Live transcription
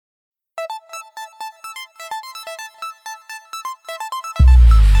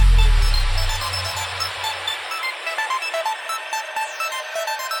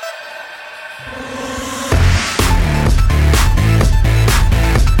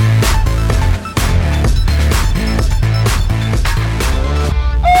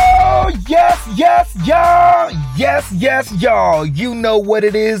Y'all, yes, y'all. You know what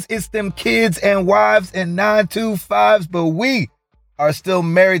it is. It's them kids and wives and 925s, but we are still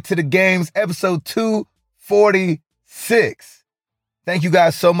married to the games, episode 246. Thank you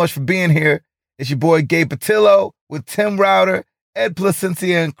guys so much for being here. It's your boy Gabe Patillo with Tim Router, Ed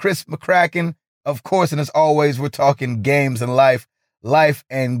Placencia, and Chris McCracken. Of course, and as always, we're talking games and life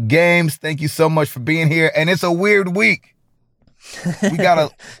and games. Thank you so much for being here. And it's a weird week.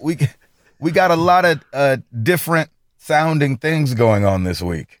 We got a lot of different sounding things going on this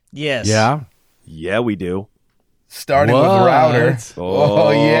week. Yes. Yeah, we do. Starting with Router. Oh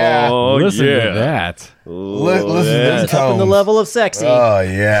yeah. Listen to that. Listen to this Up in the level of sexy. Oh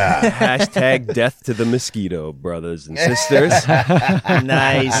yeah. Hashtag death to the mosquito, brothers and sisters.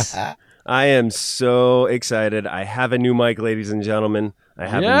 Nice. I am so excited. I have a new mic, ladies and gentlemen. I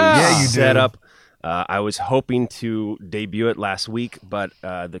have a new you setup. I was hoping to debut it last week, but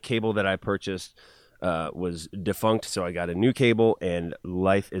the cable that I purchased was defunct, so I got a new cable, and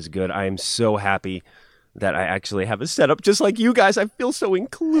life is good. I am so happy that I actually have a setup just like you guys. I feel so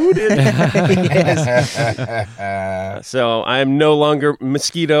included. So I am no longer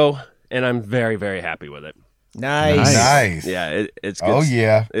mosquito, and I'm very, very happy with it. Nice. Yeah, it's good. Oh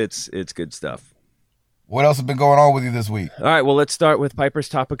yeah. It's good stuff. What else has been going on with you this week? All right, well, let's start with Piper's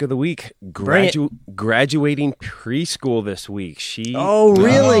topic of the week. Graduating preschool this week. Oh,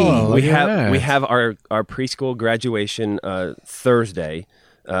 really? We have our preschool graduation Thursday,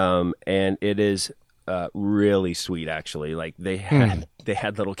 and it is really sweet, actually. Like they had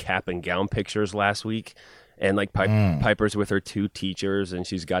little cap and gown pictures last week, and like Piper's with her two teachers, and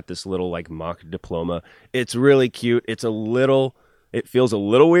she's got this little like mock diploma. It's really cute. It feels a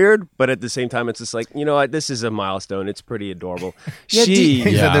little weird, but at the same time, it's just like, you know what? This is a milestone. It's pretty adorable. So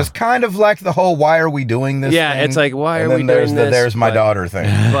there's kind of like the whole "why are we doing this?" Yeah, thing, it's like, why are we doing this? There's my daughter thing.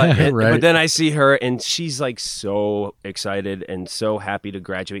 But then I see her, and she's like so excited and so happy to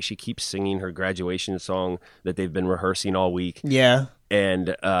graduate. She keeps singing her graduation song that they've been rehearsing all week. Yeah.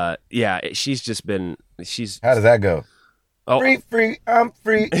 And How does that go? Oh. Free, I'm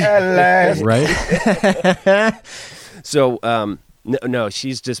free at last. Right? So, no,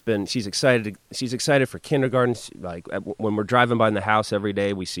 she's excited. She's excited for kindergarten. Like when we're driving by in the house every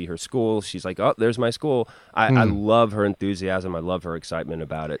day, we see her school. She's like, "Oh, there's my school." I love her enthusiasm. I love her excitement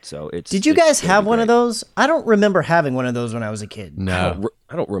about it. So Did you guys have one of those? I don't remember having one of those when I was a kid. No.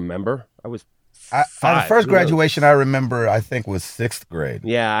 I don't remember. I was The first graduation I remember, I think, was 6th grade.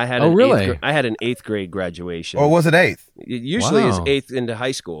 Yeah, I had. I had an 8th grade graduation. Or was it 8th? It usually is 8th into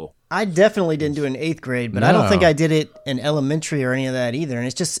high school. I definitely didn't do an 8th grade, but I don't think I did it in elementary or any of that either. And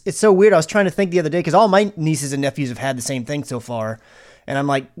it's so weird. I was trying to think the other day because all my nieces and nephews have had the same thing so far. And I'm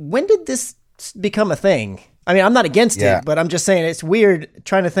like, when did this become a thing? I mean, I'm not against it, but I'm just saying it's weird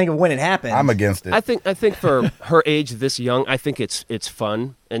trying to think of when it happened. I'm against it. I think for her age this young, I think it's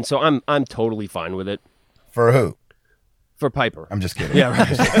fun. And so I'm totally fine with it. For who? For Piper. I'm just kidding. Yeah,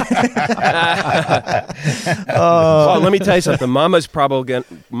 right. Well, let me tell you something. Mama's probably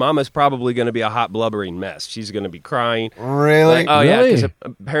going to be a hot blubbering mess. She's going to be crying. Really? Yeah, because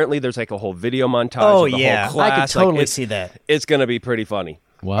apparently there's like a whole video montage of the whole class. I could totally see that. It's going to be pretty funny.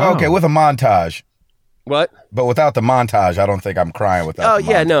 Wow. Okay, with a montage. What? But without the montage, I don't think I'm crying without the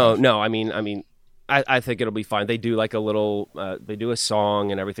montage. No. I mean, I think it'll be fine. They do like a little, they do a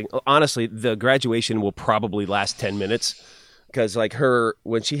song and everything. Honestly, the graduation will probably last 10 minutes because like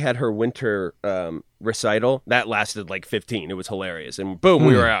when she had her winter recital, that lasted like 15. It was hilarious. And boom,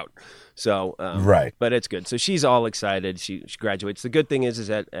 we were out. So, right. But it's good. So she's all excited. She graduates. The good thing is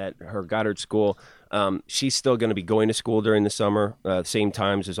at her Goddard school, she's still going to be going to school during the summer, same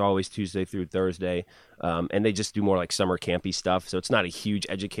times as always, Tuesday through Thursday. And they just do more like summer campy stuff. So it's not a huge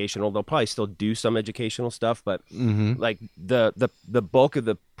educational. They'll probably still do some educational stuff, but like the bulk of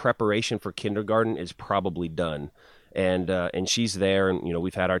the preparation for kindergarten is probably done. And she's there, and you know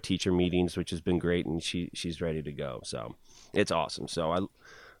we've had our teacher meetings, which has been great, and she's ready to go. So it's awesome. So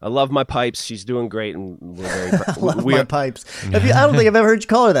I love my Pipes. She's doing great, and we're very proud. My Pipes. I don't think I've ever heard you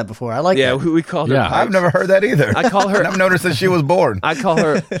call her that before. I like that. Yeah, we called her Pipes. I've never heard that either. I call her. I've noticed since she was born. I've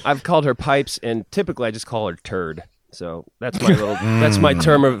called her Pipes, and typically I just call her Turd. So that's my little. That's my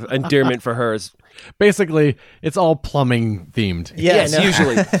term of endearment for her. Basically, it's all plumbing themed. Yeah,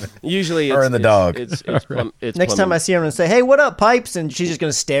 yes, usually her and the dog. It's Next plumbing. time I see her, I'm gonna say, "Hey, what up, Pipes?" And she's just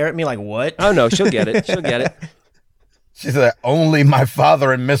gonna stare at me like, "What?" Oh no, she'll get it. She'll get it. She said, "Only my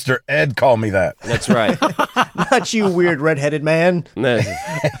father and Mr. Ed call me that." That's right. Not you, weird redheaded man.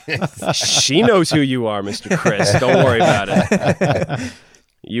 She knows who you are, Mr. Chris. Don't worry about it.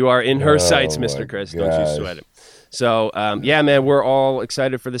 You are in her sights, Mr. Chris. Gosh. Don't you sweat it. So yeah, man, we're all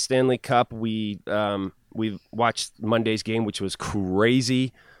excited for the Stanley Cup. We watched Monday's game, which was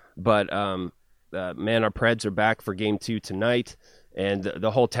crazy, but man, our Preds are back for Game 2 tonight. And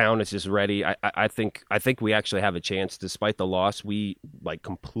the whole town is just ready. I think we actually have a chance. Despite the loss, we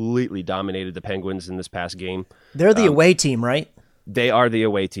completely dominated the Penguins in this past game. They're the away team, right? They are the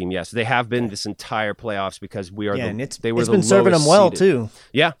away team. Yes, they have been this entire playoffs because we are. Yeah, and it's been serving them well seeded. too.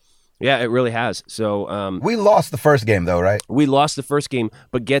 Yeah, it really has. So we lost the first game though, right? We lost the first game,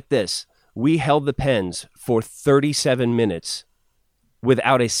 but get this: we held the Pens for 37 minutes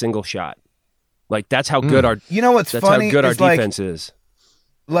without a single shot. Like that's how good our what's that's funny how good our is, like, defense is.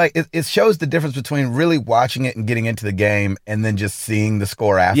 Like it shows the difference between really watching it and getting into the game and then just seeing the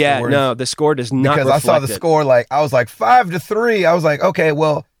score afterwards. Yeah, no, the score does not because I saw the score I was like 5-3. I was like, okay,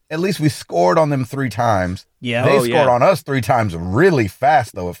 well, at least we scored on them 3 times. Yeah, they scored on us 3 times really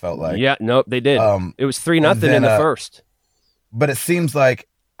fast though. It felt like they did. It was 3-0 in the first. But it seems like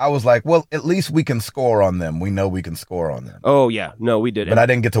I was like, well, at least we can score on them. We know we can score on them. Oh yeah, no, we did. But I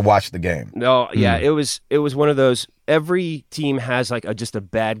didn't get to watch the game. No, yeah, it was one of those. Every team has like just a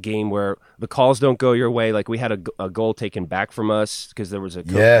bad game where the calls don't go your way. Like we had a goal taken back from us because there was a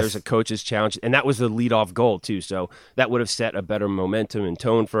coach's challenge, and that was the leadoff goal too. So that would have set a better momentum and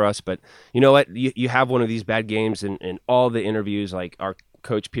tone for us. But you know what? You have one of these bad games, and all the interviews, like our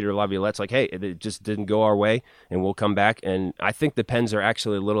coach Peter Laviolette's like, hey, it just didn't go our way, and we'll come back. And I think the Pens are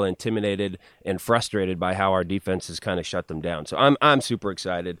actually a little intimidated and frustrated by how our defense has kind of shut them down. So I'm super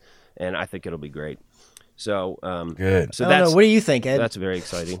excited, and I think it'll be great. So good. So what do you think, Ed? That's very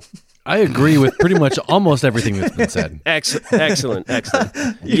exciting. I agree with pretty much almost everything that's been said. Excellent.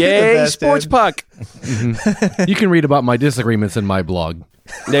 Yay, Sports Puck. Mm-hmm. You can read about my disagreements in my blog.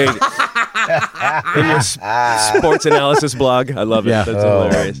 There you go. In your sports analysis blog. I love it. Yeah. That's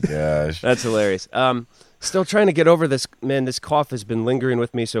hilarious. Oh, gosh. That's hilarious. Still trying to get over this, man. This cough has been lingering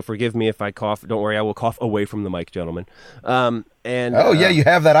with me, so forgive me if I cough. Don't worry, I will cough away from the mic, gentlemen. You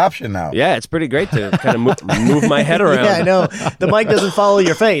have that option now. Yeah, it's pretty great to kind of move my head around. Yeah, I know. The mic doesn't follow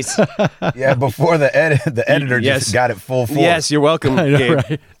your face. Yeah, before the editor just got it full force. Yes, you're welcome, I know,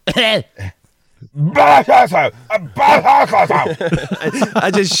 Gabe. right?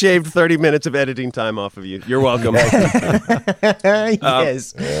 I just shaved 30 minutes of editing time off of you. You're welcome.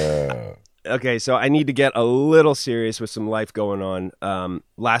 Yes. Okay, so I need to get a little serious with some life going on.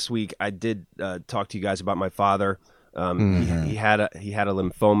 Last week, I did talk to you guys about my father. He had a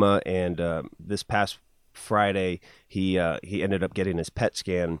lymphoma, and this past Friday, he ended up getting his PET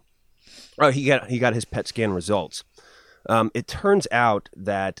scan. Oh, he got his PET scan results. It turns out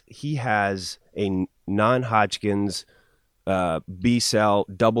that he has a non-Hodgkin's B-cell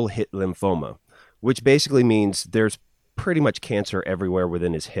double-hit lymphoma, which basically means there's pretty much cancer everywhere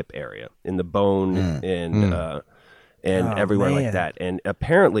within his hip area, in the bone, and everywhere like that. And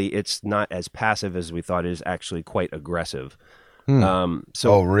apparently, it's not as passive as we thought. It is actually quite aggressive.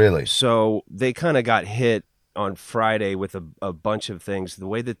 Really? So they kind of got hit on Friday with a bunch of things. The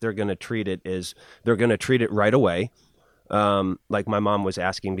way that they're going to treat it is they're going to treat it right away. Like my mom was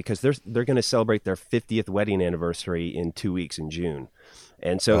asking, because they're going to celebrate their 50th wedding anniversary in 2 weeks in June.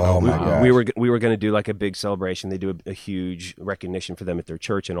 And so we were going to do like a big celebration. They do a huge recognition for them at their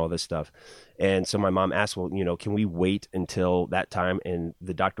church and all this stuff. And so my mom asked, well, can we wait until that time? And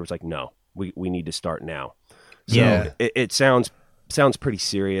the doctor was like, no, we need to start now. So it sounds pretty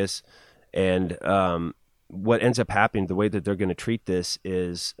serious. And what ends up happening, the way that they're going to treat this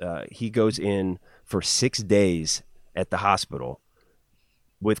is he goes in for 6 days at the hospital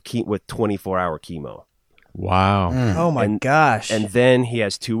with 24-hour chemo. Wow. Oh my gosh. And then he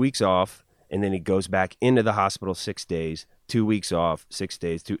has 2 weeks off, and then he goes back into the hospital 6 days, 2 weeks off, 6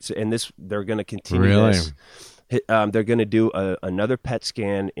 days. And they're going to continue this. They're going to do another PET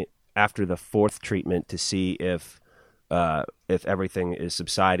scan after the 4th treatment to see if everything is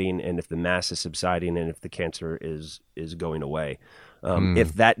subsiding, and if the mass is subsiding, and if the cancer is going away.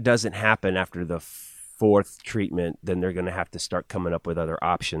 If that doesn't happen after the 4th treatment, then they're going to have to start coming up with other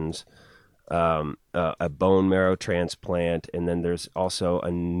options. A bone marrow transplant, and then there's also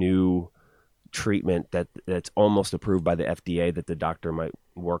a new treatment that's almost approved by the FDA that the doctor might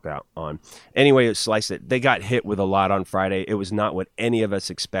work out on. Anyway, slice it. They got hit with a lot on Friday. It was not what any of us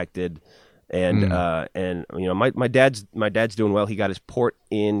expected, and my dad's doing well. He got his port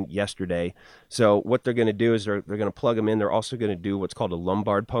in yesterday. So what they're going to do is they're going to plug him in. They're also going to do what's called a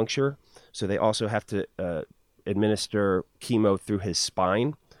lumbar puncture. So they also have to administer chemo through his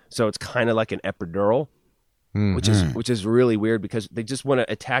spine. So it's kind of like an epidural. which is really weird because they just want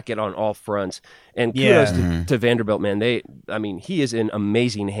to attack it on all fronts. And kudos to Vanderbilt, man. He is in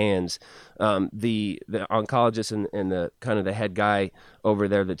amazing hands. The oncologist and the kind of the head guy over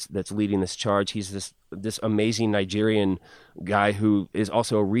there that's leading this charge. He's this amazing Nigerian guy who is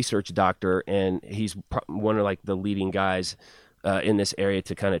also a research doctor, and he's one of like the leading guys in this area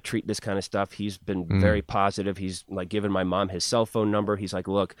to kind of treat this kind of stuff. He's been very positive. He's like given my mom his cell phone number. He's like,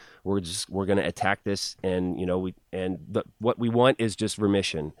 look, we're going to attack this. And, what we want is just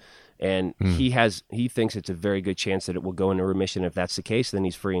remission. And he thinks it's a very good chance that it will go into remission. If that's the case, then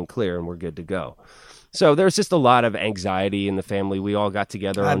he's free and clear and we're good to go. So there's just a lot of anxiety in the family. We all got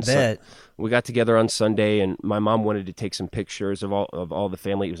together we got together on Sunday, and my mom wanted to take some pictures of all the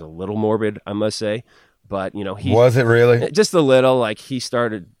family. It was a little morbid, I must say. But was it really just a little? Like he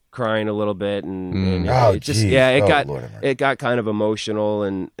started crying a little bit, and it got kind of emotional,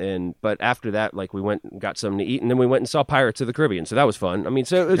 and but after that, like we went and got something to eat, and then we went and saw Pirates of the Caribbean, so that was fun. I mean,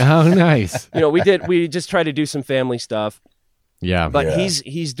 so it was, nice. We just tried to do some family stuff. Yeah, but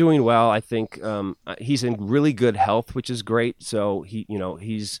he's doing well. I think he's in really good health, which is great. So he got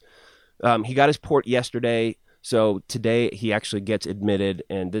his port yesterday. So today he actually gets admitted,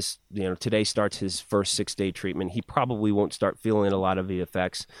 and this, today starts his first 6-day treatment. He probably won't start feeling a lot of the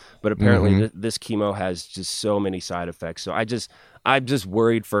effects, but apparently this chemo has just so many side effects. So I'm just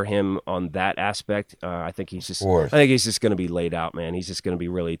worried for him on that aspect. I think he's just going to be laid out, man. He's just going to be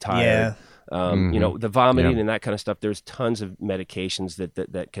really tired. Yeah. The vomiting and that kind of stuff. There's tons of medications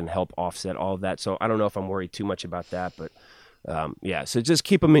that can help offset all of that. So I don't know if I'm worried too much about that, but. So just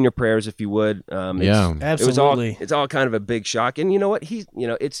keep him in your prayers if you would. Absolutely. It's all kind of a big shock, and you know what?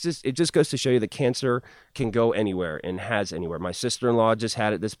 It just goes to show you that cancer can go anywhere and has anywhere. My sister-in-law just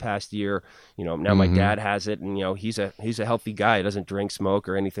had it this past year. Now my dad has it, and he's a healthy guy. He doesn't drink, smoke,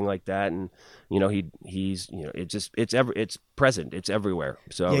 or anything like that, and it's present. It's everywhere.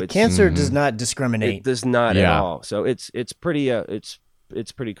 So cancer does not discriminate. It does not at all. So it's pretty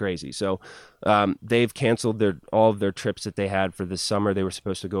crazy. So they've canceled all of their trips that they had for this summer. They were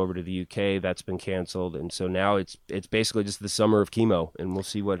supposed to go over to the UK. That's been canceled. And so now it's basically just the summer of chemo, and we'll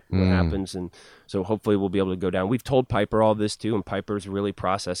see what happens. And so hopefully we'll be able to go down. We've told Piper all this too, and Piper's really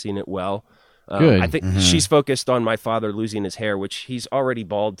processing it well. Good. I think she's focused on my father losing his hair, which he's already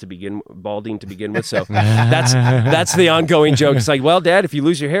balding to begin with. So that's the ongoing joke. It's like, well, Dad, if you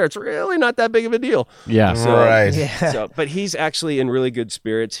lose your hair, it's really not that big of a deal. Yeah. So, right. Yeah. So, but he's actually in really good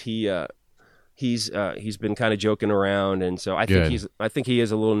spirits. He's been kind of joking around, and so I think he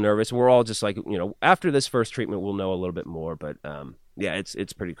is a little nervous. We're all just like, after this first treatment, we'll know a little bit more. But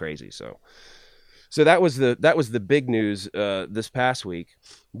it's pretty crazy. So that was the big news this past week.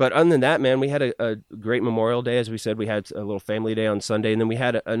 But other than that, man, we had a great Memorial Day. As we said, we had a little family day on Sunday, and then we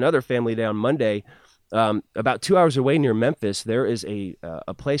had another family day on Monday. About 2 hours away near Memphis, there is a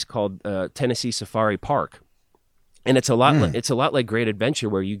place called Tennessee Safari Park, and it's a lot like Great Adventure,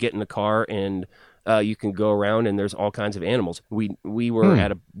 where you get in the car and you can go around, and there's all kinds of animals. We were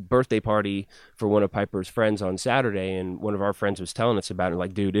at a birthday party for one of Piper's friends on Saturday, and one of our friends was telling us about it.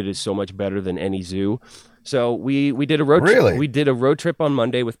 Like, dude, it is so much better than any zoo. So we did a road trip. We did a road trip on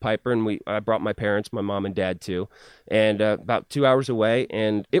Monday with Piper, and I brought my parents, my mom and dad too, and about 2 hours away,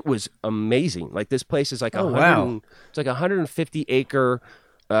 and it was amazing. Like, this place is like it's like 150 acre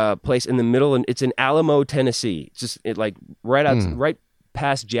place in the middle, and it's in Alamo, Tennessee. It's just right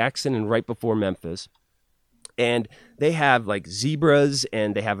past Jackson and right before Memphis. And they have like zebras,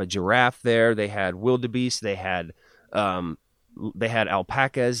 and they have a giraffe there. They had wildebeest. They had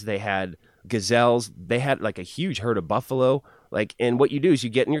alpacas. They had gazelles. They had like a huge herd of buffalo. Like, and what you do is you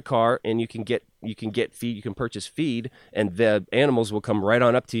get in your car, and you can get feed. You can purchase feed, and the animals will come right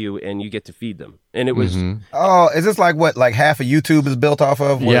on up to you, and you get to feed them. And it was is this like what like half of YouTube is built off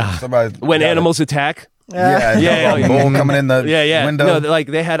of? When animals attack. Bull coming in the window. No, like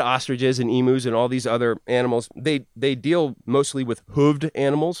they had ostriches and emus and all these other animals. They deal mostly with hooved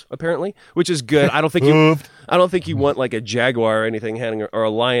animals, apparently, which is good. I don't think you want like a jaguar or anything or a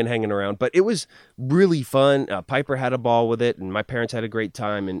lion hanging around. But it was really fun. Piper had a ball with it, and my parents had a great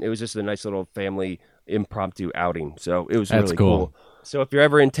time, and it was just a nice little family impromptu outing. So it was really cool. So if you're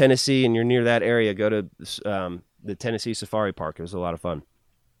ever in Tennessee and you're near that area, go to the Tennessee Safari Park. It was a lot of fun.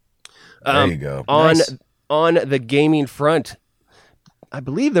 There you go. On the gaming front, I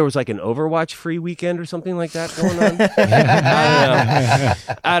believe there was like an Overwatch free weekend or something like that going on.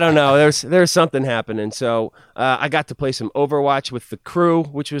 I don't know. There's something happening. So I got to play some Overwatch with the crew,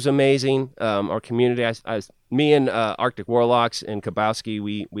 which was amazing. Our community, me and Arctic Warlocks and Kabowski,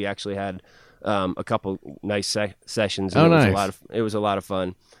 we actually had a couple nice sessions. And it was a lot of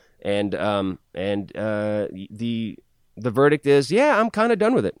fun. the verdict is, yeah, I'm kind of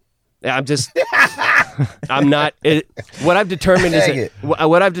done with it. I'm just, I'm not. What I've determined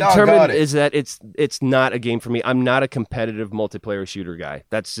is that it's not a game for me. I'm not a competitive multiplayer shooter guy.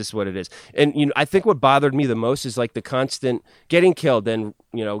 That's just what it is. And I think what bothered me the most is like the constant getting killed, then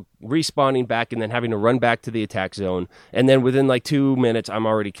respawning back, and then having to run back to the attack zone, and then within like 2 minutes, I'm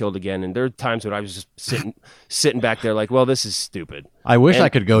already killed again. And there are times when I was just sitting back there like, well, this is stupid. I wish I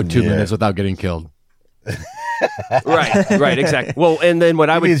could go 2 minutes without getting killed. Right, exactly. Well, and then what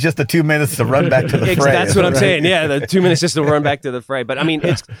I would it's just the 2 minutes to run back to the fray. That's what I'm saying. Yeah, the 2 minutes just to run back to the fray. But I mean,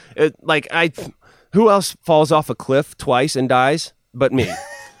 who else falls off a cliff twice and dies but me?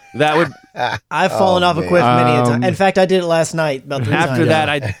 That would. I've fallen off a cliff many a time. In fact, I did it last night about 3 times. After that,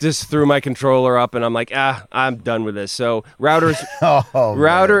 I just threw my controller up, and I'm like, I'm done with this. So Router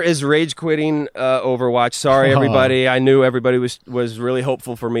is rage quitting Overwatch. Sorry, everybody. I knew everybody was really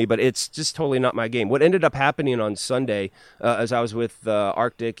hopeful for me, but it's just totally not my game. What ended up happening on Sunday, as I was with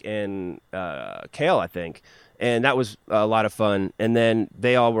Arctic and Kale, I think. And that was a lot of fun. And then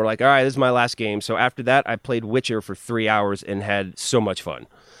they all were like, all right, this is my last game. So after that, I played Witcher for 3 hours and had so much fun.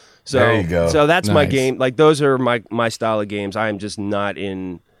 So, there you go. So that's my game. Like, those are my style of games. I am just not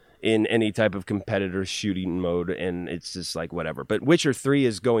in any type of competitor shooting mode, and it's just like whatever. But Witcher 3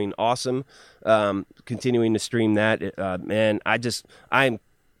 is going awesome. Continuing to stream that. Man, I'm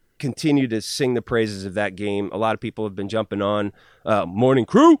continue to sing the praises of that game. A lot of people have been jumping on Morning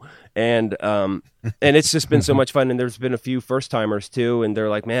Crew, and it's just been so much fun. And there's been a few first timers too, and they're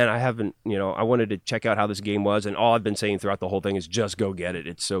like, man, I wanted to check out how this game was, and all I've been saying throughout the whole thing is just go get it.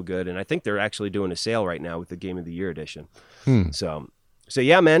 It's so good. And I think they're actually doing a sale right now with the Game of the Year edition. So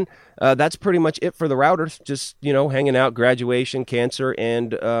yeah, man, that's pretty much it for the Routers. Just, hanging out, graduation, cancer,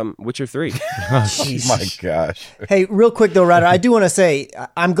 and Witcher 3. Oh my gosh. Hey, real quick though, Router, I do want to say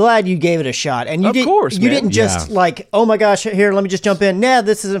I'm glad you gave it a shot, and you didn't just like, oh my gosh, here, let me just jump in. Nah,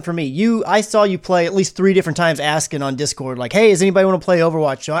 this isn't for me. I saw you play at least 3 different times, asking on Discord, like, hey, does anybody want to play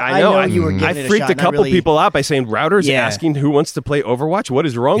Overwatch? So I know you were giving it a shot. I freaked a couple people out by saying Routers asking who wants to play Overwatch. What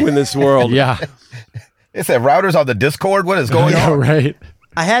is wrong with this world? Yeah. It said Routers on the Discord. What is going on? Right.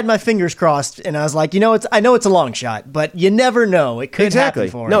 I had my fingers crossed, and I was like, I know it's a long shot, but you never know. It could happen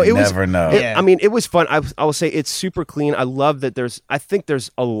for him. No, it never know. I mean, it was fun. I will say it's super clean. I love that I think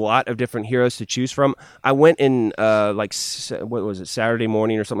there's a lot of different heroes to choose from. I went in what was it, Saturday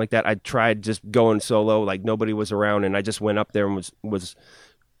morning or something like that. I tried just going solo, like nobody was around, and I just went up there and was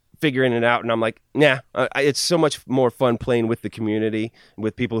figuring it out, and I'm like, nah, it's so much more fun playing with the community,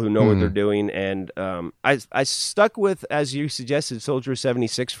 with people who know what they're doing, and I stuck with, as you suggested, Soldier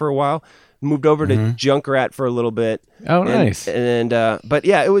 76 for a while, moved over to Junkrat for a little bit. Oh, nice. But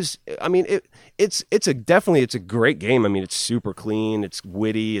yeah, it was, I mean, it's a great game. I mean, it's super clean, it's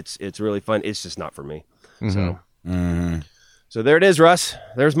witty, it's really fun. It's just not for me. So there it is, Russ.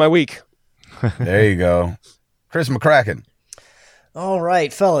 There's my week. There you go. Chris McCracken. All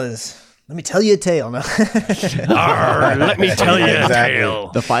right, fellas. Let me tell you a tale now. Let me tell you a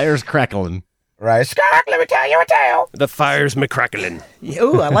tale. The fire's crackling. Right. Scark, let me tell you a tale. The fire's McCrackling.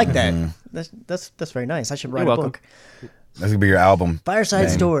 Ooh, I like that. That's very nice. I should write a book. That's going to be your album.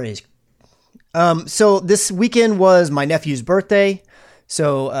 Fireside Stories. So this weekend was my nephew's birthday.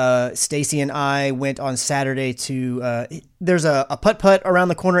 So Stacy and I went on Saturday to, there's a putt-putt around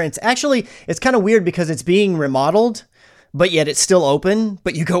the corner. It's kind of weird because it's being remodeled, but yet it's still open.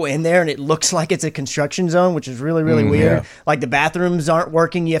 But you go in there and it looks like it's a construction zone, which is really, really weird. Yeah. Like the bathrooms aren't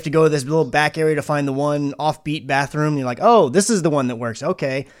working. You have to go to this little back area to find the one offbeat bathroom. You're like, oh, this is the one that works.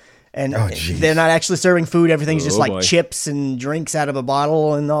 Okay. And they're not actually serving food. Everything's just like chips and drinks out of a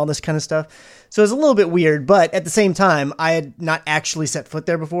bottle and all this kind of stuff. So it's a little bit weird, but at the same time, I had not actually set foot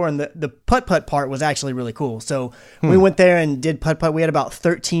there before, and the putt-putt part was actually really cool. So we went there and did putt-putt. We had about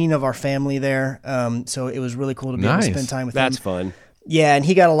 13 of our family there, so it was really cool to be able to spend time with him. That's fun. Yeah, and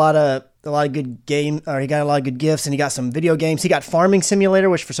he got a lot of good he got a lot of good gifts, and he got some video games. He got Farming Simulator,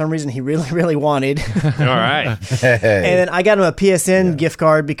 which for some reason he really, really wanted. All right. And then I got him a PSN gift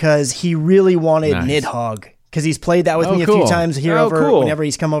card because he really wanted Nidhogg. Because he's played that with me a few times here whenever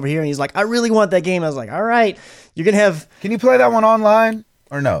he's come over here, and he's like, I really want that game. I was like, all right, you're going to have... Can you play that one online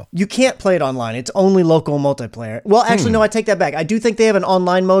or no? You can't play it online. It's only local multiplayer. Well, actually, no, I take that back. I do think they have an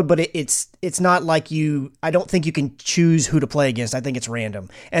online mode, but it's not like I don't think you can choose who to play against. I think it's random.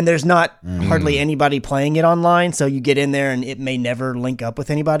 And there's not hardly anybody playing it online, so you get in there and it may never link up with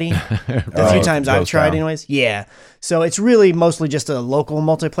anybody. The few times I've tried anyways. Yeah. So it's really mostly just a local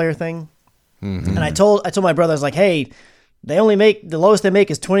multiplayer thing. Mm-hmm. And I told my brother, I was like, hey, they only make the lowest they make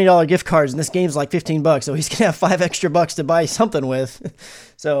is $20 gift cards, and this game's like $15, so he's gonna have $5 extra to buy something with.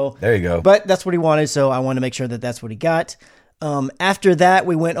 So there you go. But that's what he wanted, so I wanted to make sure that that's what he got. After that,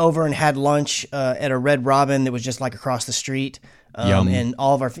 we went over and had lunch at a Red Robin that was just like across the street. And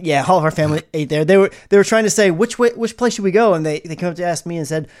all of our family ate there. They were trying to say which place should we go, and they came up to ask me and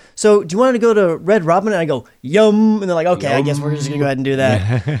said, "So do you want to go to Red Robin?" And I go, "Yum!" And they're like, "Okay, I guess we're just gonna go ahead and do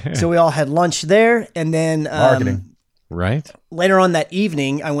that." So we all had lunch there, and then Marketing. Right. later on that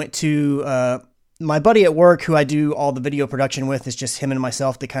evening, I went to my buddy at work, who I do all the video production with. It's just him and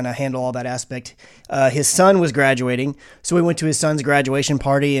myself to kind of handle all that aspect. His son was graduating, so we went to his son's graduation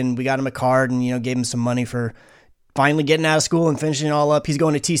party, and we got him a card and gave him some money for finally getting out of school and finishing it all up. He's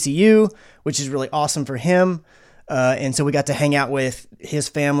going to TCU, which is really awesome for him. And so we got to hang out with his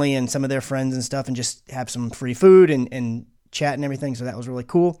family and some of their friends and stuff and just have some free food and chat and everything. So that was really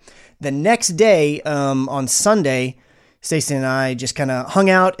cool. The next day, on Sunday, Stacey and I just kind of hung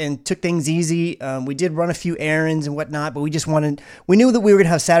out and took things easy. We did run a few errands and whatnot, but we knew that we were going to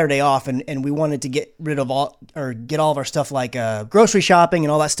have Saturday off, and we wanted to get all of our stuff like grocery shopping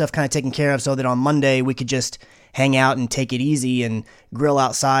and all that stuff kind of taken care of, so that on Monday we could just hang out and take it easy and grill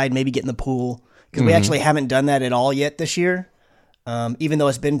outside, maybe get in the pool, because we actually haven't done that at all yet this year, even though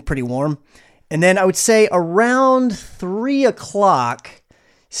it's been pretty warm. And then I would say around 3 o'clock,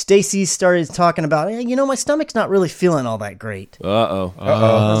 Stacy started talking about, hey, my stomach's not really feeling all that great. Uh-oh.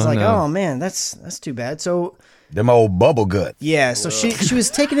 I was like, oh man, that's too bad. So them old bubble guts. yeah, so she was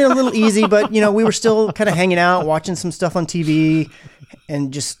taking it a little easy, but we were still kind of hanging out, watching some stuff on TV,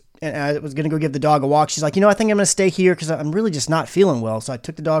 and I was going to go give the dog a walk. She's like, I think I'm going to stay here because I'm really just not feeling well. So I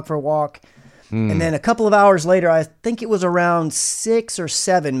took the dog for a walk. And then a couple of hours later, I think it was around 6 or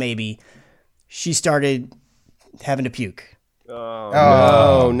 7 maybe, she started having to puke.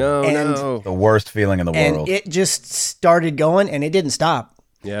 Oh, no. The worst feeling in the And world. it just started going, and it didn't stop.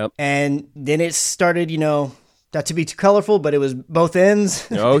 Yep. And then it started, not to be too colorful, but it was both ends.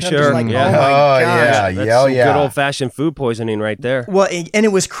 Oh, I'm just sure. like, Yeah. oh, my gosh. yeah. That's Yeah, some yeah. good old-fashioned food poisoning right there. Well, and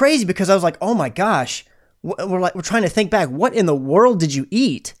it was crazy because I was like, oh my gosh, we're trying to think back. What in the world did you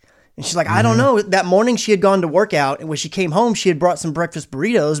eat? And she's like, I don't know. That morning she had gone to work out, and when she came home, she had brought some breakfast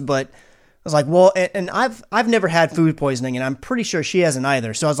burritos, but I was like, well, and I've never had food poisoning, and I'm pretty sure she hasn't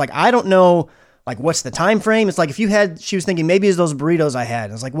either. So I was like, I don't know, like, what's the time frame? It's like she was thinking maybe it's those burritos I had.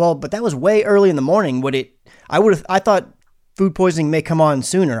 I was like, well, but that was way early in the morning. I thought food poisoning may come on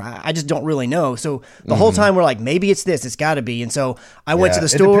sooner. I just don't really know. So the whole time we're like, maybe it's this. It's got to be. And so I went to the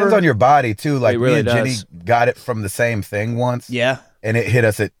store. It depends on your body too. Like It really me and Jenny does. got it from the same thing once. Yeah. And it hit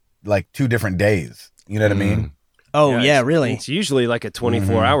us at like 2 different days. You know what I mean? Oh, yeah, it's- really? It's usually like a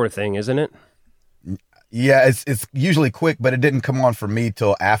 24-hour thing, isn't it? Yeah, it's usually quick, but it didn't come on for me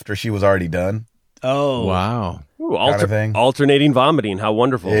till after she was already done. Oh. Wow. Ooh, Kind of thing. Alternating vomiting. How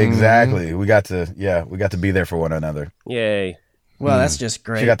wonderful. Exactly. We got to be there for one another. Yay. Well, that's just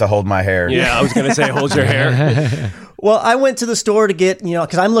great. She got to hold my hair. Yeah, I was going to say, hold your hair. Well, I went to the store to get,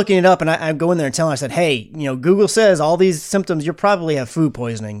 because I'm looking it up, and I go in there and tell her, I said, hey, Google says all these symptoms, you probably have food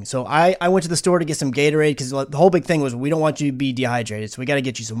poisoning. So I went to the store to get some Gatorade, because the whole big thing was we don't want you to be dehydrated. So we got to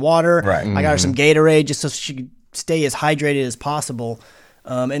get you some water. Right. I got her some Gatorade just so she could stay as hydrated as possible.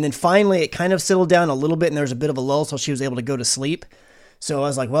 And then finally it kind of settled down a little bit, and there was a bit of a lull, so she was able to go to sleep. So I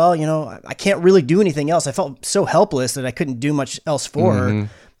was like, well, I can't really do anything else. I felt so helpless that I couldn't do much else for her.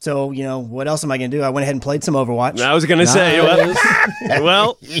 So, what else am I going to do? I went ahead and played some Overwatch. I was going to say,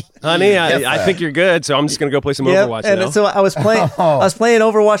 well, honey, I think you're good, so I'm just going to go play some Overwatch and now. so I was playing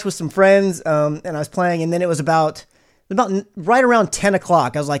Overwatch with some friends, and I was playing, and then it was about right around 10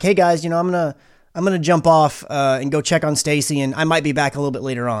 o'clock. I was like, hey guys, I'm going to jump off and go check on Stacy, and I might be back a little bit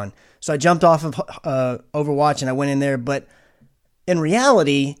later on. So I jumped off of Overwatch and I went in there, but in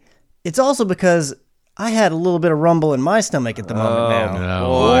reality, it's also because I had a little bit of rumble in my stomach at the moment now. No.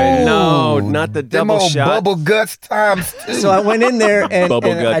 Boy, no, not the Them double old shot. bubble guts times 2. So I went in there and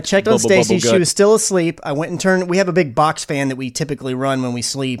Bubble gut. I checked on Bubble Stacy. gut. She was still asleep. I went and turned. We have a big box fan that we typically run when we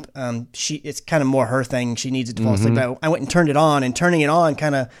sleep. It's kind of more her thing. She needs it to fall asleep. But I went and turned it on, and turning it on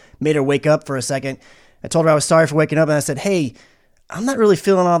kind of made her wake up for a second. I told her I was sorry for waking up, and I said, hey, I'm not really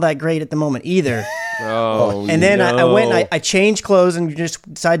feeling all that great at the moment either. Oh, And then I no. went and I changed clothes and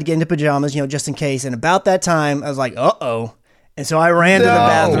just decided to get into pajamas, just in case. And about that time, I was like, uh-oh. And so I ran to the No.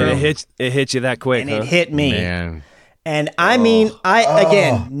 bathroom, And it hit you that quick, and huh? it hit me. Man. And I mean,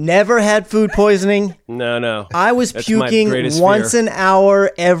 again, never had food poisoning. No. I was That's my puking greatest once fear. an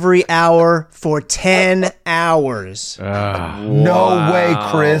hour, every hour for 10 hours. No way,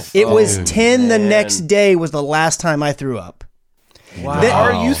 Chris. It was 10 the man. next day was the last time I threw up. Wow.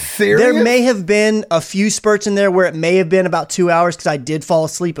 Are you serious? There may have been a few spurts in there where it may have been about 2 hours because I did fall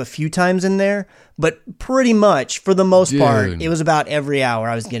asleep a few times in there. But pretty much, for the most part, it was about every hour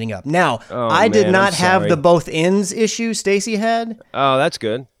I was getting up. Now, I did not have the both ends issue Stacy had. Oh, that's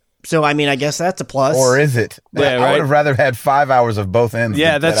good. So, I mean, I guess that's a plus. Or is it? Yeah, I right? would have rather had 5 hours of both ends.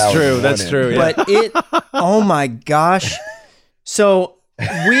 Yeah, than 10 that's hours true. of That's one true. end. Yeah. But it, oh my gosh. So,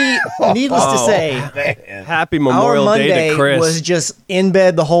 needless to say, Happy our Memorial Day Monday to Chris. was just in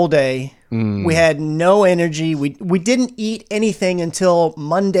bed the whole day. We had no energy. We didn't eat anything until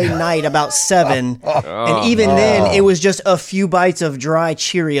Monday night about 7. And even then, it was just a few bites of dry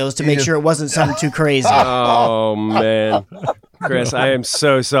Cheerios to make sure it wasn't something too crazy. Oh, man. Chris, I am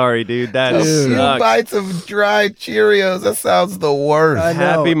so sorry, dude. That A few sucks. bites of dry Cheerios. That sounds the worst. I know.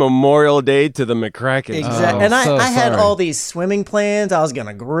 Happy Memorial Day to the McCrackens. Exactly. And so I had sorry. all these swimming plans. I was going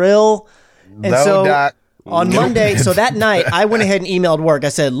to grill. And No, so Doc. on Monday, so that night, I went ahead and emailed work. I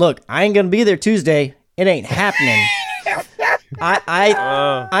said, look, I ain't going to be there Tuesday. It ain't happening.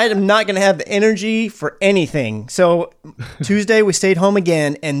 I am not going to have the energy for anything. So Tuesday, we stayed home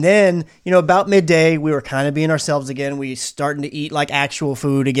again. And then, about midday, we were kind of being ourselves again. We starting to eat like actual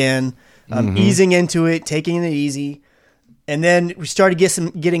food again, easing into it, taking it easy. And then we started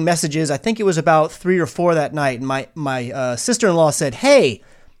getting messages. I think it was about 3 or 4 that night. And my sister-in-law said, hey,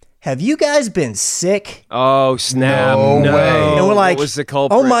 have you guys been sick? Oh, snap. No way. And we're like, what was the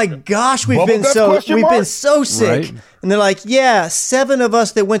culprit? oh my gosh, we've Bubble been guts question we've mark? been so sick. Right. And they're like, yeah, 7 of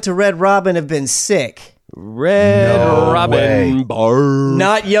us that went to Red Robin have been sick. Red No Robin way. Bar.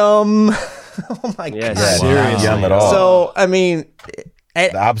 Not yum. Oh my Yeah, god. Yeah, seriously. not yum at all. So I mean,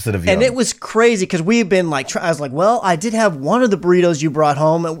 the opposite of yum. and it was crazy because we've been like, I was like, well, I did have one of the burritos you brought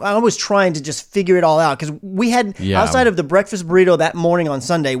home. And I was trying to just figure it all out because we had, outside of the breakfast burrito that morning on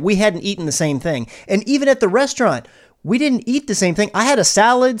Sunday, we hadn't eaten the same thing. And even at the restaurant, we didn't eat the same thing. I had a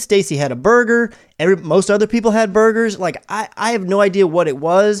salad. Stacy had a burger. Most other people had burgers. Like, I have no idea what it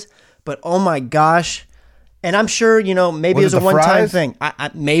was, but oh my gosh. And I'm sure, maybe Was it was it a the one-time fries? thing.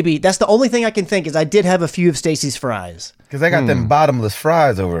 Maybe. That's the only thing I can think is I did have a few of Stacy's fries. Because they got them bottomless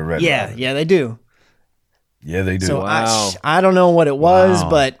fries over at Red Yeah, Robin. yeah, they do. Yeah, they do. So Wow. I don't know what it was, Wow.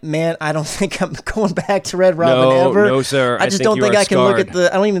 but man, I don't think I'm going back to Red Robin No, ever. no, sir. I I just think don't you think are I can look at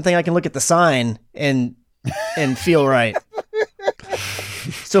scarred. I don't even think I can look at the sign and feel right.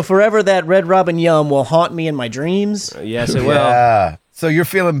 So forever that Red Robin yum will haunt me in my dreams. Yes, it will. Yeah. So you're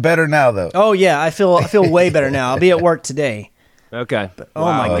feeling better now, though. Oh yeah, I feel way better now. I'll be at work today. Okay. Oh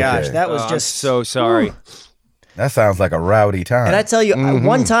my gosh, Okay. that was I'm just so sorry. That sounds like a rowdy time. And I tell you,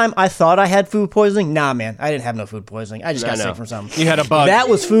 one time I thought I had food poisoning. Nah, man, I didn't have no food poisoning. I just got No. sick from something. You had a bug. That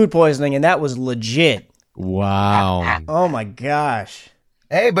was food poisoning, and that was legit. Wow. Oh my gosh.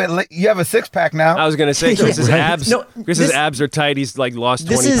 Hey, but you have a 6-pack now. I was gonna say Chris's Right. abs. No, Chris's this- abs are tight. He's like lost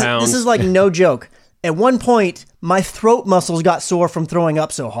 20 pounds. This is like no joke. At one point, my throat muscles got sore from throwing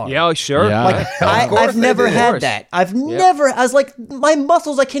up so hard. yeah, sure. Yeah. Like course I've they never did. had Of course. that. I was like, my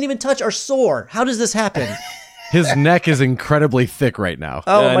muscles I can't even touch are sore. How does this happen? His neck is incredibly thick right now.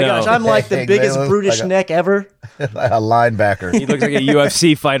 Oh I my know. gosh, I'm like the Hey, biggest man, brutish like a- neck ever. Like a linebacker. He looks like a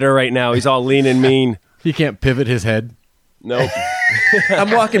UFC fighter right now. He's all lean and mean. He can't pivot his head. Nope. I'm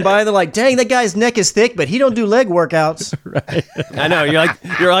walking by and they're like, dang, that guy's neck is thick, but he don't do leg workouts. I know.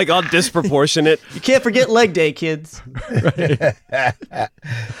 You're like all disproportionate. You can't forget leg day, kids.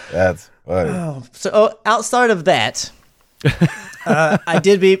 That's funny. So outside of that,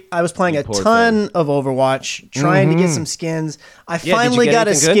 I was playing a poor ton of Overwatch, trying to get some skins. I did you finally get got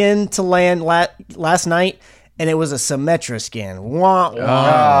a anything good? skin to land last night, and it was a Symmetra skin. Wah, wah.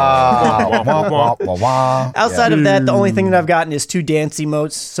 Ah, wah, wah, wah, wah. Outside of that, the only thing that I've gotten is 2 dance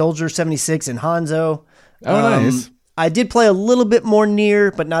emotes, Soldier 76 and Hanzo. Oh, nice. I did play a little bit more Nier,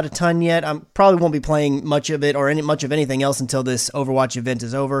 but not a ton yet. I probably won't be playing much of it or much of anything else until this Overwatch event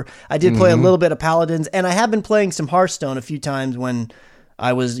is over. I did play a little bit of Paladins, and I have been playing some Hearthstone a few times when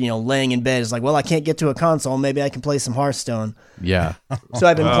I was, laying in bed. It's like, well, I can't get to a console. Maybe I can play some Hearthstone. Yeah. So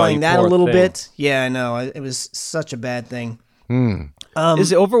I've been playing you that a poor little thing. bit. Yeah, I know. It was such a bad thing.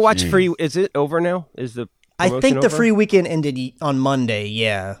 Is it Overwatch free? Is it over now? Is the I promotion think the over? free weekend ended on Monday,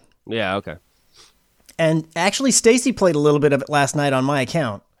 yeah. Yeah. Okay. And actually, Stacy played a little bit of it last night on my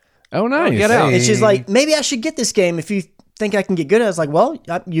account. Oh, nice. get out. And she's like, maybe I should get this game if you think I can get good at it. I was like, well,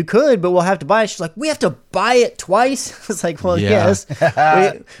 you could, but we'll have to buy it. She's like, we have to buy it twice? I was like, well, Yeah. yes.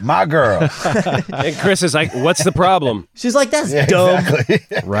 My girl. And Chris is like, "What's the problem?" She's like, that's dumb.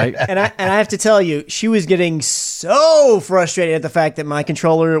 Exactly. Right? And I have to tell you, she was getting so frustrated at the fact that my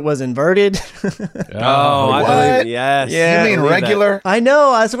controller was inverted. I What? believe it. Yes. Yeah. You mean I believe that. regular? I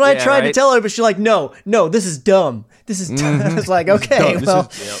know. That's what I Yeah, tried to right? tell her, but she's like, no, this is dumb. This is dumb. I was like, okay, well,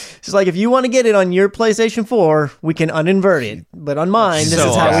 she's like, if you want to get it on your PlayStation 4, we can uninvert it. But on mine, this So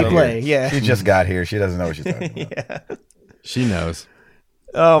is how we awesome. play. Yeah. She just got here. She doesn't know what she's talking about. She knows.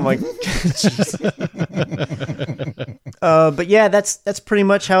 Oh my. But yeah, that's pretty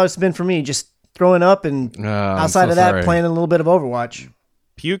much how it's been for me. Just throwing up and I'm outside so of that, sorry. playing a little bit of Overwatch.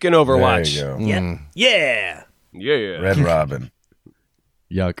 Puke and There Overwatch. you go. Yeah. Yeah. Yeah. Red Robin.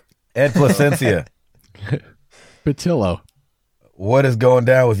 Yuck. Ed Placencia. Patillo. What is going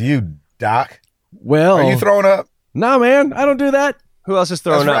down with you, Doc? Well, Are you throwing up? nah, man, I don't do that. Who else is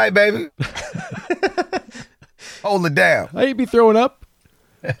That's throwing up? right, baby. Hold it down. I ain't be throwing up.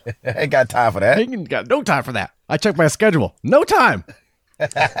 Ain't got time for I that. ain't got no time for that. I check my schedule. No time.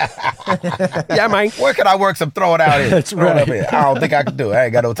 Yeah, man. Where can I work some throw it out here? That's Throw it up right. here. I don't think I can do it. I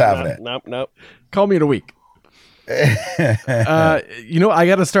ain't got no time for that. Nope. Call me in a week. I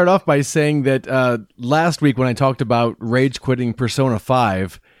got to start off by saying that last week when I talked about rage quitting Persona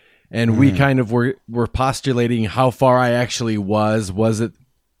 5, and we kind of were postulating how far I actually was it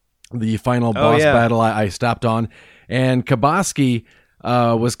the final boss yeah. battle I stopped on, and Kaboski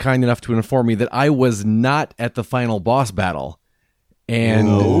was kind enough to inform me that I was not at the final boss battle, and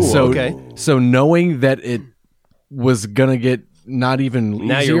okay. so knowing that it was gonna get not even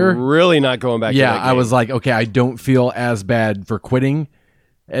Now easier. you're really not going back. Yeah, to that I game. was like, okay, I don't feel as bad for quitting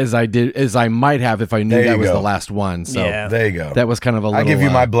as I might have if I knew There you that was go. the last one. So Yeah. There you go. that was kind of a little. I give you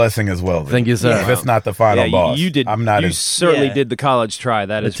my blessing as well. then. thank you, sir. If it's not the final Yeah, boss, you did. I'm not. You in, certainly Yeah. did the college try.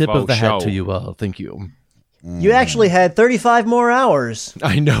 That the is tip of faux the hat show. to you. Thank you. You actually had 35 more hours.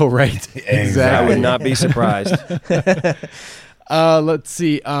 I know, right? I Exactly. would not be surprised. Let's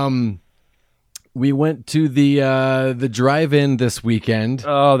see. We went to the drive-in this weekend.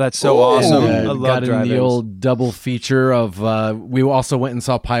 Oh, that's so awesome! I love got in drive-ins. the old double feature of. We also went and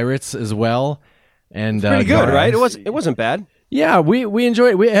saw Pirates as well, and Pretty good, nice. right? It wasn't bad. Yeah, we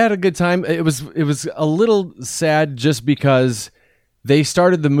enjoyed it. We had a good time. It was a little sad just because they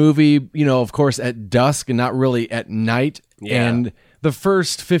started the movie, of course, at dusk and not really at night. Yeah. And the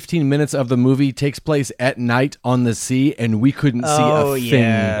first 15 minutes of the movie takes place at night on the sea, and we couldn't see Oh, a thing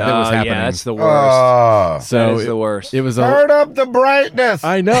yeah. that was Oh, happening. Yeah, that's the worst. Oh, so that is the worst. It was turn up the brightness.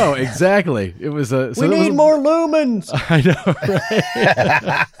 I know exactly. It was a. We need more lumens. I know.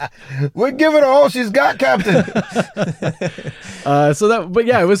 Right? We're giving her all she's got, Captain. But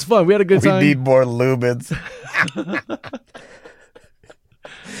yeah, it was fun. We had a good We time. need more lumens.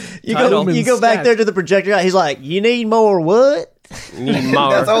 You Title. go back there to the projector guy. He's like, you need more what? You need more.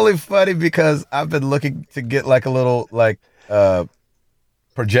 That's only funny because I've been looking to get like a little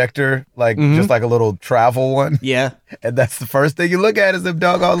projector, like just like a little travel one, Yeah. and that's the first thing you look at is them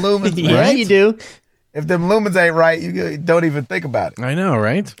doggone lumens. Yeah, right? you do. If them lumens ain't right, you don't even think about it. I know,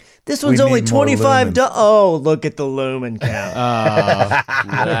 right? This one's We only need more $25. lumens. Oh, look at the lumen count.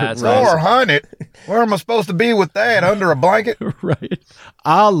 That's awesome. 400. Where am I supposed to be with that? Under a blanket? Right.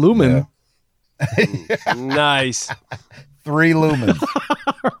 Lumen. Nice. 3 lumens.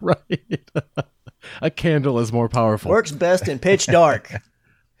 Right. A candle is more powerful. Works best in pitch dark.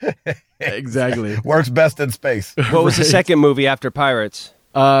 Exactly. Works best in space. What was the second movie after Pirates?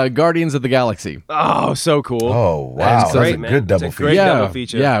 Guardians of the Galaxy. Oh, so cool. Oh wow, That's that's great, a man. good double It's a great feature. double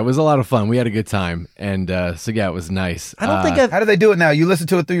feature. Yeah, it was a lot of fun. We had a good time, and so yeah, it was nice. I don't think I've How do they do it now? You listen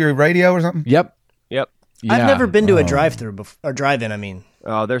to it through your radio or something? Yep. Yep. Yeah. I've never been to a drive-through before, or drive-in. I mean,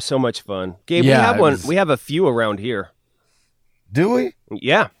 Oh, they're so much fun. Gabe, Yeah, we have it one. was- We have a few around here. Do we?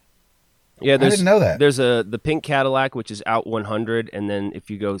 Yeah. Yeah, there's, didn't know that. There's the pink Cadillac, which is out 100, and then if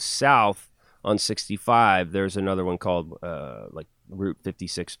you go south on 65, there's another one called like Route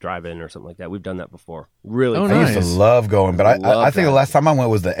 56 Drive-In or something like that. We've done that before. Really Oh, fun. I used Nice. to love going, but I Love think the that. last time I went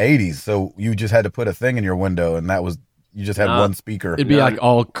was the 80s. So you just had to put a thing in your window, and that was you just had one speaker. It'd be No. like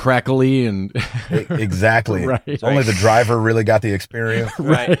all crackly and Exactly. Right. Only the driver really got the experience.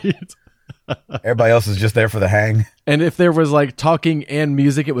 Right. Everybody else is just there for the hang. And if there was like talking and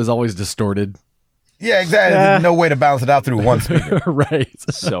music, it was always distorted. Yeah, exactly. There's no way to balance it out through one speaker. Right.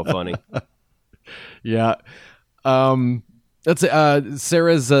 So funny. Yeah. That's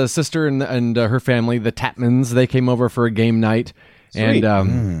Sarah's sister and her family, the Tatmans. They came over for a game night, Sweet.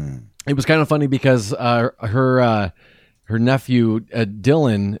 and it was kind of funny because her nephew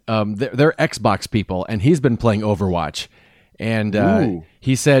Dylan, they're Xbox people, and he's been playing Overwatch, and Ooh.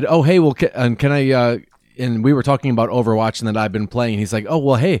 he said, "Oh, hey, well, can I?" And we were talking about Overwatch and that I've been playing. He's like, "Oh,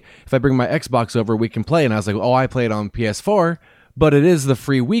 well, hey, if I bring my Xbox over, we can play." And I was like, "Oh, I play it on PS4." but it is the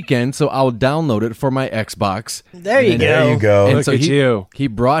free weekend, so I'll download it for my Xbox. There you go. There you go. And Look so at you. he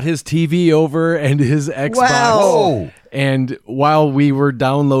brought his TV over and his Xbox. Wow. Whoa. And while we were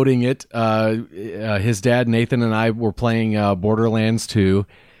downloading it, his dad, Nathan, and I were playing Borderlands 2.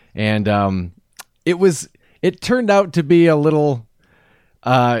 And it turned out to be a little...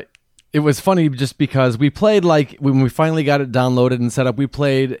 it was funny just because we played, like, when we finally got it downloaded and set up, we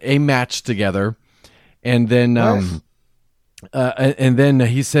played a match together. And then... Nice. and then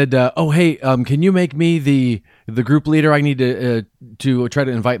he said, "Oh, hey, can you make me the group leader? I need to try to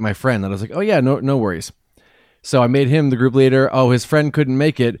invite my friend." And I was like, "Oh yeah, no worries." So I made him the group leader. Oh, his friend couldn't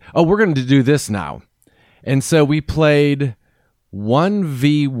make it. Oh, we're going to do this now. And so we played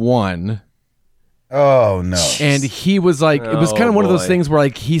 1v1. Oh no. And he was like, it was kind of one of those boy. thing where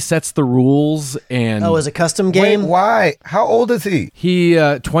like he sets the rules and Oh, it was a custom Wait, game? why? How old is he? he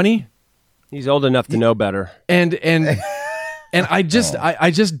 20 He's old enough to know better. and I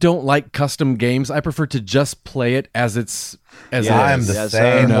just don't like custom games. I prefer to just play it as it's as Yeah, it I'm is. the yes,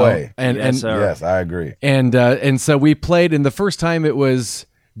 same sir. way. And Yes, and sir. Yes, I agree. and so we played, and the first time it was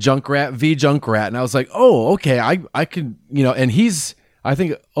Junkrat v Junkrat, and I was like, oh, okay, I could, and he's, I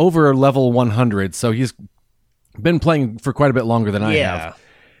think, over level 100, so he's been playing for quite a bit longer than I have.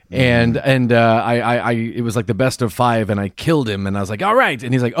 And I it was like the best of 5, and I killed him, and I was like, all right,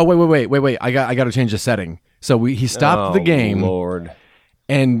 and he's like, oh wait, I got to change the setting. So he stopped the game, Lord.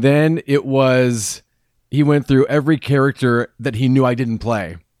 and then he went through every character that he knew I didn't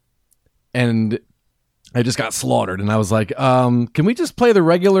play, and I just got slaughtered. And I was like, can we just play the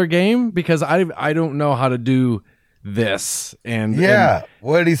regular game, because I don't know how to do this. And Yeah.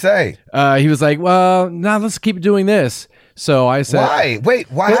 What did he say? he was like, well, now let's keep doing this. So I said, Why? Wait,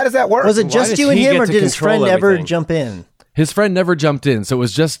 why? How does that work? Was it Why just does you and he him, get or to did his control friend ever everything? jump in? his friend never jumped in, so it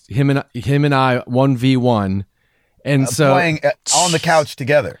was just him and I 1v1, and so playing on the couch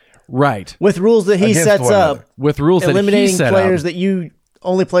together? right With rules that he Against sets one up, another. with rules that he eliminating set players up. that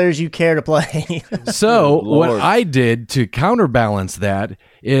only players you care to play. So what Lord. I did to counterbalance that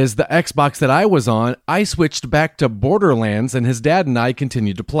is the Xbox that I was on, I switched back to Borderlands, and his dad and I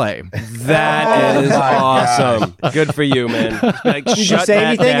continued to play. That is my awesome. Good for you, man. Like, Did you shut say that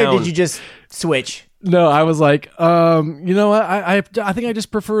anything, down. or did you just switch? No, I was like, you know what? I think I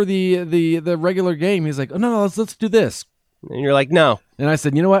just prefer the regular game. He's like, oh no, let's do this. And you're like, no. And I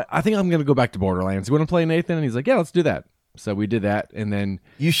said, you know what? I think I'm gonna go back to Borderlands. You want to play Nathan? And he's like, yeah, let's do that. So we did that, and then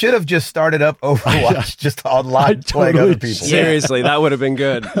You should have just started up Overwatch just online playing totally other people. Seriously, that would have been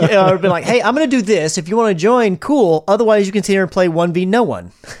good. Yeah, or been like, hey, I'm going to do this. If you want to join, cool. Otherwise, you can sit here and play 1v no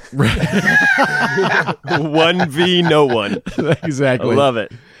one. 1v no one. I exactly. love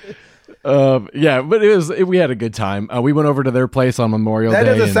it. Yeah, but we had a good time. We went over to their place on Memorial That Day.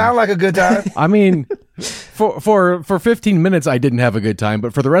 doesn't and- sound like a good time. I mean, for 15 minutes I didn't have a good time,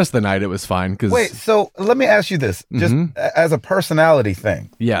 but for the rest of the night it was fine. Cause Wait, so let me ask you this, just as a personality thing.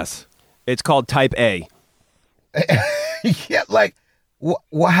 yes, It's called Type A. Yeah, like,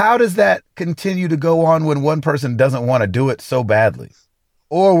 how does that continue to go on when one person doesn't want to do it so badly?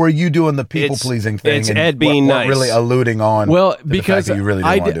 Or were you doing the people pleasing thing? it's and Ed being weren't nice. really alluding on? well, to the because fact that you really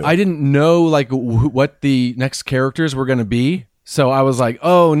didn't want to do it. I didn't know like what the next characters were going to be. So I was like,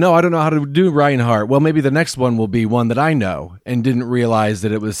 oh no, I don't know how to do Reinhardt. Well, maybe the next one will be one that I know, and didn't realize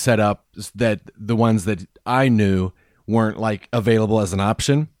that it was set up that the ones that I knew weren't like available as an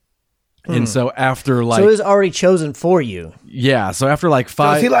option. And so after like So it was already chosen for you. yeah, so after like So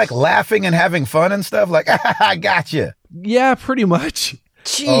 5 is he like laughing and having fun and stuff? Like, I got you. yeah, pretty much.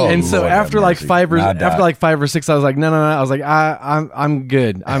 Jeez. Oh, And so Lord have after like mercy. 5 or Nah, Doc. after like 5 or 6, I was like, no. I was like, I'm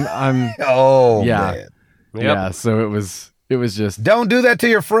good. I'm Oh, Yeah. man. yeah. So it was just. Don't do that to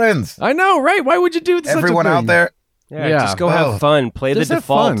your friends. I know, right? Why would you do such a Everyone thing? out there. Yeah, Yeah. just go Oh. have fun. Play Just the have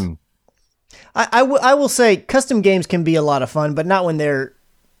default. fun. I will say custom games can be a lot of fun, but not when they're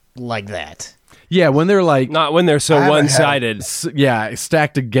like that. Yeah, when they're like, Not when they're so I haven't one-sided. yeah,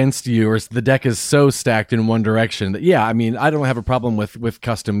 stacked against you, or the deck is so stacked in one direction that yeah, I mean, I don't have a problem with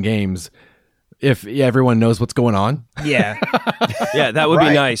custom games if everyone knows what's going on. Yeah. Yeah, that would Right.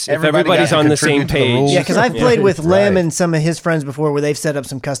 be nice. If Everybody everybody's got to on the same contribute to the page. rules. Yeah, because I've played with Lem Right. and some of his friends before where they've set up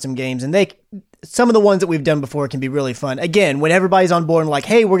some custom games, and some of the ones that we've done before can be really fun. Again, when everybody's on board and like,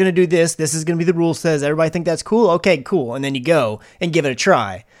 hey, we're going to do this is going to be the rule says, everybody think that's cool? Okay, cool. And then you go and give it a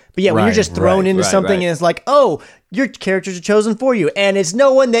try. But yeah, when you're Right, just thrown into right, something right. and it's like, oh, your characters are chosen for you, and it's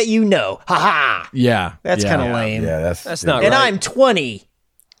no one that you know. Ha ha. Yeah, That's yeah. kind of lame. Yeah, That's not And right. I'm 20.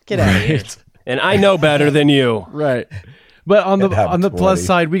 Get out of here. And I know better than you. right. But on the I'm plus 20.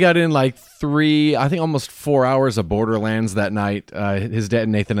 side, we got in like 3, I think almost 4 hours of Borderlands that night. His dad,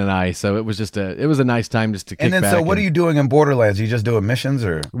 Nathan, and I. So it was a nice time just to kick And then, back. so what are you doing in Borderlands? Are you just doing missions,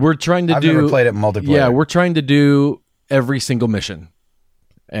 or We're trying to I've do. never played it multiplayer. Yeah, we're trying to do every single mission,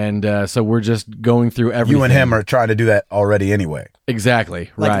 and so we're just going through everything. You and him are trying to do that already anyway. exactly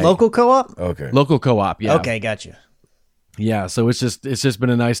Like right. local co-op? Okay. Local co-op. Yeah. Okay, gotcha. Yeah, so it's just been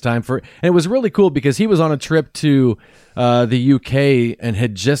a nice time and it was really cool because he was on a trip to the UK and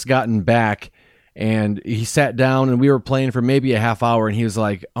had just gotten back, and he sat down and we were playing for maybe a half hour, and he was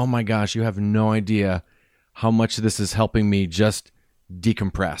like, "Oh my gosh, you have no idea how much this is helping me just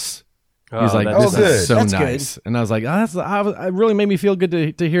decompress." He's like, that's "This good. is so That's nice," and I was like, "It really made me feel good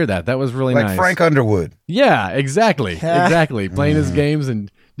to hear that. That was really Like nice." Frank Underwood. Yeah, exactly, playing his games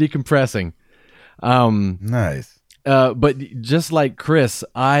and decompressing. Nice. But just like Chris,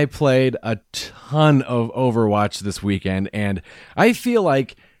 I played a ton of Overwatch this weekend, and I feel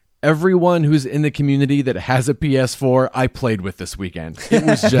like everyone who's in the community that has a PS4, I played with this weekend. It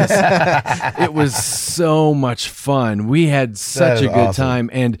was just, it was so much fun. We had such is a good awesome. time.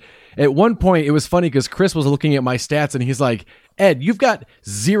 And at one point, it was funny because Chris was looking at my stats and he's like, "Ed, you've got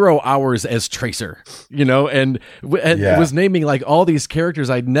 0 hours as Tracer," and Yeah. was naming like all these characters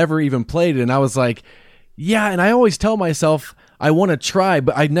I'd never even played. And I was like, yeah, and I always tell myself I want to try,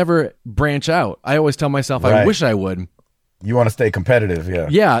 but I never branch out. I always tell myself I Right. wish I would. You want to stay competitive, yeah.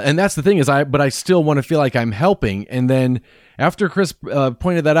 Yeah, and that's the thing but I still want to feel like I'm helping. And then after Chris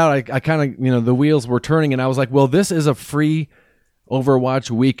pointed that out, I kind of, the wheels were turning, and I was like, well, this is a free Overwatch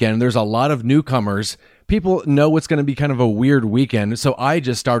weekend. There's a lot of newcomers. People know it's going to be kind of a weird weekend, so I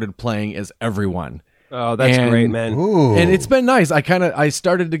just started playing as everyone. Oh, that's And- great, man. Ooh. And it's been nice. I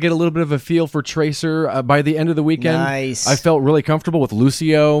started to get a little bit of a feel for Tracer by the end of the weekend. Nice. I felt really comfortable with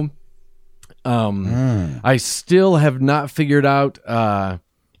Lucio. I still have not figured out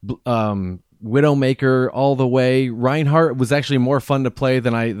Widowmaker all the way. Reinhardt was actually more fun to play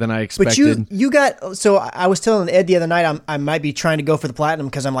than I But expected. you got, so I was telling Ed the other night I might be trying to go for the platinum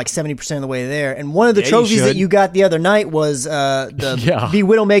because I'm like 70% of the way there. And one of the Yeah, you trophies that should. you got the other night was the Yeah. be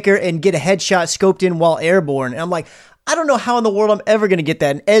Widowmaker and get a headshot scoped in while airborne. And I'm like, I don't know how in the world I'm ever going to get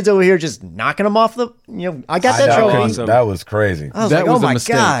that. And Ed's over here just knocking them off I got that that, trophy. Awesome. that was crazy. I was That like, was oh a my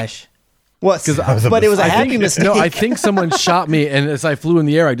mistake. gosh. What? was a But it was a mistake. happy mistake. No, I think someone shot me, and as I flew in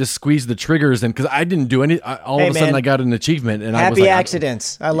the air, I just squeezed the triggers, and because I didn't do any, all Hey, of a sudden man. I got an achievement, and I was Happy like,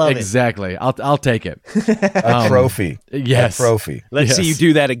 accidents. I love it. exactly. I'll take it. A trophy. Yes. A trophy. Let's see Yes. you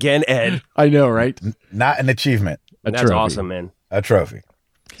do that again, Ed. I know, right? Not an achievement. A That's trophy. awesome, man. A trophy.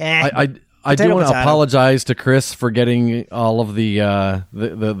 I do Potato, want to potato. apologize to Chris for getting all of the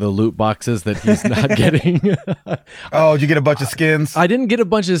loot boxes that he's not getting. Oh, did you get a bunch of skins? I didn't get a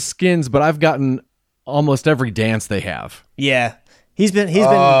bunch of skins, but I've gotten almost every dance they have. Yeah. He's been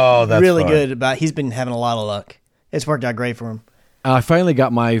Oh, that's really fun. good he's been having a lot of luck. It's worked out great for him. I finally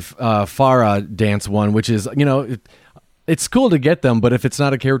got my Farah dance one, which is, it's cool to get them, but if it's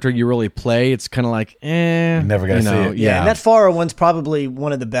not a character you really play, it's kind of like, Never gonna see it. Yeah, Yeah, and that Farah one's probably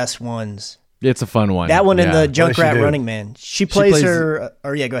one of the best ones. it's a fun one. That one and Yeah. the does she Junkrat do? Running Man. She plays plays- her.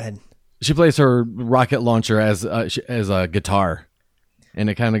 Or yeah, go ahead. She plays her rocket launcher as a guitar, and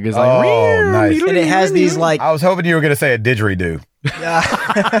it kind of goes like, Oh, nice. And it has these like I was hoping you were going to say a didgeridoo.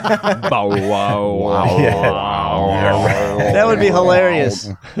 Bow, wow, wow, Yeah. that would be hilarious.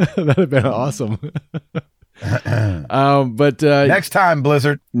 That'd have been awesome. But Next time,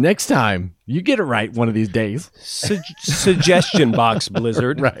 Blizzard. next time you get it right one of these days, Suggestion box,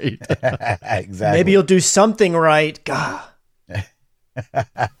 Blizzard. right? Exactly. Maybe you'll do something right. God.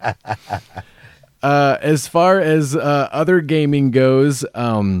 As far as other gaming goes,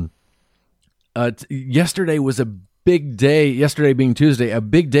 yesterday was a big day. Yesterday being Tuesday, a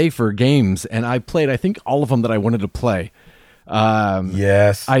big day for games, and I played, I think, all of them that I wanted to play.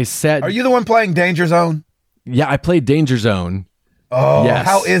 Yes. I sat. Are you the one playing Danger Zone? Yeah, I played Danger Zone. Oh, Yes.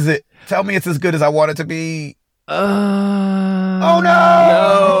 how is it? Tell me it's as good as I want it to be. Oh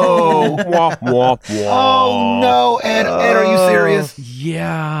no! No. Wah, wah, wah. Oh no, Ed, are you serious?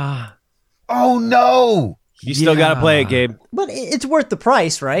 Yeah. Oh no! You still got to play it, Gabe. But it's worth the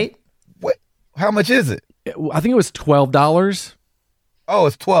price, right? What? How much is it? I think it was $12. Oh,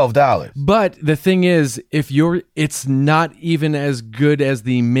 it's $12. But the thing is, it's not even as good as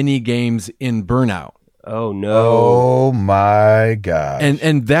the mini games in Burnout. Oh, no. Oh my god!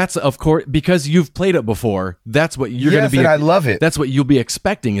 And that's, of course, because you've played it before. That's what you're going Yes, to be. and I love it. That's what you'll be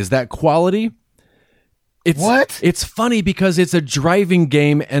expecting. Is that quality? What? It's funny because it's a driving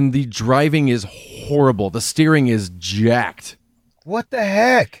game, and the driving is horrible. The steering is jacked, What the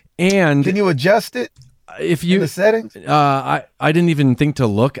heck? and Can you adjust it? if in you the settings? I didn't even think to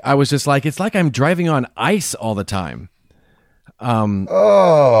look. I was just like, it's like I'm driving on ice all the time.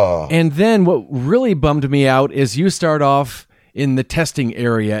 Oh, And then what really bummed me out is you start off in the testing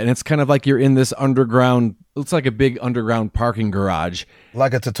area, and it's kind of like you're in this underground. It's like a big underground parking garage.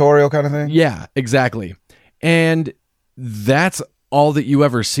 like a tutorial kind of thing? Yeah, exactly. And that's all that you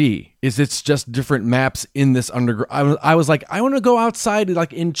ever see is it's just different maps in this underground. I was like, I want to go outside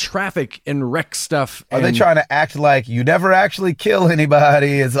like in traffic and wreck stuff. Are they and trying to act like you never actually kill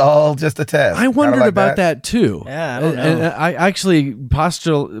anybody? It's all just a test. I wondered Kinda like about that too. Yeah, I don't know. And I actually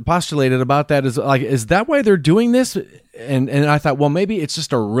postulated about that as like, is that why they're doing this? And I thought, well, maybe it's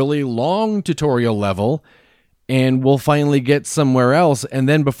just a really long tutorial level and we'll finally get somewhere else. And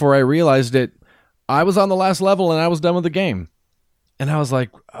then before I realized it, I was on the last level and I was done with the game. And I was like,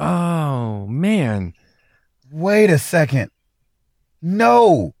 oh, man. Wait a second.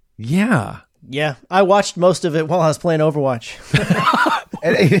 No. Yeah. Yeah, I watched most of it while I was playing Overwatch.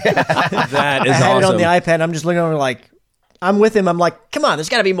 That is I had it on awesome. the iPad. I'm just looking over like, I'm with him. I'm like, come on, there's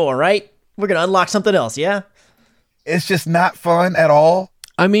got to be more, right? We're going to unlock something else, yeah? It's just not fun at all.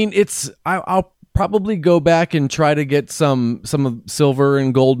 I mean, I'll probably go back and try to get some of silver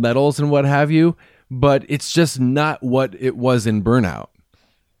and gold medals and what have you, but it's just not what it was in Burnout.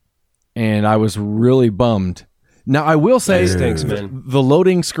 And I was really bummed. Now, I will say That stinks, man. the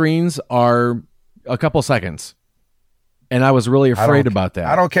loading screens are a couple seconds. And I was really afraid about that.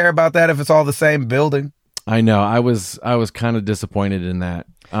 I don't care about that if it's all the same building. I know. I was kind of disappointed in that.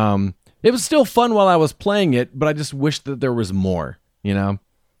 It was still fun while I was playing it, but I just wished that there was more, you know?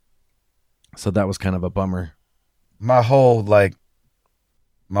 So that was kind of a bummer. My whole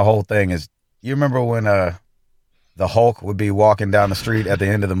thing is, you remember when the Hulk would be walking down the street at the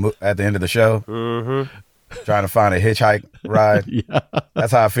end of the show, trying to find a hitchhike ride? Yeah.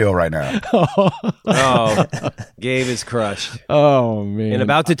 That's how I feel right now. Oh, Gabe is crushed Oh, man. and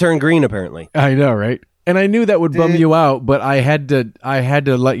about to turn green. Apparently, I know, right? And I knew that would bum Dude. you out, but I had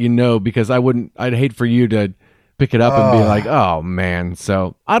to let you know because I'd hate for you to pick it up and be like, oh, man.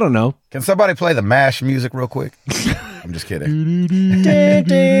 So I don't know. Can somebody play the MASH music real quick? I'm just kidding.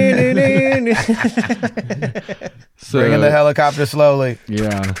 So, Bring in the helicopter slowly.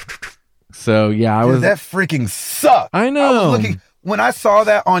 yeah. So, yeah, I Dude, was. that freaking sucked. I know. When I saw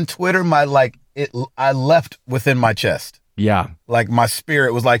that on Twitter, I left within my chest. Yeah. Like my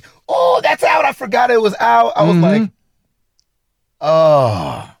spirit was like, oh, that's out. I forgot it was out. I was like,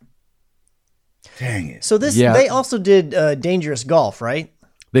 oh, dang it. So Yeah. they also did Dangerous Golf, right?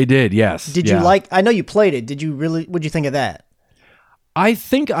 They did, yes. Did Yeah. you like, I know you played it. What'd you think of that? I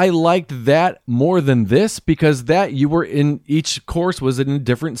think I liked that more than this because that you were in each course was in a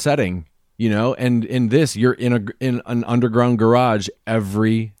different setting, you know, and in this you're in an underground garage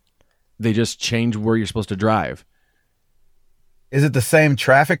they just change where you're supposed to drive. Is it the same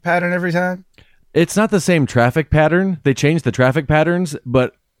traffic pattern every time? It's not the same traffic pattern. They changed the traffic patterns,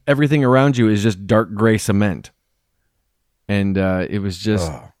 but everything around you is just dark gray cement. And it was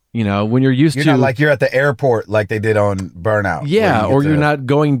just, you know, when you're used You're to not like you're at the airport like they did on Burnout. yeah, where or you you're get not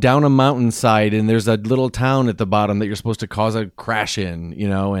going down a mountainside and there's a little town at the bottom that you're supposed to cause a crash in, you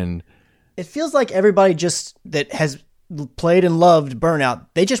know, and It feels like everybody just that has played and loved Burnout,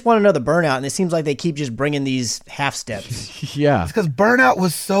 they just want another Burnout, and it seems like they keep just bringing these half steps. yeah. because Burnout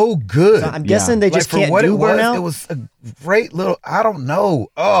was so good. So I'm guessing they just for can't what do it was, Burnout. it was a great little. I don't know.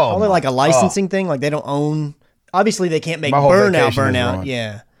 Oh, Probably like a my licensing thing. Like they don't own. Obviously, they can't make My whole Burnout. vacation is Burnout. ruined.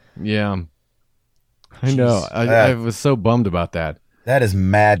 Yeah. Yeah. I know. I was so bummed about that. That is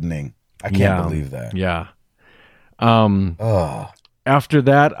maddening. I can't Yeah. believe that. Yeah. Oh, After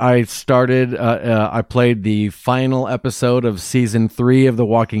that, I started. I played the final episode of season 3 of The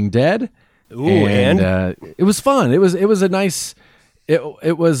Walking Dead. ooh, and it was fun. It was a nice.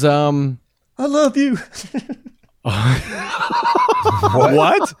 It was. I love you.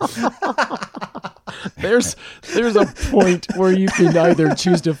 what? There's a point where you can either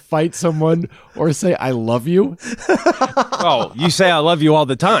choose to fight someone or say I love you. oh, you say I love you all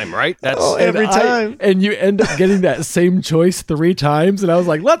the time, right? That's Every time. And you end up getting that same choice 3 times. And I was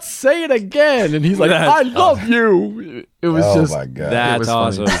like, let's say it again. And he's like, I love you. It was Oh just my god. that's was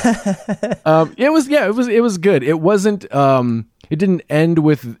funny. awesome. it was good. It wasn't it didn't end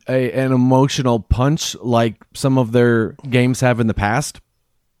with an emotional punch like some of their games have in the past.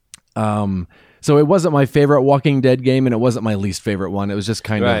 So it wasn't my favorite Walking Dead game, and it wasn't my least favorite one. It was just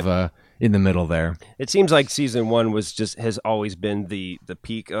kind of in the middle there. It seems like season 1 has always been the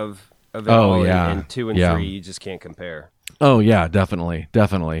peak of it Oh, all, yeah. and 2 and Yeah. 3 you just can't compare. Oh yeah, definitely.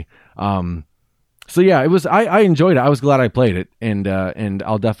 So yeah, it was. I enjoyed it. I was glad I played it, and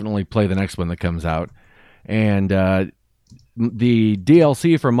I'll definitely play the next one that comes out. and the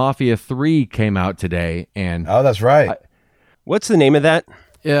DLC for Mafia 3 came out today, and Oh, that's right. What's the name of that?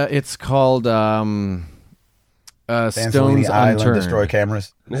 it's called Dance Stones Island Unturned. Destroy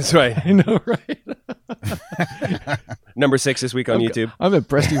Cameras. That's right. I know, right? Number 6 this week on YouTube. I'm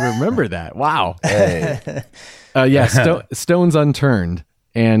impressed you remember that. Wow. Hey. Stones Unturned,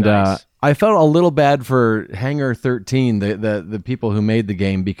 and Nice. I felt a little bad for Hangar 13, the people who made the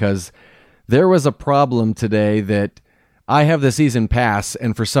game, because there was a problem today that I have the season pass,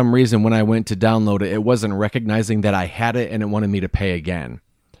 and for some reason when I went to download it, it wasn't recognizing that I had it, and it wanted me to pay again.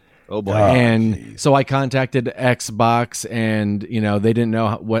 Oh boy. And so I contacted Xbox, and they didn't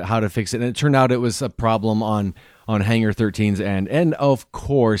know how to fix it, and it turned out it was a problem on Hangar 13's end, and of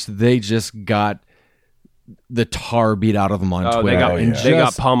course they just got the tar beat out of them on Oh, Twitter. they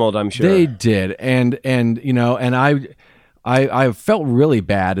got pummeled, I'm sure. They did, and I felt really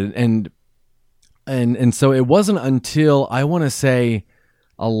bad, and so it wasn't until I want to say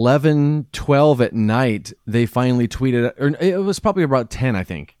 11, 12 at night they finally tweeted, or it was probably about 10, I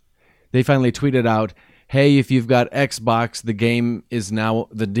think. They finally tweeted out, "Hey, if you've got Xbox, the game is now,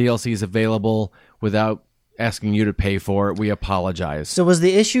 the DLC is available without asking you to pay for it. We apologize." So was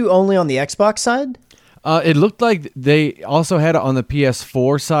the issue only on the Xbox side? It looked like they also had it on the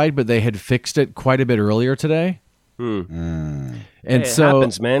PS4 side, but they had fixed it quite a bit earlier today. And It so,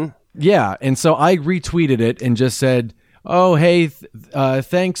 happens, man. yeah, and so I retweeted it and just said, "Oh, hey,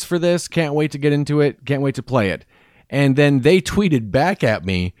 thanks for this. Can't wait to get into it. Can't wait to play it." And then they tweeted back at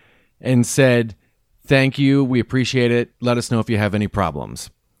me and said, "Thank you. We appreciate it. Let us know if you have any problems."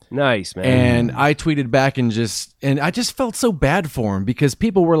 Nice, man. And I tweeted back and I just felt so bad for him, because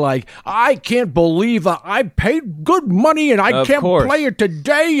people were like, "I can't believe I paid good money and I Of can't course. play it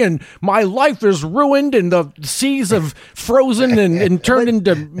today, and my life is ruined, and the seas have frozen and turned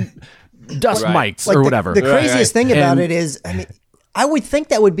into dust Right. mites Like or the- whatever." The craziest thing about And- it is, I mean, I would think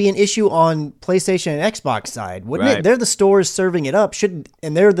that would be an issue on PlayStation and Xbox side, wouldn't Right. it? They're the stores serving it up,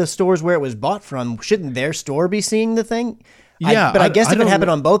 and they're the stores where it was bought from. Shouldn't their store be seeing the thing? Yeah, but I guess if it don't-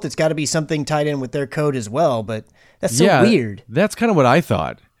 happened on both, it's got to be something tied in with their code as well. But that's so weird. That's kind of what I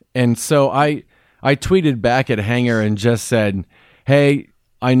thought. And so I tweeted back at Hangar and just said, "Hey,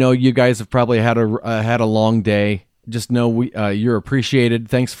 I know you guys have probably had a long day. Just know you're appreciated.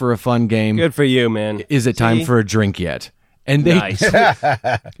 Thanks for a fun game. Good for you, man. Is it time See? for a drink yet?" And they Nice.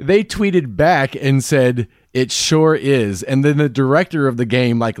 they tweeted back and said, "It sure is." And then the director of the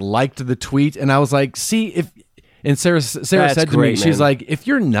game liked the tweet, and I was like, "See if." And Sarah That's said to me, great, she's man. like, "If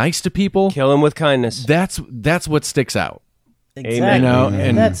you're nice to people, Kill him with kindness. that's what sticks out." Exactly. You know, and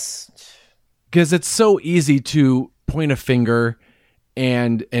and- that's Because it's so easy to point a finger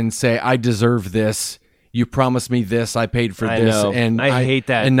and say, "I deserve this. You promised me this. I paid for I this." know. And I hate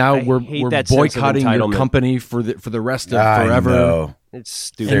that. And now I we're hate that sense of boycotting your entitlement. company for the rest of I forever. know. It's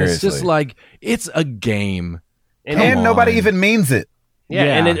stupid. And it's just Seriously. like, it's a game. And Come nobody on. even means it. Yeah,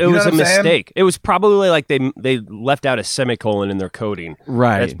 Yeah. and it You know was a what I'm saying? mistake. It was probably like they left out a semicolon in their coding.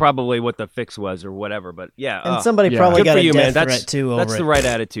 Right. That's probably what the fix was or whatever. But yeah, and somebody yeah. probably good got for a you, man. death That's threat too over that's it. the right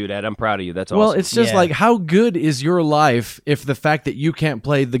attitude, Ed. I'm proud of you. That's awesome. Well, it's just Yeah. like, how good is your life if the fact that you can't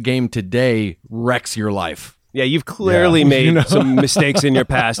play the game today wrecks your life? yeah, you've clearly Yeah. made You know? some mistakes in your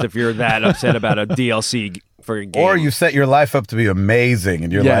past if you're that upset about a DLC for a game. Or you set your life up to be amazing,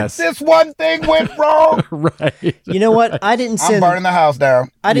 and you're Yes. like, this one thing went wrong. Right. You know what? I didn't I'm send. burning the house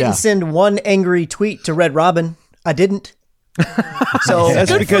down. I didn't Yeah. send one angry tweet to Red Robin. I didn't. So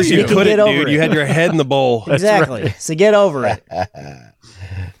That's because you you can couldn't, get over dude. it. You had your head in the bowl. Exactly. So get over it.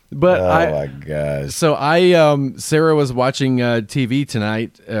 But Oh my gosh. So Sarah was watching TV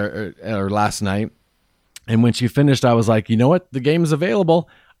tonight or last night, and when she finished, I was like, "You know what? The game's available.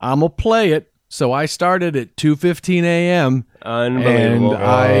 I'm gonna play it." So I started at 2:15 a.m. and Unbelievable.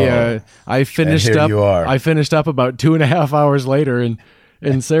 I finished And here up. you are. I finished up about 2.5 hours later,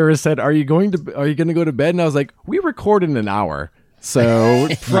 and Sarah said, "Are you going to go to bed?" And I was like, "We record in an hour." So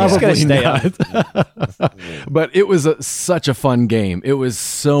probably gonna stay up. not. But it was such a fun game. It was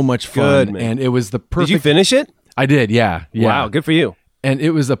so much fun, Good, man. and it was the Did perfect. you finish it? I did, yeah. Wow, good for you. And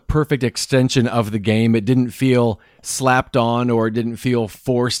it was a perfect extension of the game. It didn't feel slapped on, or it didn't feel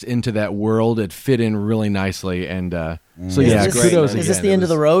forced into that world. It fit in really nicely, and so yeah, Is this- kudos. man. Is this again. the It end of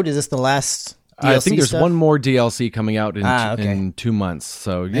was- the road? Is this the last DLC I think there's stuff? one more DLC coming out in, okay. in 2 months.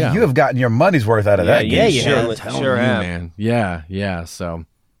 So yeah, You have gotten your money's worth out of that Yeah, game. you sure, have. Telling sure you, have. man. Yeah. So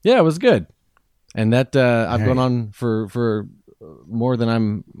yeah, it was good, and that I've gone on for more than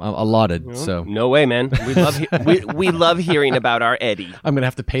I'm allotted. So No way, man. We love hearing about our Eddie. I'm gonna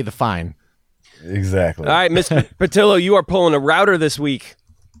have to pay the fine. Exactly. All right, Mr. Patillo, you are pulling a router this week.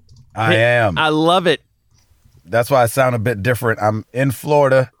 I am. I love it. that's why I sound a bit different. I'm in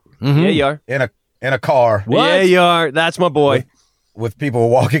Florida Yeah, you are. in a car Yeah, you are. That's my boy. with people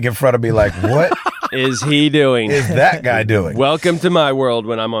walking in front of me like, what Is he doing? is that guy doing? Welcome to my world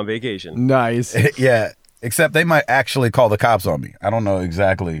when I'm on vacation. Nice. Yeah, except they might actually call the cops on me. I don't know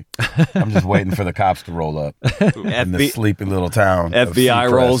exactly. I'm just waiting for the cops to roll up in this sleepy little town. of FBI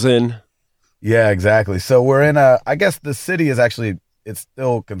Seacrest. rolls in. Yeah, exactly. So we're in I guess the city is actually, it's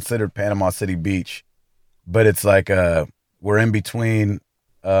still considered Panama City Beach, but it's like, we're in between,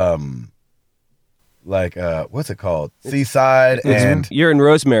 what's it called? Seaside and You're in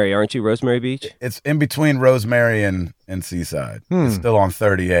Rosemary, aren't you? Rosemary Beach? it's in between Rosemary and Seaside. It's still on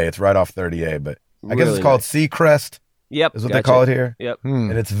 30A. It's right off 30A, but I guess Really it's called Seacrest Yep. is what they call it here. Yep.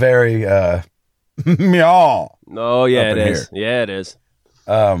 And it's very, meow. Oh, yeah, Up it in is. Yeah, it is.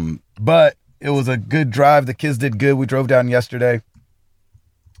 But it was a good drive. The kids did good. We drove down yesterday.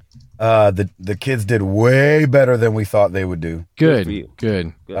 The kids did way better than we thought they would do. Good for you.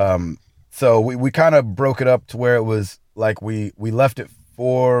 Good. So we kind of broke it up to where it was like we left at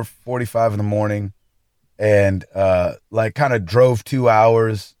 4:45 in the morning and like kind of drove 2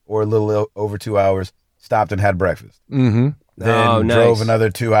 hours or a little over 2 hours, stopped and had breakfast. Mm-hmm. Then nice. drove another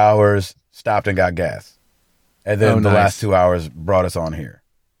 2 hours, stopped and got gas. And then the nice. last 2 hours brought us on here.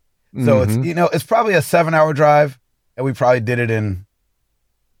 So it's, it's probably a 7-hour drive and we probably did it in,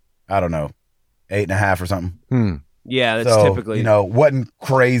 I don't know, 8.5 or something. Yeah, that's So, typically. wasn't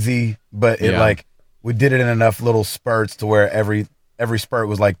crazy, but it like, we did it in enough little spurts to where every spurt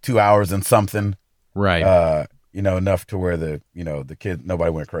was like 2 hours and something, Right. enough to where the kid,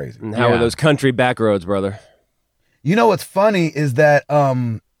 nobody went crazy. And how are those country back roads, brother? What's funny is that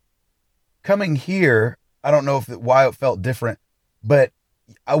coming here, I don't know why it felt different, but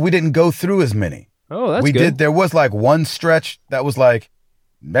we didn't go through as many. Oh, that's we good. did. There was like one stretch that was like,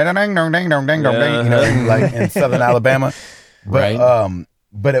 ding ding ding ding ding ding ding, like in Southern Alabama, but Right.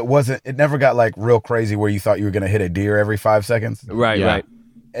 but it wasn't. It never got like real crazy where you thought you were gonna hit a deer every 5 seconds. Right, Yeah. right.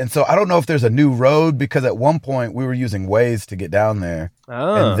 And so I don't know if there's a new road because at one point we were using Waze to get down there.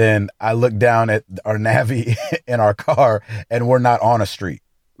 Oh. And then I looked down at our Navi in our car and we're not on a street.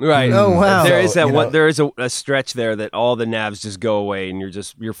 Right. Oh, wow. There So, is that you one. know- There is a stretch there that all the navs just go away and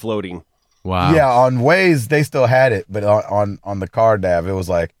you're floating. Wow. Yeah, on Waze they still had it, but on the car nav it was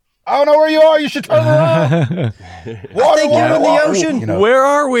like, I don't know where you are. You should turn around. Water, think you're in the ocean. Where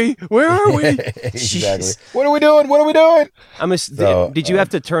are we? Where are we? Exactly. Jeez. What are we doing? What are we doing? So, did you have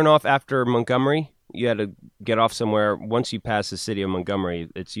to turn off after Montgomery? You had to get off somewhere. Once you pass the city of Montgomery,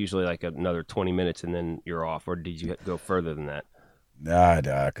 it's usually like another 20 minutes and then you're off. Or did you go further than that? Nah,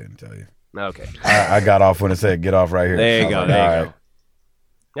 I couldn't tell you. Okay. I got off when it said get off right here. There So you I was go. like, There all you right. go.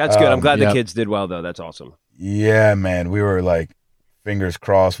 That's good. I'm glad the yep. kids did well, though. That's awesome. Yeah, man. We were like fingers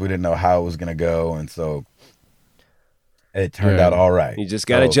crossed. We didn't know how it was gonna go, and so it turned Yeah. out all right. You just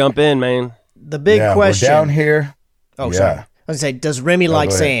got to So, jump in, man. The big yeah, question. We're down here. Oh, Yeah. sorry. I was gonna say, does Remy like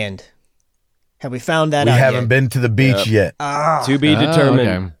go ahead. sand? Have we found that We out haven't yet? been to the beach yet. To be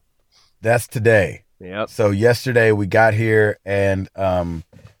determined. Okay. That's today. Yep. So yesterday we got here, and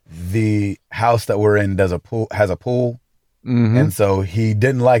the house that we're in has a pool, Mhm. and so he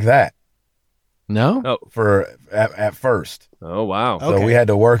didn't like that No? Oh. at first. Oh, wow. Oh. So we had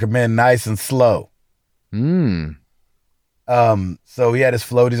to work him in nice and slow. Mm. So he had his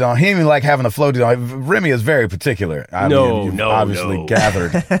floaties on. He didn't even like having the floaties on. Remy is very particular. I mean, you've obviously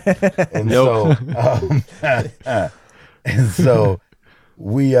gathered. And so, and so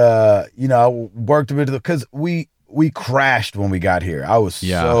we, I worked a bit because we crashed when we got here. I was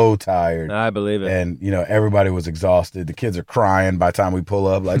so tired. I believe it. And, everybody was exhausted. The kids are crying by the time we pull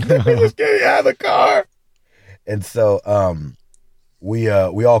up, like, let's get out of the car. And so we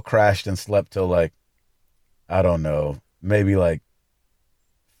all crashed and slept till like, I don't know, maybe like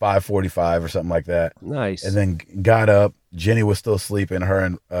 5:45 or something like that. Nice. And then got up. Jenny was still sleeping, her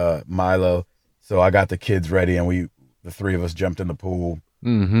and Milo. So I got the kids ready and the three of us jumped in the pool.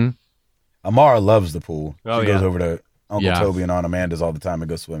 Mm-hmm. Amara loves the pool. Oh, She goes yeah. over to Uncle Yeah. Toby and Aunt Amanda's all the time and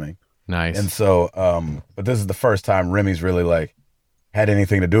go swimming. Nice. And so, but this is the first time Remy's really like had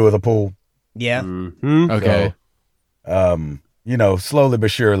anything to do with a pool. Yeah. Mhm. okay. So, slowly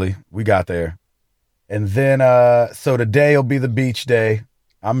but surely we got there. And then, so today will be the beach day.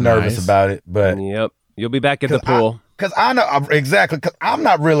 I'm nervous Nice. about it, but Yep. You'll be back at the 'Cause I- pool. because I know exactly, because I'm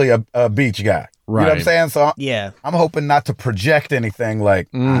not really a beach guy. You know what I'm Right. saying? So Yeah. I'm hoping not to project anything like,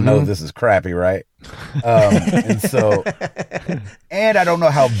 I Mhm. know this is crappy, right? And so, and I don't know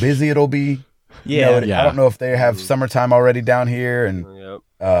how busy it'll be. Yeah. I don't know if they have summertime already down here and,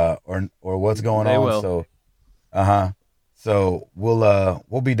 Yep. or what's going They on. will. So, So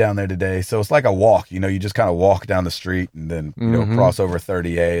we'll be down there today. So it's like a walk, you just kind of walk down the street and then, cross over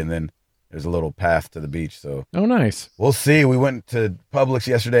 30A and then there's a little path to the beach. So Oh, nice. we'll see. We went to Publix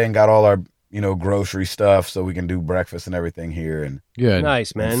yesterday and got all our, grocery stuff so we can do breakfast and everything here. And Good.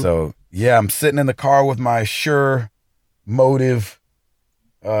 Nice, man. so, yeah, I'm sitting in the car with my Shure Motive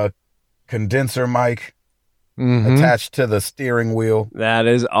condenser mic Mhm. attached to the steering wheel, That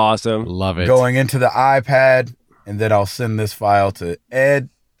is awesome. Love it. going into the iPad, and then I'll send this file to Ed.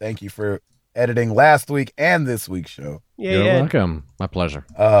 Thank you for editing last week and this week's show. Yeah, You're yeah. welcome. My pleasure.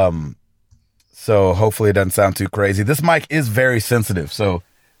 So hopefully it doesn't sound too crazy. This mic is very sensitive, so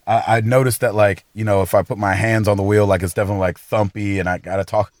I noticed that, like, if I put my hands on the wheel, like, it's definitely like thumpy, and I gotta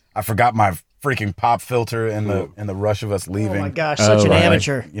talk. I forgot my freaking pop filter in the rush of us leaving. Oh my gosh, such an right.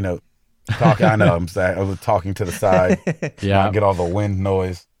 amateur. Talking. I know. I was talking to the side. Yeah. I get all the wind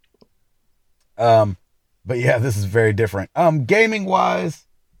noise. But yeah, this is very different. Gaming wise,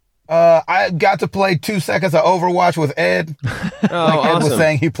 I got to play 2 seconds of Overwatch with Ed. Oh, Ed was awesome.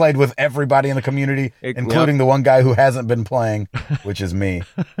 saying he played with everybody in the community, including the one guy who hasn't been playing, which is me.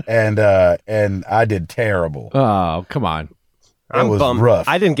 And I did terrible. Oh, come on. I'm was bummed. rough.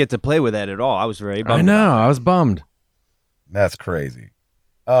 I didn't get to play with that at all. I was very bummed. I know. I was bummed. That's crazy.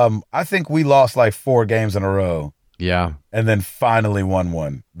 I think we lost like 4 games in a row Yeah. and then finally won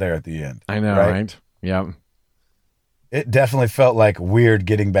one there at the end. I know, right? Yeah. It definitely felt like weird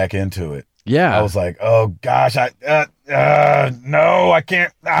getting back into it. Yeah. I was like, oh gosh, no, I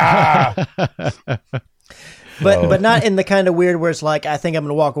can't. But not in the kind of weird where it's like, I think I'm going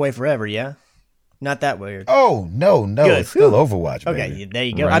to walk away forever, yeah? Not that weird. Oh, no, Good. it's still Whew. Overwatch, Okay, baby. there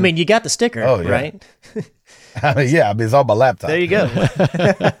you go. Right. I mean, you got the sticker, Oh, yeah. right? Yeah, it's on my laptop. There you go.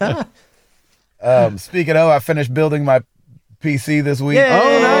 Speaking of, I finished building my PC this week. Yay!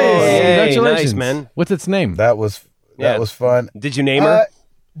 Oh, nice. Yay, Congratulations. nice, man. What's its name? That was fun. Did you name her?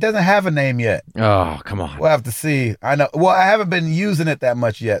 Doesn't have a name yet. Oh, come on. We'll have to see. I know. Well, I haven't been using it that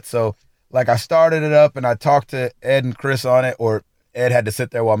much yet. So, like, I started it up and I talked to Ed and Chris on it, or Ed had to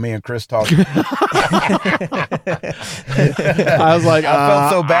sit there while me and Chris talked. I was like, I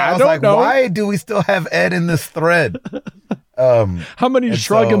felt so bad. I was don't like, know. why do we still have Ed in this thread? How many And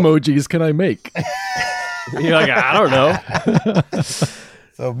shrug so- emojis can I make? You're like, I don't know.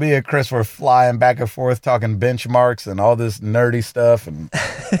 So me and Chris were flying back and forth talking benchmarks and all this nerdy stuff, and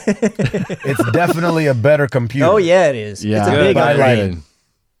it's definitely a better computer. Oh, yeah, it is. Yeah. It's a Good. big By, like, upgrade.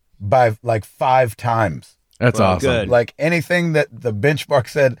 by like 5 times. That's Well, awesome. good. Like anything that the benchmark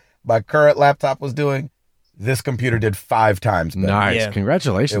said my current laptop was doing, this computer did 5 times better. Nice. Yeah.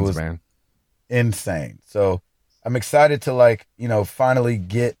 Congratulations, It was- man. Insane. So I'm excited to, like, finally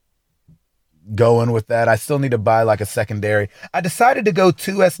get going with that. I still need to buy like a secondary. I decided to go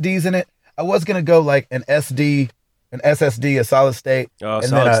 2 SDs in it. I was gonna go like an SSD, a solid state, Oh, and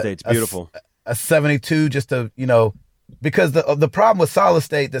solid then state's beautiful. a 72, just to, because the problem with solid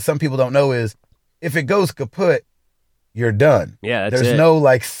state that some people don't know is if it goes kaput, you're done. Yeah, that's There's it. no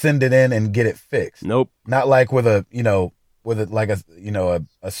like send it in and get it fixed. Nope. Not like with a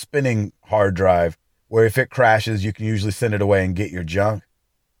a spinning hard drive where if it crashes, you can usually send it away and get your junk.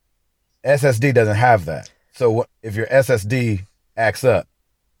 SSD doesn't have that. So if your SSD acts up,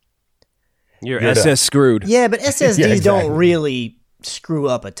 You're You're SS done. screwed. Yeah, but SSDs Yeah, exactly. don't really screw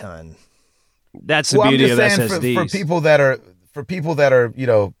up a ton. That's the I'm beauty of just saying SSDs. for people that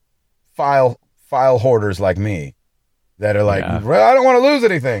are file hoarders like me that are like, Yeah. well, I don't want to lose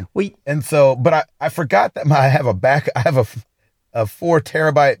anything. We And so, but I forgot that I have a 4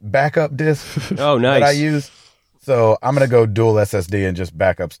 terabyte backup disk Oh, nice. that I use. So I'm gonna go dual SSD and just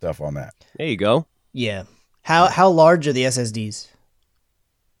back up stuff on that. There you go. yeah. How large are the SSDs?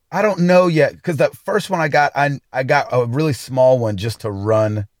 I don't know yet because the first one I got a really small one just to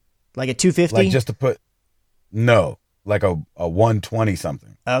run, Like a 250? like just to put like a 120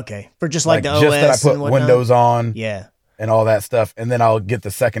 something. Okay. For just like the just OS that I put and whatnot? Windows on Yeah. and all that stuff, and then I'll get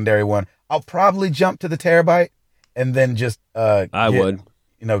the secondary one. I'll probably jump to the terabyte and then just I would.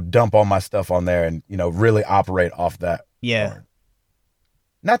 dump all my stuff on there and really operate off that. Yeah. card.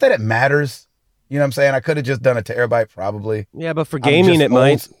 Not that it matters. You know what I'm saying? I could have just done a terabyte probably. Yeah, but for I'm gaming, just it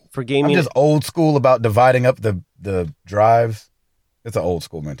might. old- For I'm gaming, just old school about dividing up the drives. It's an old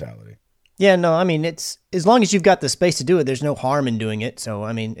school mentality. Yeah, no, I mean, it's as long as you've got the space to do it, there's no harm in doing it. So,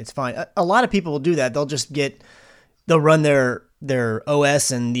 I mean, it's fine. A lot of people will do that. They'll run their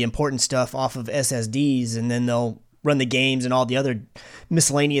OS and the important stuff off of SSDs, and then they'll run the games and all the other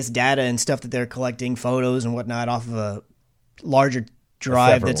miscellaneous data and stuff that they're collecting, photos and whatnot, off of a larger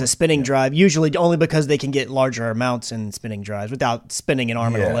drive separate that's a one, spinning drive, usually only because they can get larger amounts in spinning drives without spinning an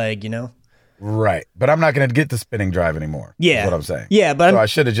arm and Yeah. a leg, Right. But I'm not going to get the spinning drive anymore. Yeah. Is what I'm saying. Yeah, but so I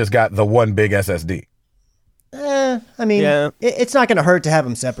should have just got the one big SSD. I mean, it's not going to hurt to have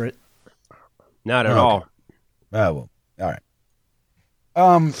them separate. Not at all. Well, all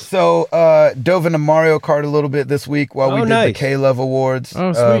right. So dove into Mario Kart a little bit this week while we did the K-Love Awards.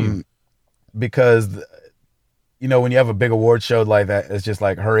 Oh, sweet. Because, when you have a big award show like that, it's just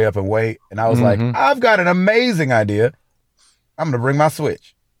like, hurry up and wait. And I was like, I've got an amazing idea. I'm going to bring my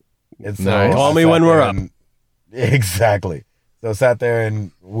Switch. And so Nice. Call me when we're up. Exactly. So I sat there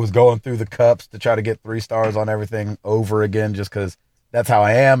and was going through the cups to try to get 3 stars on everything over again, just because that's how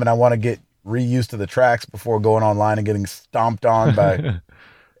I am. And I want to get reused to the tracks before going online and getting stomped on by the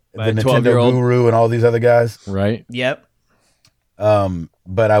Nintendo Guru and all these other guys. Right. Yep.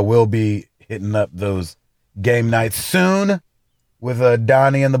 But I will be hitting up those game nights soon with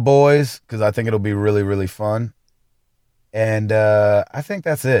Donnie and the boys, because I think it'll be really, really fun. And I think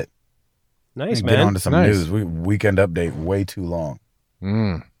that's it. Nice, Get man. on to some news. Weekend update way too long.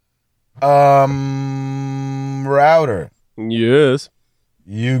 Router. Yes.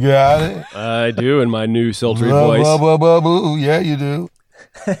 You got it. I do in my new sultry Blah, voice. blah, blah, blah, blah. Yeah, you do.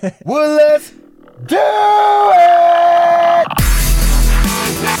 Well, let's do it.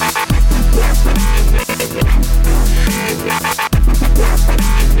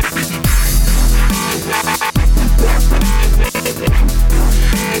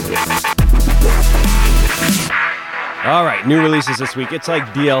 All right, new releases this week. It's like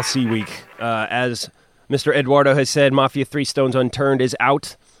DLC week. As Mr. Eduardo has said, Mafia 3 Stones Unturned is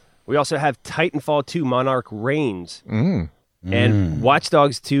out. We also have Titanfall 2 Monarch Reigns. And Watch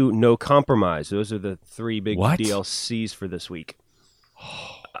Dogs 2 No Compromise. Those are the 3 big DLCs for this week.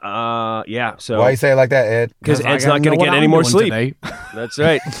 Yeah. So why you say it like that, Ed? Because Ed's not going to get any more sleep. Today. That's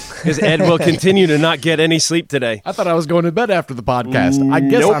right. Because Ed will continue to not get any sleep today. I thought I was going to bed after the podcast. I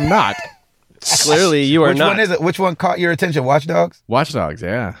guess I'm not. Clearly, you are Which not. one is it? Which one caught your attention? Watch Dogs? Watch Dogs,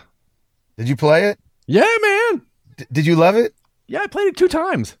 yeah. Did you play it? Yeah, man. Did you love it? Yeah, I played it 2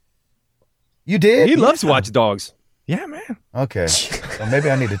 times. You did? He loves Watch Dogs. Yeah, man. Okay. Well, maybe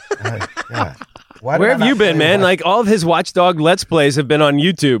I need to. God. Why Where did I have not you been, play man? Like, all of his Watch Dog Let's Plays have been on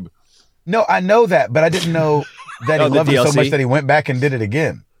YouTube. No, I know that, but I didn't know that he Oh, the loved it so DLC? much that he went back and did it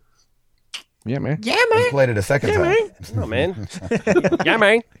again. Yeah, man. He played it a second time. Oh, man. Yeah,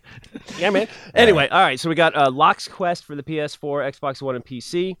 man. Yeah, man. Anyway, all right. So we got Lock's Quest for the PS4, Xbox One, and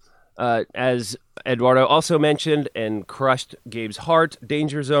PC. As Eduardo also mentioned and crushed Gabe's heart,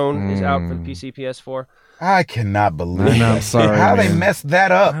 Danger Zone is out for the PC, PS4. I cannot believe know, that. sorry, How they man. messed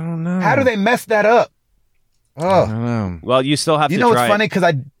that up. I don't know. How do they mess that up? I Oh, don't know. Well, you still have you to know try what's funny?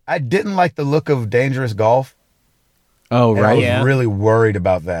 Because I didn't like the look of Dangerous Golf. Oh, And I right. was really worried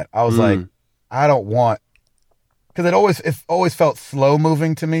about that. I was like, I don't want, because it always felt slow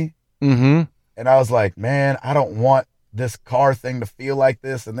moving to me. Mm-hmm. And I was like, man, I don't want this car thing to feel like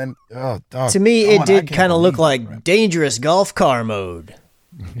this. And then, oh, dog. To me, I it did can't kind of look believe like it. dangerous golf car mode.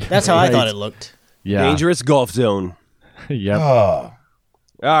 That's how I thought it looked. Yeah. Dangerous Golf Zone. Yep. Oh,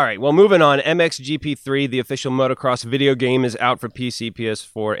 All right. Well, moving on. MXGP3, the official motocross video game, is out for PC,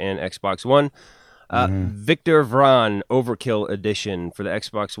 PS4, and Xbox One. Victor Vran Overkill Edition for the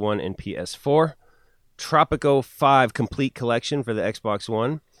Xbox One and PS4. Tropico 5 Complete Collection for the Xbox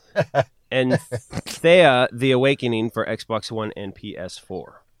One. And Thea The Awakening for Xbox One and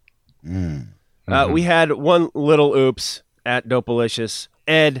PS4. We had one little oops at Dopalicious.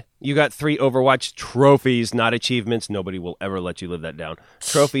 Ed, you got 3 Overwatch trophies, not achievements. Nobody will ever let you live that down.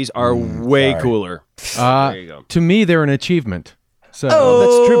 Trophies are way sorry. cooler. There you go. To me, they're an achievement. So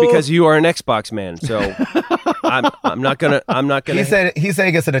That's true because you are an Xbox man. So I'm not gonna. he said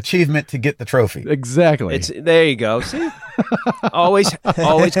he gets an achievement to get the trophy. exactly. It's there. You go. See, always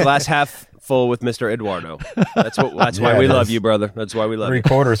glass half full with Mr. Eduardo. That's why we it love is. you, brother. That's why we love you.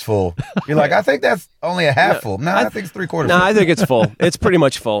 3/4 full. You're like, I think that's only a half full. No, I think it's 3/4 No, full. I think it's full. It's pretty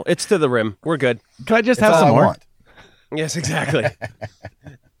much full. It's to the rim. We're good. Can I just That's have all some I more? want. Yes, exactly.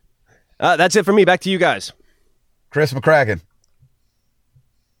 That's it for me. Back to you guys. Chris McCracken.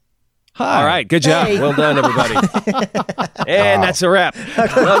 Hi. All right, good job. Hey. Well done, everybody. And that's a wrap.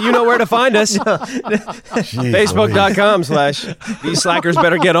 Well, you know where to find us. Jeez, Facebook.com/ these slackers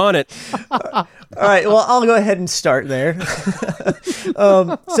better get on it. All right, well, I'll go ahead and start there.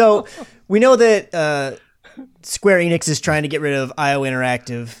 So we know that Square Enix is trying to get rid of IO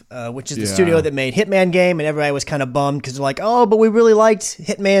Interactive, which is the studio that made Hitman game, and everybody was kind of bummed because they're like, oh, but we really liked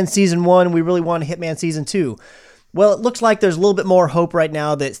Hitman Season 1, we really want Hitman Season 2. Well, it looks like there's a little bit more hope right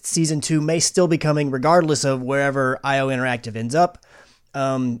now that Season 2 may still be coming regardless of wherever IO Interactive ends up. I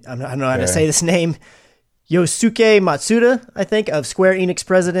don't know how to say this name. Yosuke Matsuda, I think, of Square Enix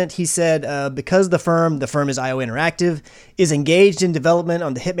president, he said, because the firm is IO Interactive, is engaged in development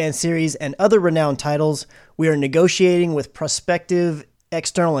on the Hitman series and other renowned titles, we are negotiating with prospective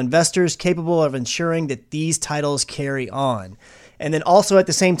external investors capable of ensuring that these titles carry on. And then also at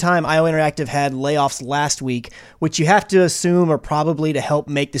the same time, IO Interactive had layoffs last week, which you have to assume are probably to help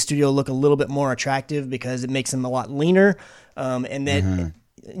make the studio look a little bit more attractive because it makes them a lot leaner. And then,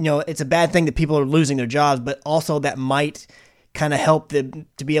 it's a bad thing that people are losing their jobs, but also that might kind of help them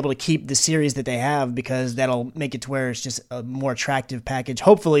to be able to keep the series that they have because that'll make it to where it's just a more attractive package,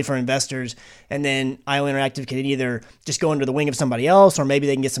 hopefully for investors. And then IO Interactive can either just go under the wing of somebody else or maybe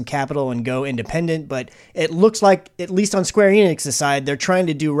they can get some capital and go independent. But it looks like, at least on Square Enix's side, they're trying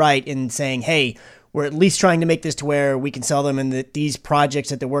to do right in saying, hey, we're at least trying to make this to where we can sell them and that these projects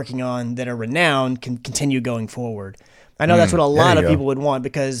that they're working on that are renowned can continue going forward. I know that's what a lot of people would want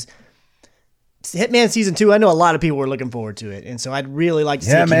because Hitman Season 2, I know a lot of people were looking forward to it. And so I'd really like to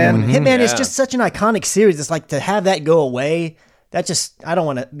see it keep going. Hitman is just such an iconic series. It's like to have that go away, that just, I don't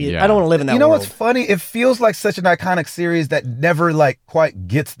want to be, I don't want to live in that world. You know what's funny? It feels like such an iconic series that never like quite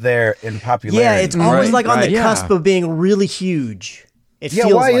gets there in popularity. Yeah, it's always like on the cusp of being really huge. It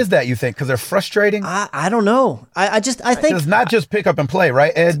feels why like. is that, you think? Because they're frustrating? I don't know. I think it's not just pick up and play,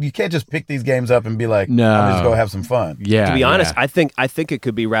 right, Ed? You can't just pick these games up and be like, no, I'm just go have some fun. Yeah. To be honest, I think it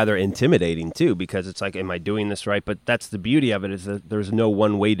could be rather intimidating too, because it's like, am I doing this right? But that's the beauty of it, is that there's no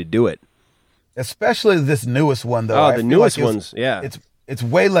one way to do it. Especially this newest one, though. Oh, the newest ones, yeah. It's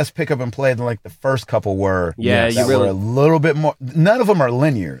way less pick up and play than like the first couple were. Yeah, you really were a little bit more. None of them are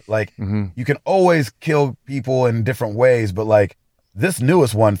linear. Like you can always kill people in different ways, but like this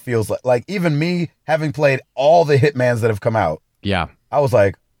newest one feels like even me having played all the Hitmans that have come out. Yeah, I was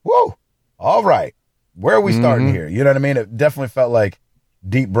like, whoa, all right, where are we starting here? You know what I mean? It definitely felt like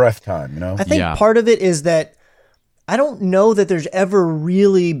deep breath time. You know, I think part of it is that I don't know that there's ever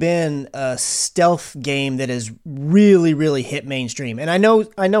really been a stealth game that has really, really hit mainstream. And I know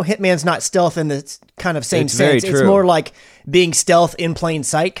Hitman's not stealth in the kind of same sense. It's more like being stealth in plain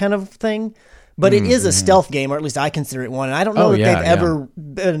sight kind of thing. But it is a stealth game, or at least I consider it one. And I don't know that they've ever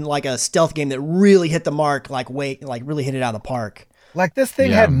been like a stealth game that really hit the mark, like really hit it out of the park. Like this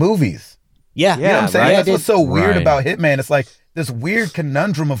thing had movies. Yeah. You know what I'm saying? That's what's so weird about Hitman. It's like this weird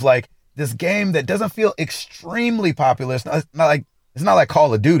conundrum of like this game that doesn't feel extremely popular. It's not like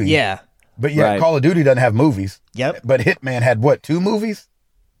Call of Duty. Yeah. But Call of Duty doesn't have movies. Yep. But Hitman had what, 2 movies?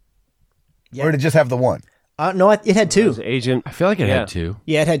 Yep. Or did it just have the one? No, it had 2. Agent. I feel like it had 2.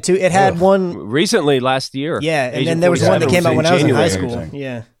 Yeah, it had 2. It had one recently last year. Yeah, and Agent then there was one that came out when I was in high school.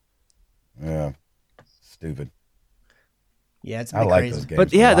 Everything. Yeah. Stupid. Yeah, it's I like crazy. those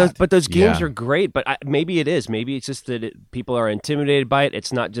games. But those games are great. But maybe it is. Maybe it's just that people are intimidated by it.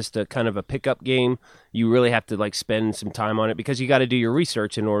 It's not just a kind of a pickup game. You really have to like spend some time on it because you got to do your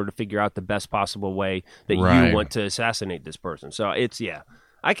research in order to figure out the best possible way that you want to assassinate this person. So it's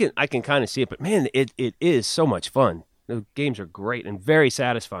I can kind of see it, but man, it is so much fun. The games are great and very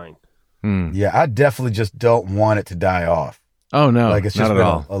satisfying. Yeah, I definitely just don't want it to die off. Oh no, like it's just been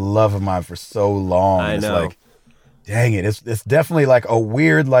a love of mine for so long. I know. It's like, dang it, it's definitely like a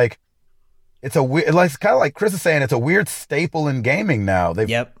weird it's kind of like Chris is saying, it's a weird staple in gaming now.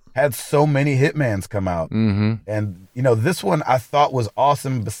 They've had so many Hitmans come out, and this one I thought was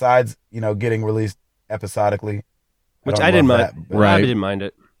awesome. Besides getting released episodically. Which I didn't mind. I didn't mind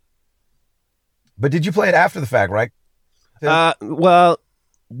it. But did you play it after the fact, right? Well,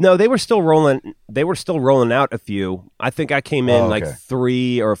 no, they were still rolling out a few. I think I came in like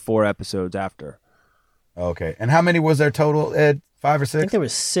 3 or 4 episodes after. Okay. And how many was there total, Ed? 5 or 6? I think there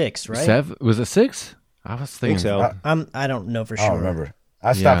was 6, right? 7? Was it 6? I was thinking so. I don't know for sure. I don't remember.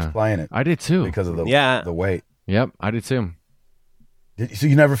 I stopped playing it. I did too. Because of the wait. Yep, I did too. So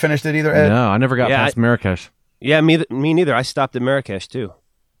you never finished it either, Ed? No, I never got past Marrakesh. Yeah, me neither. I stopped at Marrakesh too.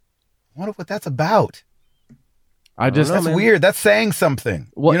 I wonder what that's about. That's weird. That's saying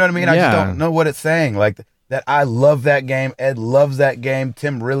something. You know what I mean? I just don't know what it's saying. Like that I love that game. Ed loves that game.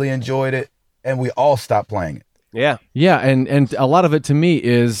 Tim really enjoyed it. And we all stopped playing it. Yeah. Yeah, and a lot of it to me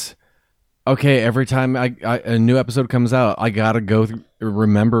is, okay, every time a new episode comes out, I got to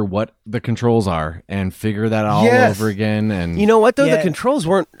remember what the controls are and figure that all over again. And you know what, though? The controls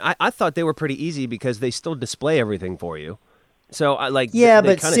weren't... I thought they were pretty easy because they still display everything for you. So I like... Yeah,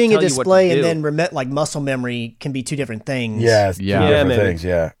 but seeing a display and then like muscle memory can be 2 different things. Yes, two different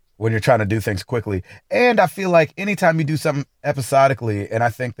things, when you're trying to do things quickly. And I feel like anytime you do something episodically, and I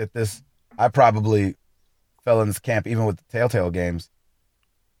think that I probably fell in this camp even with the Telltale games,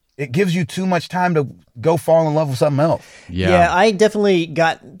 it gives you too much time to go fall in love with something else. Yeah, I definitely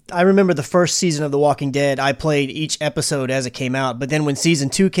got I remember the first season of The Walking Dead, I played each episode as it came out. But then when season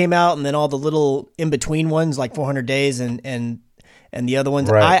 2 came out, and then all the little in-between ones, like 400 Days and the other ones,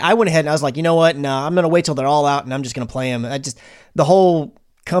 Right. I went ahead and I was like, you know what? No, I'm going to wait till they're all out, and I'm just going to play them. The whole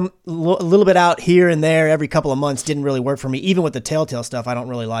come a little bit out here and there every couple of months didn't really work for me. Even with the Telltale stuff, I don't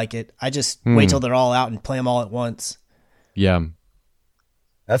really like it. I just wait till they're all out and play them all at once. Yeah.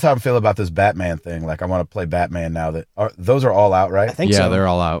 That's how I feel about this Batman thing. Like, I want to play Batman now. Those are all out, right? I think Yeah, so. they're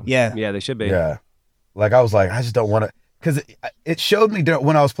all out. Yeah. Yeah, they should be. Yeah. Like, I was like, I just don't want to, because it showed me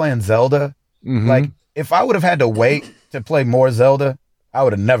when I was playing Zelda, Mhm. like, if I would have had to wait to play more Zelda, I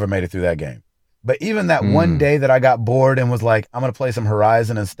would have never made it through that game. But even that one day that I got bored and was like, I'm going to play some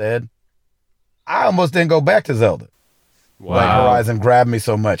Horizon instead, I almost didn't go back to Zelda. Wow. Like, Horizon grabbed me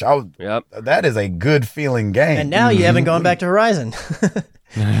so much. Yep. That is a good feeling game. And now you haven't gone back to Horizon.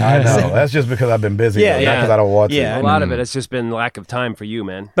 I know. That's just because I've been busy. Yeah, though, yeah. not because I don't want to. Yeah. A lot of it has just been lack of time for you,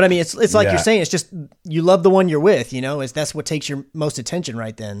 man. But I mean, it's like Yeah. you're saying, it's just you love the one you're with, that's what takes your most attention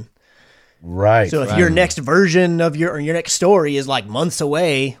right then. Right. So if your next version of your next story is like months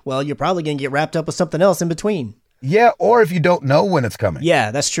away, well, you're probably going to get wrapped up with something else in between. Yeah, or if you don't know when it's coming. Yeah,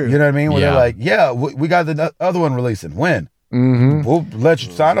 that's true. You know what I mean? When Yeah. they're like, yeah, we got the other one releasing. When? Mm-hmm. We'll let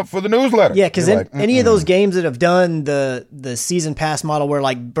you sign up for the newsletter. Yeah, because You're like, any of those games that have done the season pass model where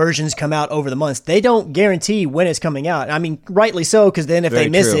like versions come out over the months, they don't guarantee when it's coming out. I mean, rightly so, because then if Very they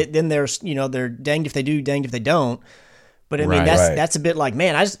miss true. it, then they're danged if they do, danged if they don't. But I mean, Right. that's a bit like,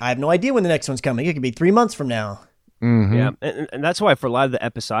 man, I have no idea when the next one's coming. It could be 3 months from now. Mm-hmm. Yeah, and that's why for a lot of the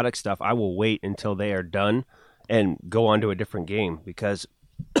episodic stuff, I will wait until they are done and go on to a different game because,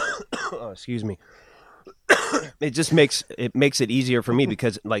 oh, excuse me, it just makes it easier for me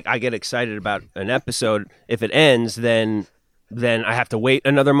because like I get excited about an episode. If it ends, then I have to wait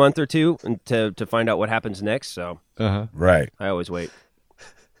another month or two to find out what happens next. So Uh-huh. Right. I always wait.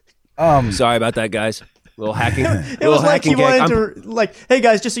 Um, Sorry about that, guys. Little hacking. It was like you wanted to, like, hey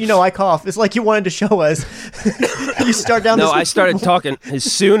guys, just so you know, I cough. It's like you wanted to show us. You start down. No, this I started talking as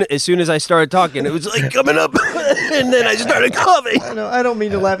soon as I started talking. It was like coming up, and then I started coughing. I don't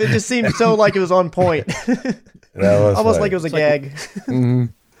mean to laugh. It just seemed so like it was on point, that was almost funny. like it was a gag.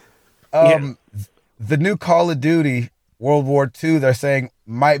 The new Call of Duty World War II, they're saying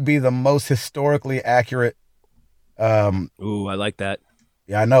might be the most historically accurate. Ooh, I like that.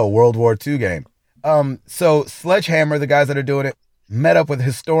 Yeah, I know, World War II game. So Sledgehammer, the guys that are doing it, met up with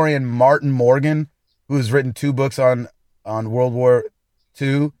historian Martin Morgan, who's written 2 books on World War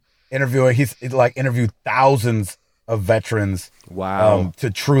II, he's like interviewed thousands of veterans Wow. to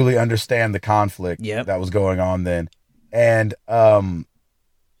truly understand the conflict Yep. that was going on then. And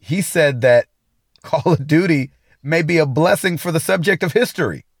he said that Call of Duty may be a blessing for the subject of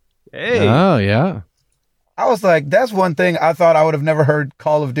history. Hey. Oh, yeah. I was like, that's one thing I thought I would have never heard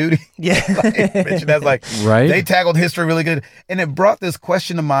Call of Duty Yeah. mentioned as like, Right. they tackled history really good. And it brought this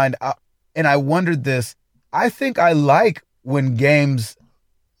question to mind. And I wondered this. I think I like when games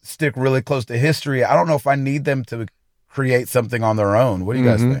stick really close to history. I don't know if I need them to create something on their own. What do you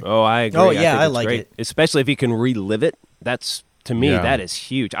guys think? Oh, I agree. Oh, yeah, think I it's like great. it. Especially if you can relive it. That's, to me, Yeah. that is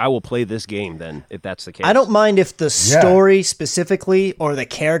huge. I will play this game then, if that's the case. I don't mind if the story specifically or the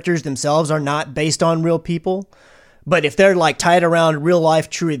characters themselves are not based on real people. But if they're like tied around real life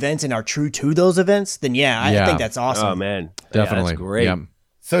true events and are true to those events, then I Yeah. think that's awesome. Oh, man. Definitely. Yeah, that's great. Yeah.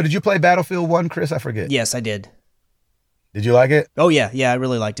 So did you play Battlefield 1, Chris? I forget. Yes, I did. Did you like it? Oh yeah, I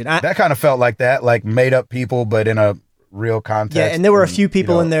really liked it. That kind of felt like that, like made up people, but in a real context. Yeah, and there were a few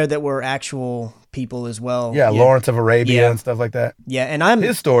people you know, in there that were actual people as well. Yeah, Lawrence of Arabia Yeah. and stuff like that. Yeah, and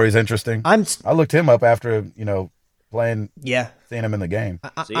His story's interesting. I looked him up after, playing, seeing him in the game.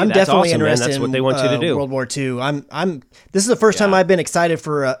 See, I'm that's definitely awesome, man. interested That's what in they want you to do. World War II. I'm. This is the first time I've been excited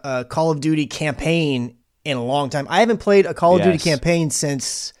for a Call of Duty campaign in a long time. I haven't played a Call of Duty Yes. campaign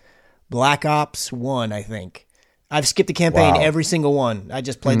since Black Ops 1, I think. I've skipped the campaign Wow. every single one. I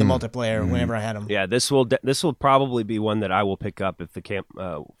just played the multiplayer whenever I had them. Yeah, this will probably be one that I will pick up if the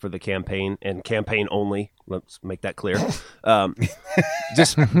for the campaign and campaign only. Let's make that clear.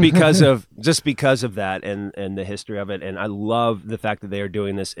 Just because of that and the history of it, and I love the fact that they are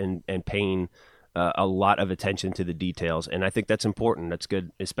doing this and paying a lot of attention to the details, and I think that's important. That's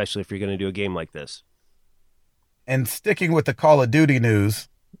good, especially if you're going to do a game like this. And sticking with the Call of Duty news,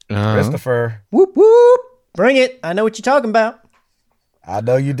 Uh-huh. Christopher, Whoop whoop! Bring it! I know what you're talking about. I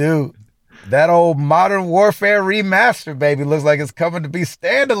know you do. That old Modern Warfare remaster, baby, looks like it's coming to be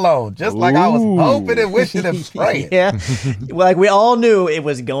standalone, just like I was hoping and wishing and praying. Yeah, like we all knew it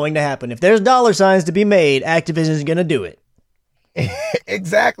was going to happen. If there's dollar signs to be made, Activision's going to do it.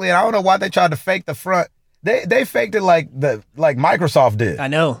 Exactly. And I don't know why they tried to fake the front. They faked it like Microsoft did. I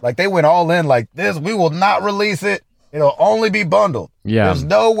know. Like they went all in like this. We will not release it. It'll only be bundled. Yeah. There's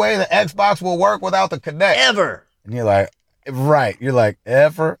no way the Xbox will work without the Kinect. Ever. And you're like, right. You're like,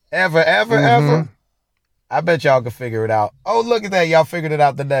 ever. I bet y'all can figure it out. Oh, look at that. Y'all figured it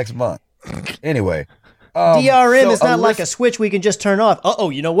out the next month. Anyway. DRM is not like a switch we can just turn off. Uh-oh,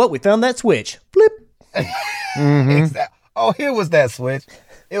 you know what? We found that switch. Flip. Oh, here was that switch.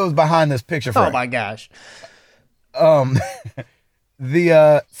 It was behind this picture frame. Oh, my gosh. So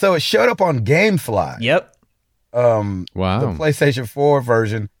it showed up on GameFly. Yep. Wow. The PlayStation 4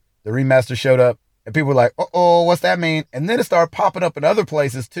 version, the remaster showed up, and people were like, "Oh, what's that mean?" And then it started popping up in other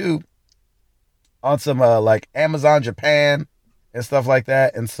places too, on some like Amazon Japan and stuff like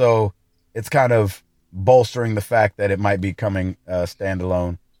that. And so it's kind of bolstering the fact that it might be coming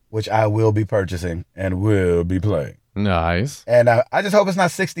standalone, which I will be purchasing and will be playing. Nice. And I just hope it's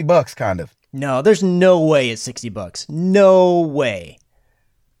not $60, kind of. No, there's no way it's $60. No way.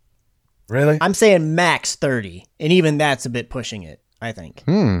 Really? I'm saying max 30, and even that's a bit pushing it, I think.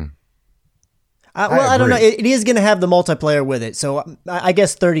 I don't know. It is going to have the multiplayer with it, so I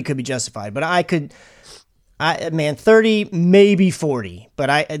guess 30 could be justified. But 30, maybe 40.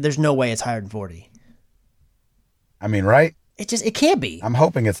 But there's no way it's higher than 40. I mean, right? It can't be. I'm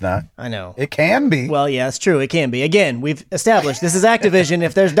hoping it's not. I know. It can be. Well, yeah, it's true. It can be. Again, we've established this is Activision.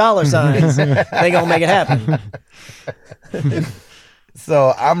 If there's dollar signs, they gonna make it happen.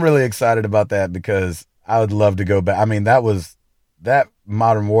 So I'm really excited about that because I would love to go back. I mean, that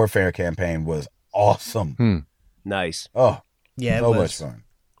Modern Warfare campaign was awesome. Nice. Oh, Yeah, so much fun.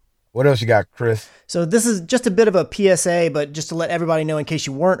 What else you got, Chris? So this is just a bit of a PSA, but just to let everybody know in case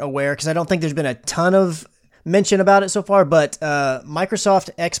you weren't aware, because I don't think there's been a ton of mention about it so far, but Microsoft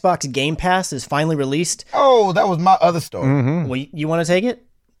Xbox Game Pass is finally released. Oh, that was my other story. Well, you want to take it?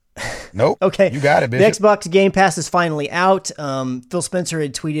 Nope. Okay. You got it, The Bishop. Xbox Game Pass is finally out. Phil Spencer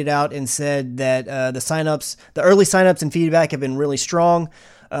had tweeted out and said that the early signups and feedback have been really strong.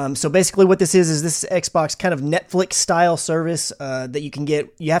 So basically what this is this Xbox kind of Netflix style service that you can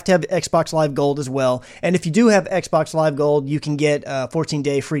get. You have to have Xbox Live Gold as well. And if you do have Xbox Live Gold, you can get a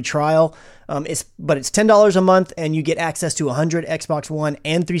 14-day free trial. It's $10 a month, and you get access to 100 Xbox One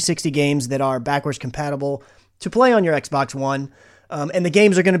and 360 games that are backwards compatible to play on your Xbox One. And the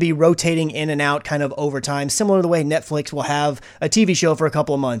games are going to be rotating in and out kind of over time, similar to the way Netflix will have a TV show for a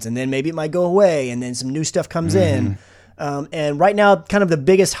couple of months, and then maybe it might go away, and then some new stuff comes in. And right now, kind of the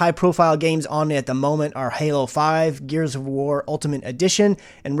biggest high-profile games on it at the moment are Halo 5, Gears of War Ultimate Edition,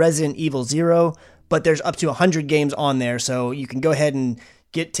 and Resident Evil 0. But there's up to 100 games on there, so you can go ahead and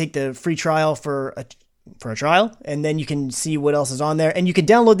take the free trial for a trial, and then you can see what else is on there. And you can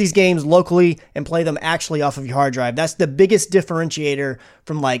download these games locally and play them actually off of your hard drive. That's the biggest differentiator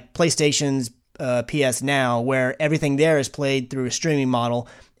from like PlayStation's PS Now, where everything there is played through a streaming model,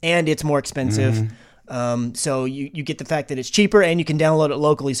 and it's more expensive. So you get the fact that it's cheaper, and you can download it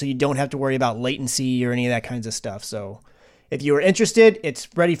locally, so you don't have to worry about latency or any of that kinds of stuff. So if you are interested, it's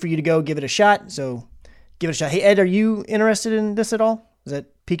ready for you to go give it a shot. So give it a shot. Hey, Ed, are you interested in this at all? Does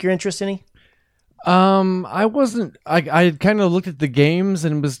that pique your interest any? I wasn't. I kind of looked at the games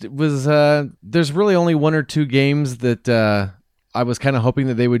and was there's really only one or two games that I was kind of hoping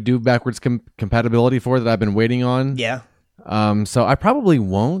that they would do backwards compatibility for that I've been waiting on. Yeah. So I probably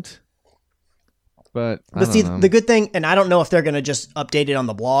won't. But see, the good thing, and I don't know if they're going to just update it on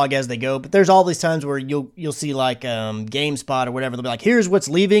the blog as they go, but there's all these times where you'll see like GameSpot or whatever. They'll be like, here's what's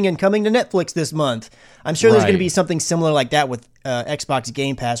leaving and coming to Netflix this month. I'm sure there's going to be something similar like that with Xbox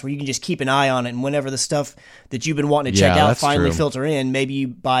Game Pass, where you can just keep an eye on it, and whenever the stuff that you've been wanting to check out finally filter in, maybe you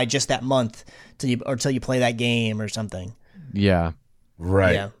buy just that month till you play that game or something. Yeah.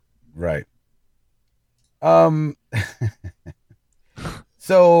 Right. Yeah. Right.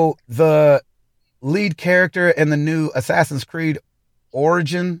 So the lead character in the new Assassin's Creed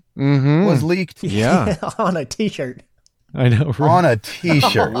Origin was leaked. Yeah. On a t-shirt. I know. Right? On a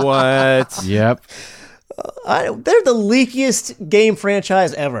t-shirt. What? Yep. They're the leakiest game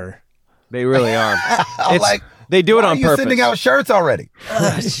franchise ever. They really are. They do it why on are you purpose. sending out shirts already?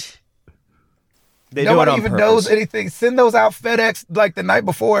 They Nobody do it on even purpose. knows anything. Send those out FedEx like the night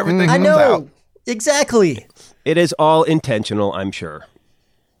before everything I comes know. out. Exactly. It is all intentional, I'm sure.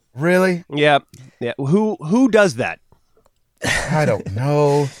 Really? Yeah. Who does that? I don't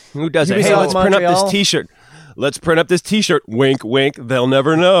know. Who does it? Ubisoft Hey, let's print up Montreal. this T-shirt. Let's print up this T-shirt. Wink, wink. They'll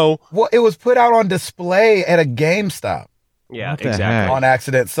never know. Well, it was put out on display at a GameStop Yeah, What the exactly. heck? on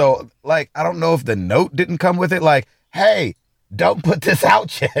accident. So, like, I don't know if the note didn't come with it. Like, hey, don't put this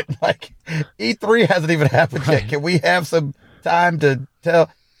out yet. Like, E3 hasn't even happened yet. Can we have some time to tell?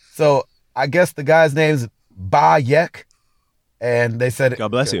 So I guess the guy's name's Bayek, and they said, God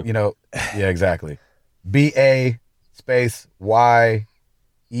bless you. You know, yeah, exactly. BA space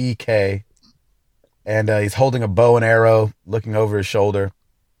YEK, and he's holding a bow and arrow, looking over his shoulder.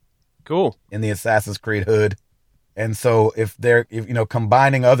 Cool. In the Assassin's Creed hood, and so if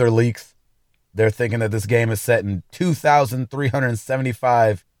combining other leaks, they're thinking that this game is set in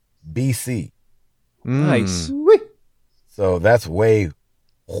 2375 BC. Nice. So that's way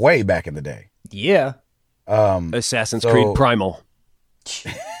back in the day. Yeah. Assassin's Creed Primal.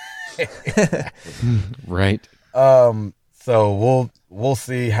 Right. So we'll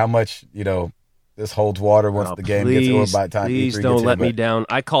see how much this holds water once the game gets over. By the time please E3 don't gets let here, me down.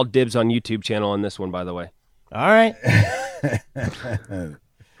 I called dibs on YouTube channel on this one, by the way. All right.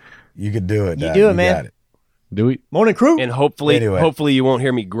 You could do it. You Doc. do it, You man. got it. Do we? Morning crew. And hopefully Anyway. you won't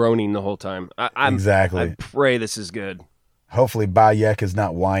hear me groaning the whole time. Exactly. I pray this is good. Hopefully Bayek is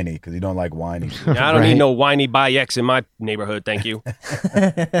not whiny because you don't like whiny. I don't need no whiny Bayeks in my neighborhood, thank you.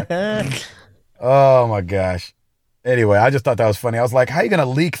 Oh my gosh. Anyway, I just thought that was funny. I was like, how are you going to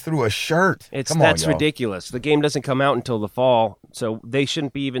leak through a shirt? Come on, That's y'all. ridiculous. The game doesn't come out until the fall, so they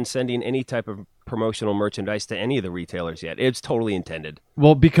shouldn't be even sending any type of promotional merchandise to any of the retailers yet. It's totally intended.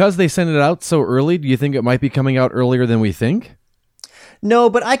 Well, because they sent it out so early, do you think it might be coming out earlier than we think? No,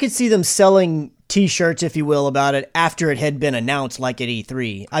 but I could see them selling T-shirts, if you will, about it after it had been announced, like at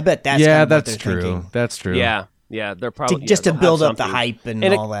E3. I bet that's kind of what that's they're true. thinking. That's true. Yeah, they're probably Just to they'll build have up the something. hype and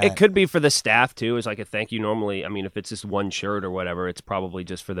all that. It could be for the staff too. It's like a thank you. Normally, I mean, if it's just one shirt or whatever, it's probably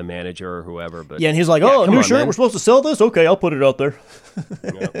just for the manager or whoever. But Yeah, and he's like, Yeah, "Oh, a come new on, shirt. man. We're supposed to sell this. Okay, I'll put it out there."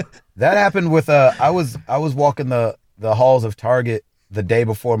 That happened with I was walking the halls of Target the day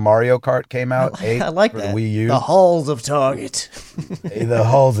before Mario Kart came out. 8 I like for that. The Wii U. The halls of Target. The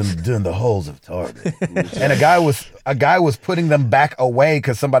halls and doing the halls of Target. And a guy was putting them back away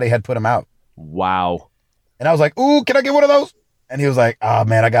because somebody had put them out. wow. And I was like, "Ooh, can I get one of those?" And he was like, "Oh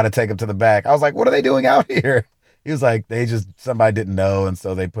man, I got to take them to the back." I was like, "What are they doing out here?" He was like, somebody didn't know, and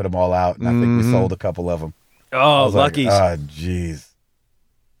so they put them all out. And I think we sold a couple of them. I Oh, was like, luckies. jeez.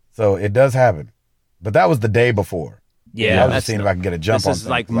 So it does happen, but that was the day before. Yeah, I was just seeing if I can get a jump this on is things,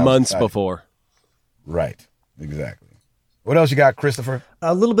 like 'cause I was months excited. before. Right. Exactly. What else you got, Christopher?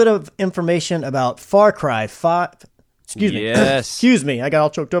 A little bit of information about Far Cry 5. Excuse me. Yes. Excuse me. I got all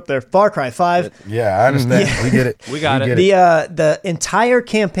choked up there. Far Cry 5. Yeah, I understand. We get it. We got it. get The entire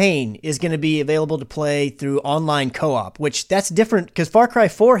campaign is going to be available to play through online co-op, which that's different because Far Cry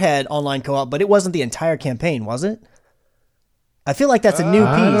 4 had online co-op, but it wasn't the entire campaign, was it? I feel like that's a new piece.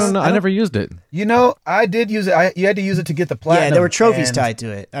 I don't know. I never used it. I did use it. You had to use it to get the platinum. Yeah, there were trophies and- tied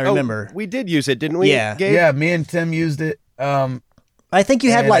to it. I remember. Oh, we did use it, didn't we? Yeah. Gabe? Yeah, me and Tim used it. I think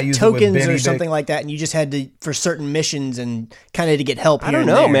you had And I like used it with tokens Benny or Dick. something like that, and you just had to for certain missions and kind of to get help. I Here don't and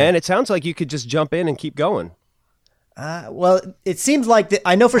know, there. man. It sounds like you could just jump in and keep going. Well, it seems like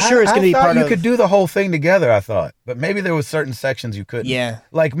I know for sure it's going to be I thought part you of. could do the whole thing together. I thought, but maybe there was certain sections you couldn't. Yeah.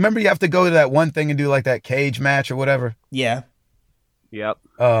 Like, remember you have to go to that one thing and do like that cage match or whatever. Yeah. Yep.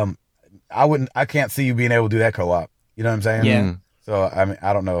 I can't see you being able to do that co-op. You know what I'm saying? Yeah. So I mean,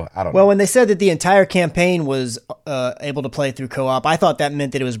 I don't know. Well, when they said that the entire campaign was able to play through co-op, I thought that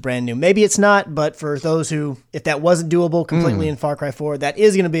meant that it was brand new. Maybe it's not, but for those who, if that wasn't doable completely in Far Cry 4, that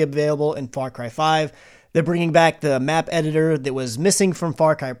is going to be available in Far Cry 5. They're bringing back the map editor that was missing from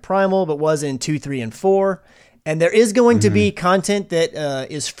Far Cry Primal, but was in 2, 3, and 4. And there is going to be content that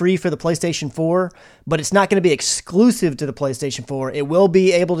is free for the PlayStation 4, but it's not going to be exclusive to the PlayStation 4. It will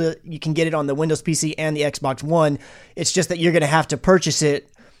be able to, you can get it on the Windows PC and the Xbox One. It's just that you're going to have to purchase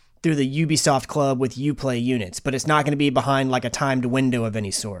it through the Ubisoft Club with Uplay units, but it's not going to be behind like a timed window of any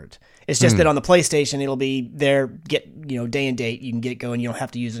sort. It's just that on the PlayStation, it'll be there, day and date. You can get it going. You don't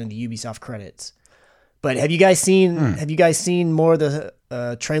have to use it in the Ubisoft credits. But have you guys seen more of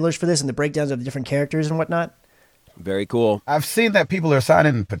the trailers for this and the breakdowns of the different characters and whatnot? Very cool. I've seen that people are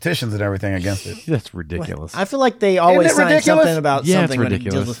signing petitions and everything against it. That's ridiculous. I feel like they always it sign ridiculous? something about Yeah, it's something when it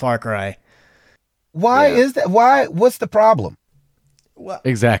ridiculous. deals with Far Cry. Why is that? Why? What's the problem?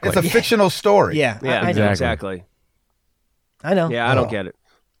 Exactly. It's a fictional story. Yeah, Yeah, I know. exactly. I know. Yeah, I don't get it.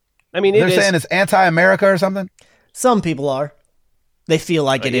 I mean, They're saying it's anti-America or something. Some people are. They feel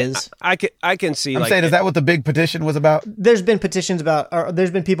like it is. I can see. I'm like, saying, is that what the big petition was about? There's been petitions about, or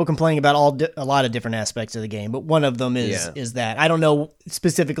there's been people complaining about a lot of different aspects of the game, but one of them is that. I don't know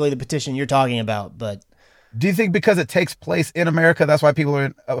specifically the petition you're talking about, but Do you think because it takes place in America, that's why people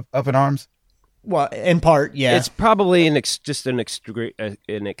are up in arms? well, in part, yeah. It's probably just an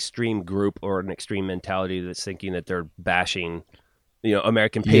extreme group or an extreme mentality that's thinking that they're bashing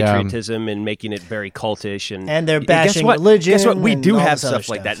American patriotism and making it very cultish, and they're bashing guess what? religion. Guess what? We and do all have this other stuff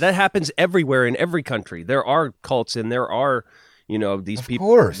like that. That happens everywhere in every country. There are cults, and there are these people.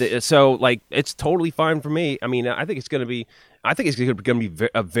 Of course. So like, it's totally fine for me. I mean, I think it's going to be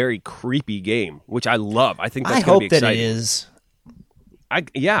a very creepy game, which I love. I think that's going to be exciting. I hope that it is.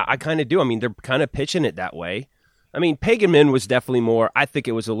 I kind of do. I mean, they're kind of pitching it that way. I mean, Pagan Min was definitely more, I think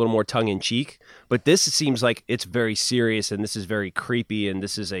it was a little more tongue-in-cheek, but this seems like it's very serious, and this is very creepy, and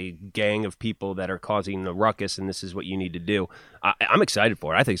this is a gang of people that are causing a ruckus, and this is what you need to do. I'm excited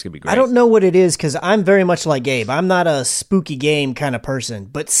for it. I think it's going to be great. I don't know what it is, because I'm very much like Gabe. I'm not a spooky game kind of person,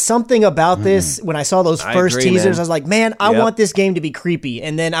 but something about this, when I saw those first teasers, I was like, man, I want this game to be creepy,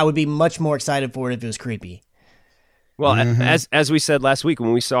 and then I would be much more excited for it if it was creepy. Well, as we said last week,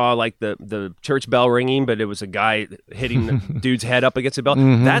 when we saw like the church bell ringing, but it was a guy hitting the dude's head up against a bell.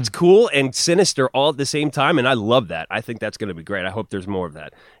 That's cool and sinister all at the same time, and I love that. I think that's going to be great. I hope there's more of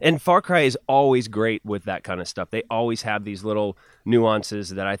that. And Far Cry is always great with that kind of stuff. They always have these little nuances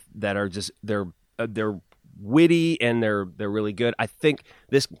that are just they're witty and they're really good. I think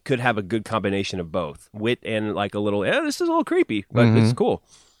this could have a good combination of both wit and like a little. This is a little creepy, but it's cool.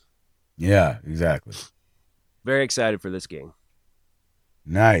 Yeah, exactly. Very excited for this game.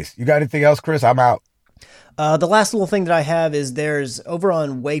 Nice. You got anything else, Chris? I'm out. The last little thing that I have is there's over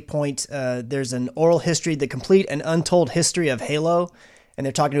on Waypoint, there's an oral history, the complete and untold history of Halo. And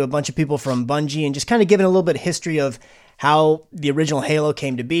they're talking to a bunch of people from Bungie and just kind of giving a little bit of history of how the original Halo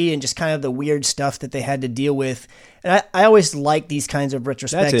came to be and just kind of the weird stuff that they had to deal with. And I always like these kinds of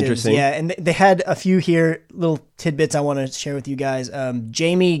retrospectives. That's interesting. Yeah, and they had a few here, little tidbits I want to share with you guys.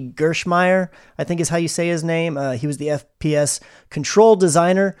 Jamie Gershmeyer, I think is how you say his name. He was the FPS control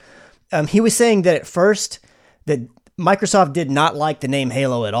designer. He was saying that at first that Microsoft did not like the name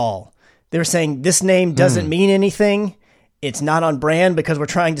Halo at all. They were saying this name doesn't mean anything. It's not on brand because we're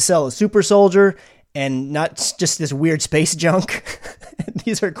trying to sell a super soldier and not just this weird space junk.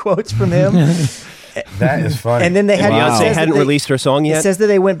 These are quotes from him. That is funny. And then they had Beyonce hadn't released her song yet. It says that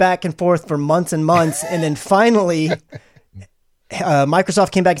they went back and forth for months and months, and then finally,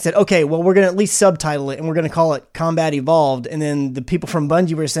 Microsoft came back and said, "Okay, well, we're going to at least subtitle it, and we're going to call it Combat Evolved." And then the people from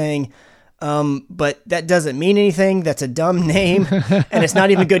Bungie were saying, "But that doesn't mean anything. That's a dumb name, and it's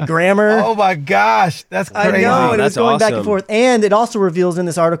not even good grammar." Oh my gosh, that's crazy. I know, and it was That's going back and awesome. forth. And it also reveals in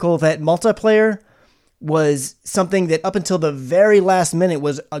this article that multiplayer was something that up until the very last minute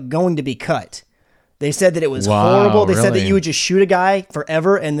was going to be cut. They said that it was horrible. They said that really? you would just shoot a guy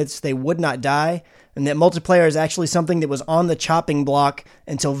forever and that they would not die. And that multiplayer is actually something that was on the chopping block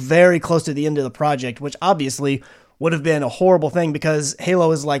until very close to the end of the project, which obviously would have been a horrible thing because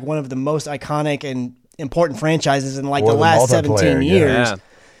Halo is like one of the most iconic and important franchises in like Or the the last multiplayer, 17 yeah. years. Yeah.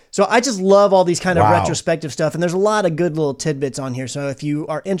 So I just love all these kind of Wow. retrospective stuff, and there's a lot of good little tidbits on here. So if you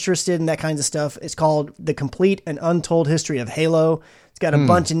are interested in that kinds of stuff, it's called The Complete and Untold History of Halo. It's got a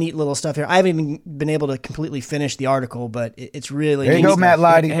bunch of neat little stuff here. I haven't even been able to completely finish the article, but it's really There you neat go, stuff. Matt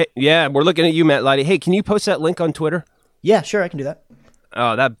Lottie. Hey, yeah, we're looking at you, Matt Lottie. Hey, can you post that link on Twitter? Yeah, sure, I can do that.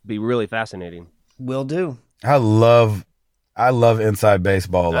 Oh, that'd be really fascinating. Will do. I love inside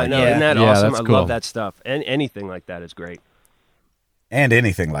baseball, I like know, Yeah. isn't that Yeah, awesome? that's I cool. love that stuff. And anything like that is great. and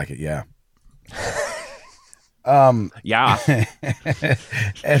anything like it. Yeah. Yeah.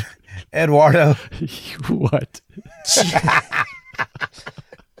 Eduardo, What?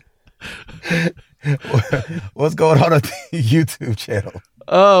 what's going on the YouTube channel?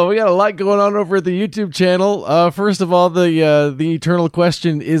 Oh, we got a lot going on over at the YouTube channel. First of all, the eternal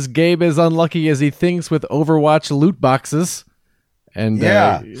question: is Gabe as unlucky as he thinks with Overwatch loot boxes? And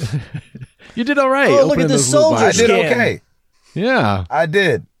Yeah. you did all right. Oh, look opening at the those loot soldier I boxes. did scan. okay. Yeah. I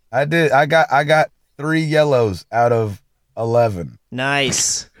did. I got 3 yellows out of 11.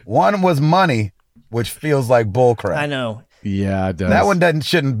 Nice. One was money, which feels like bullcrap. I know. Yeah, it does. That one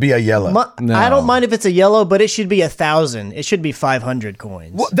shouldn't be a yellow. No. I don't mind if it's a yellow, but it should be 1,000. It should be 500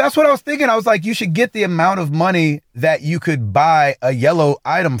 coins. Well, that's what I was thinking. I was like, you should get the amount of money that you could buy a yellow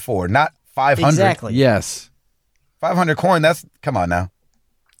item for, not 500. Exactly. Yes. 500 coin. Come on now.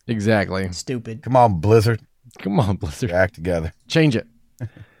 Exactly. Stupid. Come on, Blizzard. Come on, Blizzard. Act together. Change it.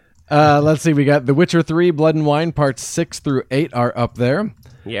 Let's see. We got The Witcher 3, Blood and Wine, parts 6 through 8 are up there.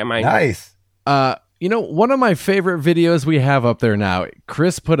 Yeah, man. Nice. One of my favorite videos we have up there now,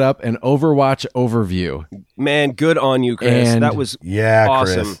 Chris put up an Overwatch overview. Man, good on you, Chris. And- that was Yeah,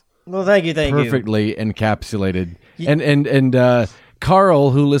 awesome. Chris. Well, thank you. Perfectly encapsulated. And Carl,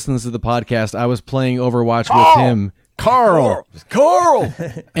 who listens to the podcast, I was playing Overwatch with him. Carl!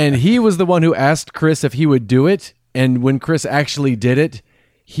 And he was the one who asked Chris if he would do it. And when Chris actually did it,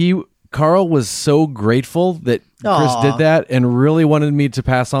 he Carl was so grateful that Chris Aw. did that and really wanted me to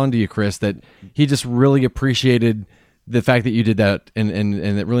pass on to you, Chris, that he just really appreciated the fact that you did that, and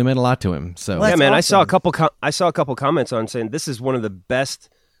it really meant a lot to him. So Well, Yeah, That's man, awesome. I saw a couple comments on saying this is one of the best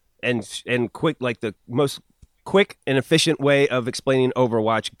and quick, like the most quick and efficient way of explaining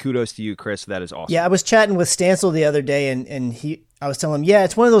Overwatch. Kudos to you, Chris. That is awesome. Yeah, I was chatting with Stancil the other day, and I was telling him, yeah,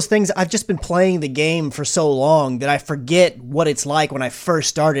 it's one of those things. I've just been playing the game for so long that I forget what it's like when I first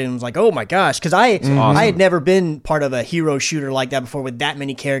started, and was like, oh my gosh, because I had never been part of a hero shooter like that before with that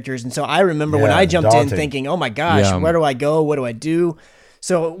many characters, and so I remember when Yeah, I jumped daunting. in thinking, oh my gosh, Yeah. where do I go? What do I do?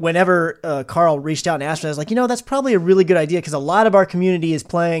 So whenever Carl reached out and asked me, I was like, that's probably a really good idea because a lot of our community is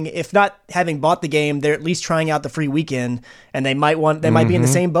playing. If not having bought the game, they're at least trying out the free weekend, and they might be in the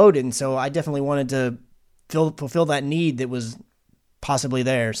same boat. And so I definitely wanted to fulfill that need that was possibly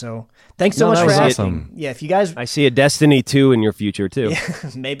there. So thanks so No, much that for was asking. awesome. Yeah, if you guys I see a Destiny 2 in your future too.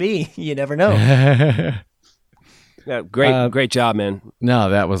 maybe you never know. Yeah, great job, man.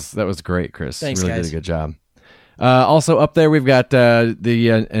 No, that was great, Chris. Thanks, really guys. did a good job. Also up there, we've got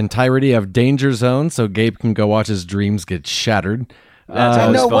the entirety of Danger Zone, so Gabe can go watch his dreams get shattered. That's I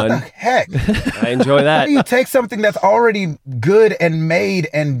always know, what fun. the heck? I enjoy How that. do you take something that's already good and made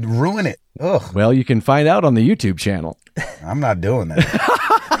and ruin it? Ugh, Well, you can find out on the YouTube channel. I'm not doing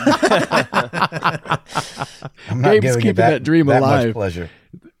that. I'm not Gabe's giving keeping it that, that dream that alive. much pleasure.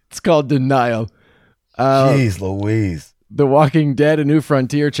 It's called Denial. Jeez Louise. The Walking Dead: A New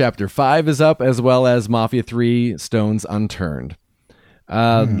Frontier Chapter 5 is up, as well as Mafia 3 Stones Unturned.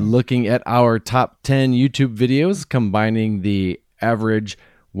 Looking at our top 10 YouTube videos, combining the average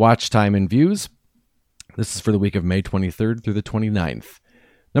watch time and views. This is for the week of May 23rd through the 29th.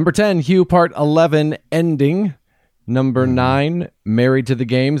 Number 10, Hugh Part 11, Ending. Number 9, Married to the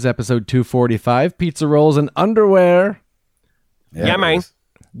Games, episode 245, Pizza Rolls and Underwear. Yeah, man. it is.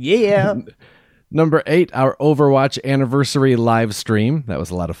 Yeah. Number 8, our Overwatch anniversary live stream. That was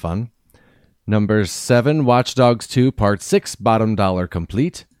a lot of fun. Number 7, Watch Dogs 2 Part 6, Bottom Dollar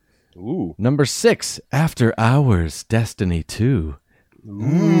Complete. Ooh. Number 6, After Hours Destiny 2.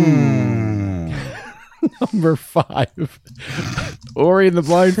 Number 5, Ori and the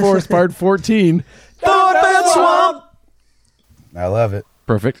Blind Forest Part 14. Swamp. I love it.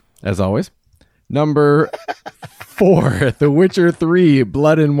 Perfect, as always. Number 4, The Witcher 3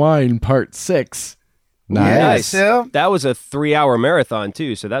 Blood and Wine Part 6. Nice. Nice. Tim. That was a 3-hour marathon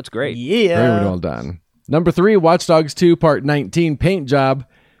too, so that's great. Yeah. Very well done. Number 3, Watch Dogs 2 Part 19 Paint Job.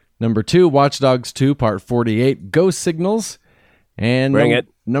 Number 2, Watch Dogs 2 Part 48 Ghost Signals. And Bring it.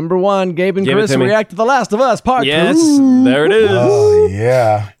 Number 1, Gabe and Give it Chris to me. react to The Last of Us Part Yes, 2. there it is. Oh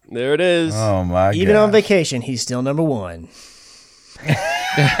yeah. There it is. Oh my Even god. on vacation, he's still number one.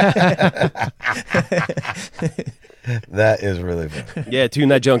 That is really fun. Yeah, tune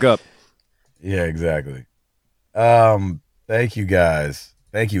that junk up. Yeah, exactly. Thank you guys.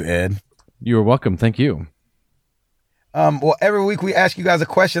 Thank you, Ed. You are welcome. Thank you. Well, every week we ask you guys a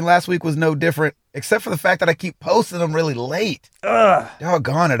question. Last week was no different, except for the fact that I keep posting them really late.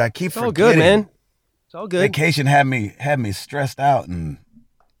 Doggone it. I keep It's all forgetting. good, man. It's all good. Vacation had me stressed out and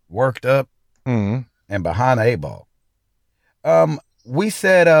worked up Mhm. and behind the 8 ball. We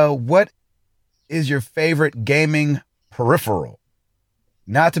said, what is your favorite gaming peripheral?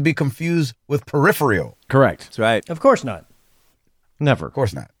 Not to be confused with peripheral. Correct. That's right. Of course not. Never. Of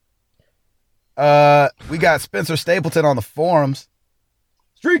course not. We got Spencer Stapleton on the forums.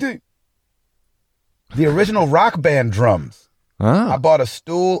 Street Team. The original Rock Band drums. I Ah. bought a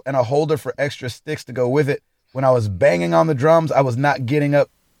stool and a holder for extra sticks to go with it. When I was banging on the drums, I was not getting up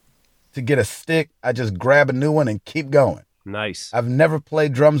to get a stick. I just grab a new one and keep going. Nice. I've never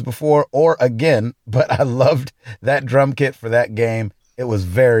played drums before or again, but I loved that drum kit for that game. It was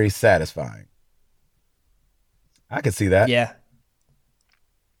very satisfying. I could see that. Yeah.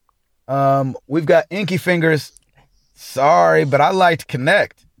 We've got Inky Fingers. Sorry, but I liked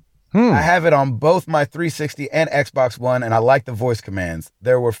Connect. I have it on both my 360 and Xbox One, and I like the voice commands.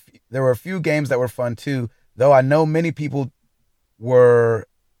 There were a few games that were fun too, though I know many people were.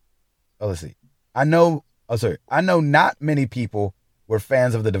 Oh, let's see. I know not many people were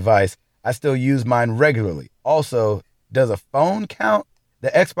fans of the device. I still use mine regularly. Also, does a phone count? The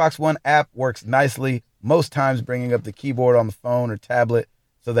Xbox One app works nicely, most times bringing up the keyboard on the phone or tablet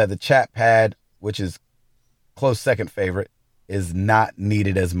so that the chat pad, which is close second favorite, is not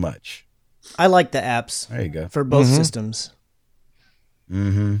needed as much. I like the apps There you go. for both systems.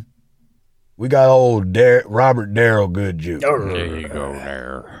 Mm-hmm. We got old Robert Darrell good juice. There you go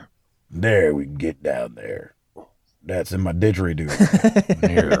there. There, we can get down there. That's in my didgeridoo.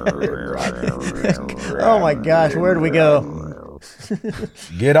 Oh my gosh, where do we go?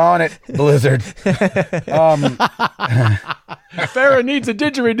 Get on it, Blizzard. Farrah needs a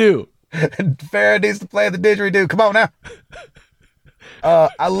didgeridoo. Farrah needs to play the didgeridoo. Come on now.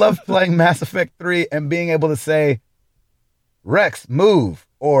 I love playing Mass Effect 3 and being able to say, Rex, move,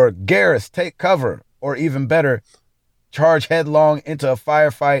 or Garrus, take cover, or even better, charge headlong into a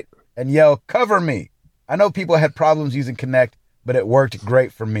firefight and yell, cover me. I know people had problems using Kinect, but it worked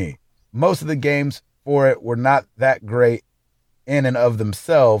great for me. Most of the games for it were not that great in and of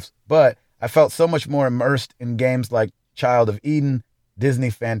themselves, but I felt so much more immersed in games like Child of Eden, Disney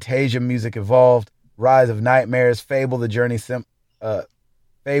Fantasia Music Evolved, Rise of Nightmares, Fable the Journey,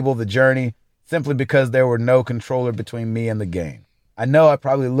 simply because there were no controller between me and the game. I know I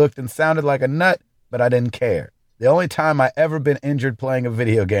probably looked and sounded like a nut, but I didn't care. The only time I ever been injured playing a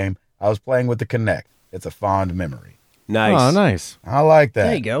video game, I was playing with the Kinect. It's a fond memory. Nice. Oh, nice. I like that.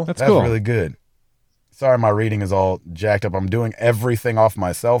 There you go. That's cool. really good. Sorry, my reading is all jacked up. I'm doing everything off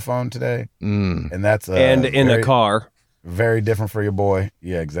my cell phone today, and that's And in a car. very different for your boy.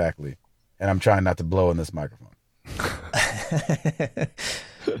 Yeah, exactly. And I'm trying not to blow in this microphone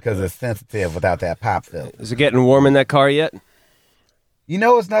because it's sensitive without that pop filter. Is it getting warm in that car yet? You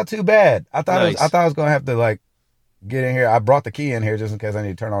know, it's not too bad. I thought Nice. I thought I was gonna have to like get in here. I brought the key in here just in case I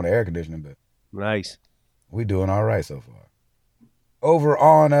need to turn on the air conditioning, but Nice. we doing all right so far. Over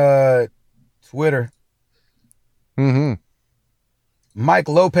on Twitter, Mm-hmm. Mike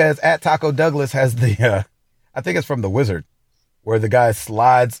Lopez at Taco Douglas has the I think it's from The Wizard, where the guy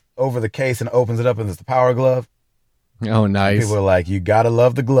slides over the case and opens it up and it's the power glove. Oh, nice. People are like, you gotta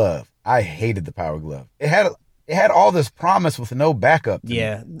love the glove. I hated the power glove. It had all this promise with no backup. to me.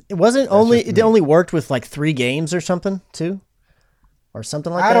 Yeah, it wasn't That's only just it me. only worked with like 3 games or something too, or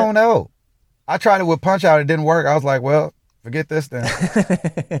something like I that. don't know. I tried it with Punch Out. It didn't work. I was like, well, forget this then.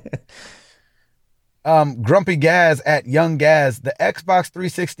 Grumpy Gaz at Young Gaz, the Xbox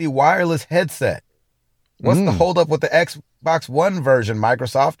 360 wireless headset. What's the holdup with the Xbox One version,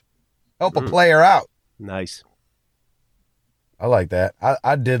 Microsoft? Help a player out. Nice. I like that.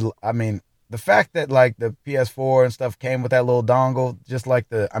 I mean, the fact that like the PS4 and stuff came with that little dongle, just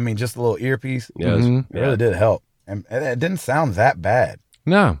a little earpiece, Yeah, it it really did help. And it didn't sound that bad.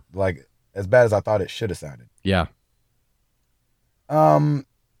 No. Like as bad as I thought it should have sounded. Yeah.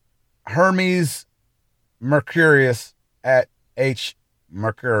 Hermes Mercurius at H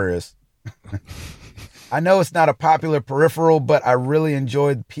Mercurius. I know it's not a popular peripheral, but I really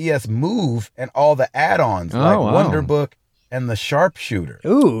enjoyed PS Move and all the add-ons like wow. Wonderbook and the Sharpshooter.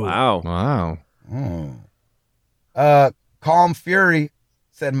 Ooh, Wow. Wow. Calm Fury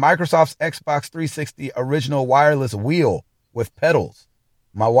said Microsoft's Xbox 360 original wireless wheel with pedals.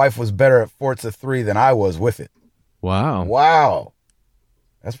 My wife was better at Forza 3 than I was with it. Wow. Wow.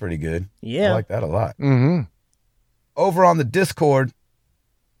 That's pretty good. Yeah. I like that a lot. Mm-hmm. Over on the Discord.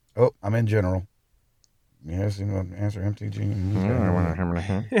 Oh, I'm in general. Yes, you know, answer MTG.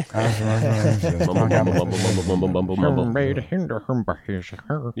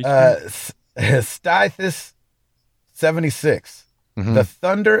 Stythus 76.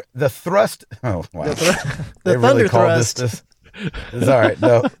 The thrust. Oh wow. They really Thunder called Thrust. this. It's all right.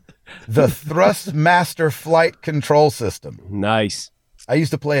 The Thrustmaster flight control system. Nice. I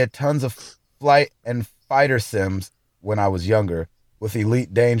used to play tons of flight and fighter sims when I was younger. With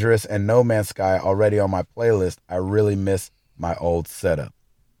Elite Dangerous and No Man's Sky already on my playlist, I really miss my old setup.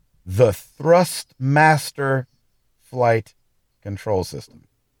 The Thrustmaster flight control system.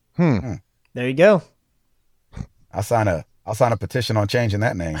 There you go. I'll sign a petition on changing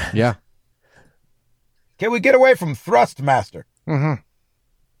that name. Yeah. Can we get away from Thrustmaster? Mm-hmm.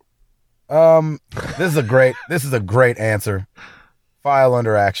 This is a great answer. File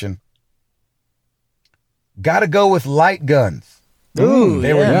under action. Gotta go with light guns. Ooh,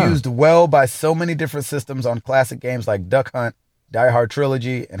 They yeah. were used well by so many different systems on classic games like Duck Hunt, Die Hard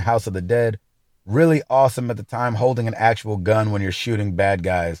Trilogy, and House of the Dead. Really awesome at the time holding an actual gun when you're shooting bad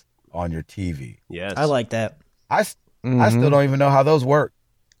guys on your TV. Yes. I like that. I still don't even know how those work,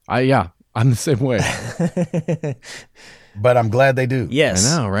 Yeah. I'm the same way. but I'm glad they do.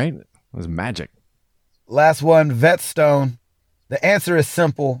 Yes. I know, right? It was magic. Last one, Vetstone. The answer is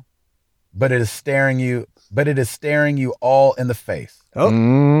simple, but it is staring you all in the face. Oh,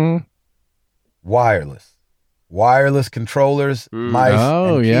 Mm. Wireless controllers, mice,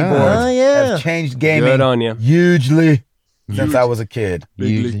 Oh, and yeah. keyboards Oh, yeah. have changed gaming Good on you. hugely since I was a kid.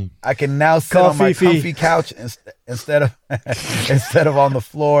 Usually. I can now sit on my Coffee. comfy couch instead of on the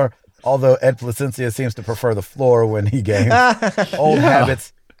floor. Although Ed Placencia seems to prefer the floor when he games. Old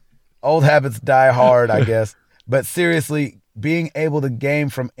habits die hard, I guess. But seriously, being able to game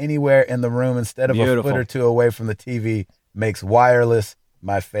from anywhere in the room instead of a Beautiful. foot or two away from the TV makes wireless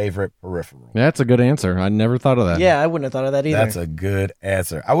my favorite peripheral. That's a good answer. I never thought of that. Yeah, I wouldn't have thought of that either. That's a good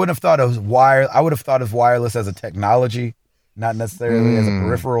answer. I wouldn't have thought of wire. I would have thought of wireless as a technology, not necessarily as a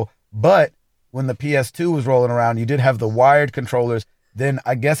peripheral. But when the PS2 was rolling around, you did have the wired controllers. Then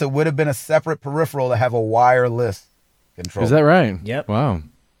I guess it would have been a separate peripheral to have a wireless controller. Is that right? Yep. Wow.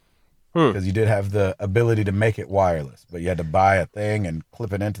 Because you did have the ability to make it wireless, but you had to buy a thing and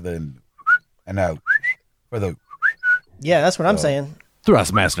clip it into the and now for the Yeah, that's what I'm saying.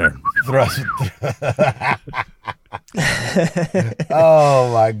 Thrustmaster. thrust.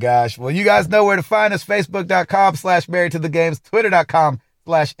 Oh my gosh. Well, you guys know where to find us. Facebook.com/Married to the Games,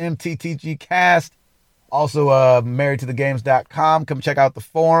 Twitter.com/MTTGcast. Also, marriedtothegames.com. Come check out the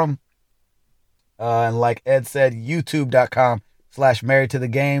forum. And like Ed said, YouTube.com/Married to the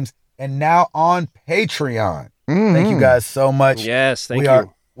Games. And now on Patreon. Thank you guys so much. Yes, thank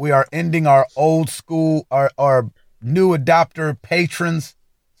you. We are ending our old school, our new adopter patrons.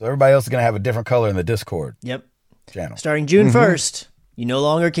 So everybody else is going to have a different color in the Discord Yep. channel. Starting June 1st, you no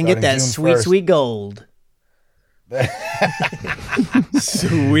longer can get Starting that June sweet, 1st. sweet gold.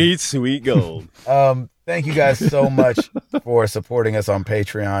 Sweet, sweet gold. Thank you guys so much for supporting us on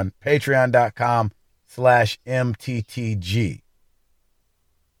Patreon. Patreon.com/MTTG.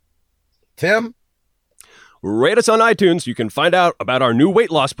 Tim? Rate us on iTunes. You can find out about our new weight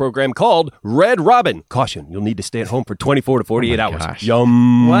loss program called Red Robin. Caution, you'll need to stay at home for 24 to 48 hours. gosh.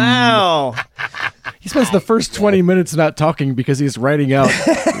 Yum. Wow. He spends the first 20 minutes not talking because he's writing out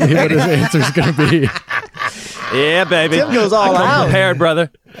what his answer's going to be. Yeah, baby. Tim goes all I come out. prepared,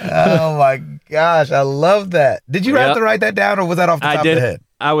 brother. Oh my gosh, I love that. Did you have Yep. to write that down or was that off the top I of did. the head?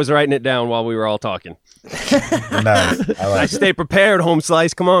 I was writing it down while we were all talking. Nice. I I like it. stay prepared, home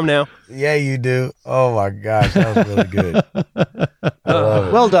slice. Come on now. Yeah, you do. Oh my gosh, that was really good. I love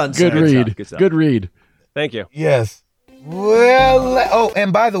it. Well done, Good sir. read. Good stuff. Good read. Thank you. Yes. Well, oh,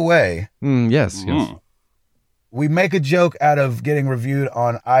 and by the way, Yes. we make a joke out of getting reviewed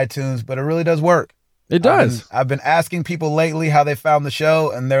on iTunes, but it really does work. It does. I've been asking people lately how they found the show,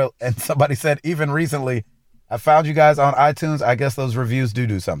 and somebody said even recently, I found you guys on iTunes. I guess those reviews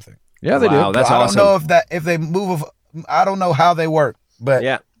do something. Yeah, they Wow, do. that's I don't awesome. know if they move. I don't know how they work, but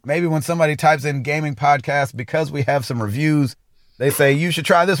Yeah. maybe when somebody types in gaming podcast, because we have some reviews, they say you should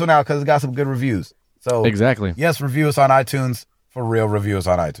try this one out because it's got some good reviews. So Exactly. yes, review us on iTunes. For real, review us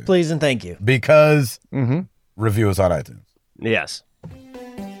on iTunes. Please and thank you. Because Mm-hmm. review us on iTunes. Yes.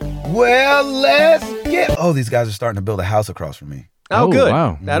 Well, let's get. Oh, these guys are starting to build a house across from me. Oh, Oh, good.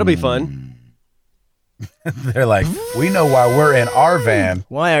 wow. That'll be fun. They're like, we know why we're in our van.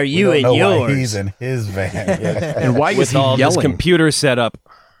 Why are We you don't in know why yours? he's in his van. Yeah, And why is With he all this yelling? computer setup.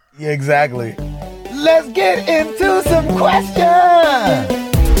 yeah, exactly. Let's get into some questions.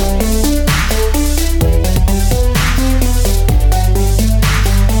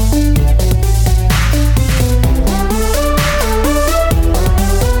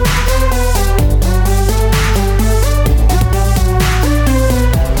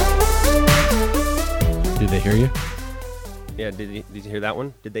 Mm-hmm. Did they hear you? Yeah, did you hear that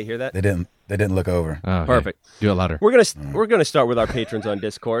one? Did they hear that? They didn't look over. Oh, okay. Perfect. Do it louder. We're gonna start with our patrons on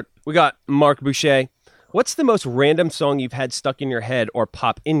Discord. We got Mark Boucher. What's the most random song you've had stuck in your head or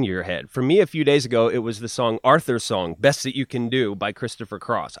pop in your head? For me, a few days ago, it was the song Arthur's Song, Best That You Can Do by Christopher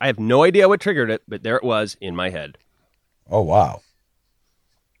Cross. I have no idea what triggered it, but there it was in my head. Oh wow.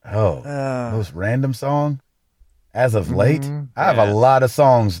 Oh, most random song. As of late, I have a lot of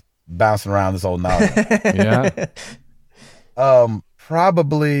songs bouncing around this old novel. Yeah.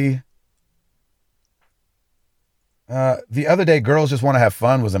 Probably. The other day, Girls Just Want to Have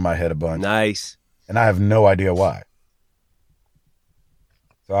Fun was in my head a bunch, Nice. and I have no idea why.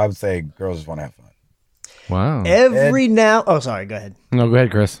 So I would say Girls Just Want to Have Fun. Wow. Oh, sorry. Go ahead. No, go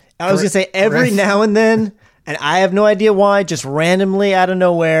ahead, Chris. I was gonna say every Chris. now and then, and I have no idea why. Just randomly out of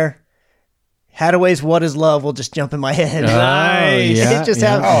nowhere, Hadaway's "What Is Love" will just jump in my head. Nice. Yeah, It just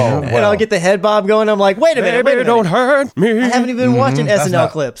yeah. happens, Oh, and well. I'll get the head bob going. I'm like, wait a minute, wait a Baby, minute. don't hurt me. I haven't even been watching That's SNL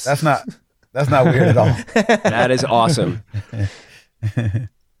not- clips. That's not weird at all. That is awesome.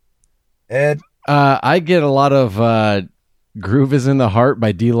 Ed, I get a lot of Groove is in the Heart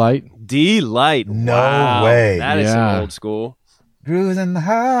by D-Light. Delight. No Wow. way. That is Yeah. some old school. Grooves in the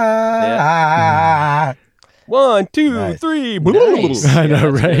heart. 1, 2, Nice. 3. Nice. I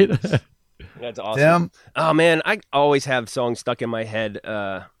know, that's right? good. That's awesome. Tim, Oh man, I always have songs stuck in my head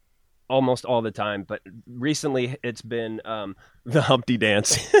almost all the time, but recently it's been the Humpty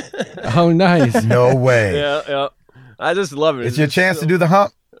Dance. Oh, nice. no way. yeah. I just love it. It's your chance to do the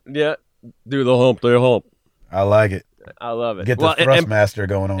hump. Yeah, do the Humpty Hump. I like it. I love it. Get the Thrustmaster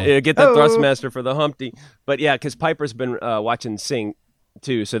going on. Get the Thrustmaster for the Humpty. But yeah, because Piper's been watching Sing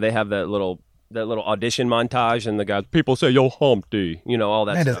too, so they have that little audition montage, and the guys, people say, yo, Humpty, all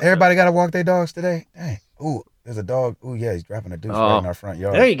that Man, stuff. Does everybody got to walk their dogs today? Dang. Ooh, there's a dog. Ooh, yeah, he's dropping a deuce right in our front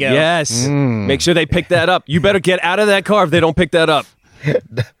yard. There you go. Yes. Make sure they pick that up. You better get out of that car if they don't pick that up.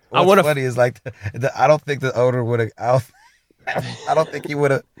 What's funny is like, I don't think the owner would have, I don't think he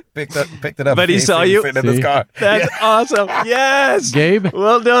would have picked it up. But he saw you. Sitting in this car. That's awesome. Yes. Gabe.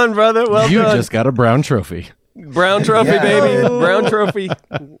 Well done, brother. Well you done. just got a brown trophy. Brown trophy, baby. Brown trophy.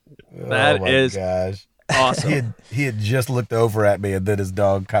 That is gosh. awesome. He had just looked over at me, and then his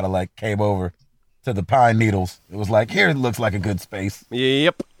dog kind of like came over to the pine needles. It was like, here, it looks like a good space.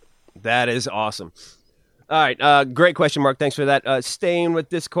 Yep. That is awesome. All right. Great question, Mark. Thanks for that. Staying with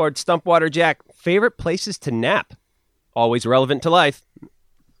Discord, Stumpwater Jack, favorite places to nap? Always relevant to life.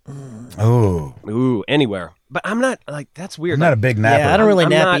 Oh. Ooh, anywhere. But I'm not, that's weird. I'm not a big napper. Yeah, I don't really I'm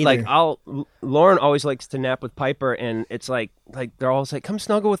nap not, either. Lauren always likes to nap with Piper, and it's like they're always like, come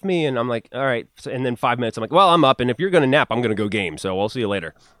snuggle with me, and I'm like, all right. So, and then 5 minutes, I'm like, well, I'm up, and if you're going to nap, I'm going to go game, so we'll see you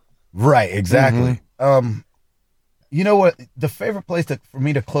later. Right, exactly. You know what? The favorite place for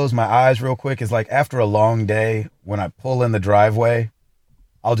me to close my eyes real quick is like after a long day, when I pull in the driveway,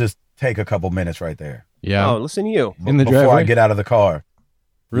 I'll just take a couple minutes right there. Yeah. Oh, listen to you. In the before driveway? I get out of the car.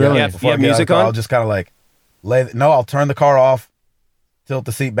 Really? Yeah, Before I you have get out of music the car, on? I'll just kind of like I'll turn the car off, tilt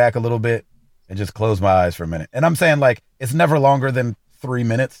the seat back a little bit, and just close my eyes for a minute. And I'm saying like it's never longer than 3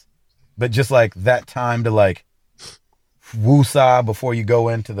 minutes, but just like that time to like woosah before you go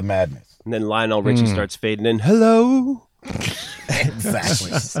into the madness. And then Lionel Richie starts fading in. Hello?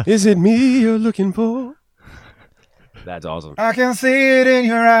 Exactly. Is it me you're looking for? That's awesome. I can see it in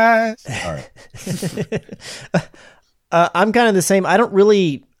your eyes. All right. I'm kind of the same. I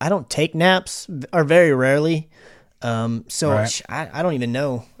don't take naps, or very rarely. So Right. I don't even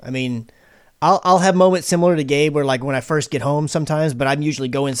know. I mean, I'll have moments similar to Gabe where like when I first get home sometimes, but I'm usually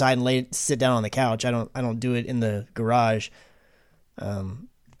go inside and sit down on the couch. I don't do it in the garage.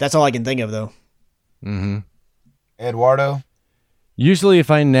 That's all I can think of though. Mm-hmm. Eduardo? Usually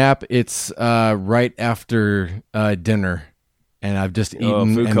if I nap, it's right after dinner. And I've just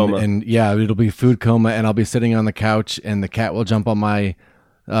eaten. Food coma. And yeah, it'll be food coma, and I'll be sitting on the couch, and the cat will jump on my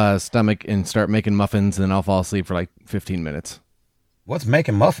stomach and start making muffins, and then I'll fall asleep for like 15 minutes. What's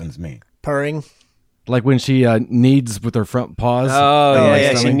making muffins mean? Purring. Like when she kneads with her front paws. Oh, on my yeah.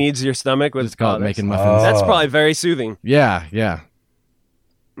 She stomach. needs your stomach. Just call it that's- making muffins. That's probably very soothing. Yeah.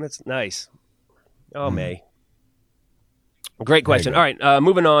 That's nice. Oh, May. Great question. All right,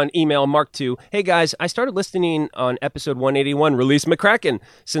 moving on. Email Mark 2. Hey, guys, I started listening on episode 181, Release McCracken,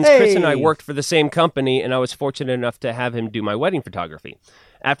 since Chris and I worked for the same company, and I was fortunate enough to have him do my wedding photography.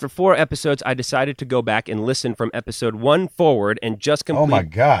 After 4 episodes, I decided to go back and listen from episode 1 forward and just Oh my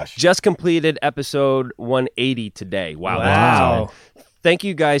gosh. just completed episode 180 today. Wow. That's Wow. awesome. Thank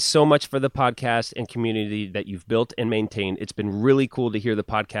you guys so much for the podcast and community that you've built and maintained. It's been really cool to hear the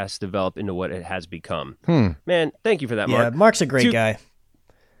podcast develop into what it has become. Man, thank you for that, Yeah, Mark. Mark's a great guy.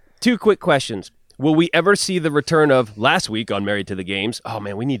 2 quick questions. Will we ever see the return of last week on Married to the Games? Oh,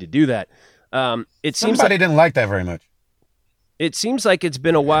 man, we need to do that. It seems Somebody didn't like that very much. It seems like it's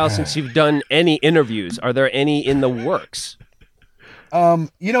been a while since you've done any interviews. Are there any in the works? You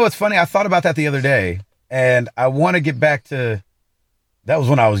know what's funny? I thought about that the other day, and I want to get back to. That was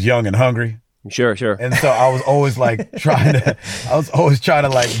when I was young and hungry, Sure. and so I was always like trying to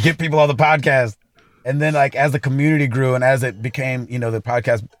like get people on the podcast. And then like as the community grew and as it became, the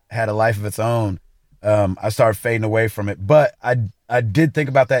podcast had a life of its own, I started fading away from it. But I did think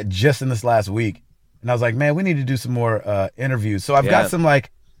about that just in this last week, and I was like, man, we need to do some more interviews. So I've got some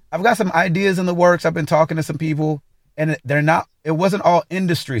ideas in the works. I've been talking to some people, and it wasn't all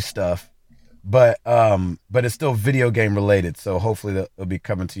industry stuff. But it's still video game related, so hopefully it'll be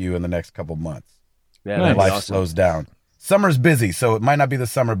coming to you in the next couple months. Yeah, when that'd be life awesome. slows down. Summer's busy, so it might not be the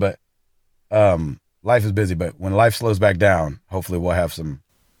summer, but life is busy. But when life slows back down, hopefully we'll have some.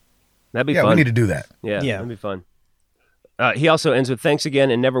 That'd be Yeah, fun. we need to do that. Yeah, Yeah. that'd be fun. He also ends with, thanks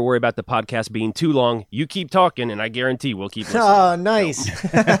again, and never worry about the podcast being too long. You keep talking, and I guarantee we'll keep listening. Oh, nice.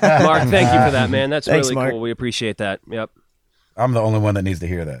 Mark, thank you for that, man. That's Thanks, really Mark. cool. We appreciate that. Yep, I'm the only one that needs to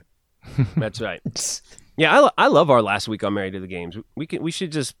hear that. that's right. Yeah, I love our last week on Married to the Games. We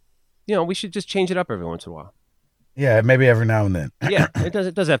should just change it up every once in a while. Yeah, maybe every now and then. Yeah, it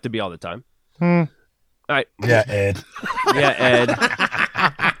doesn't have to be all the time. All right. Yeah, Ed. Yeah, Ed.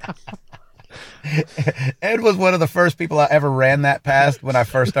 Ed was one of the first people I ever ran that past when I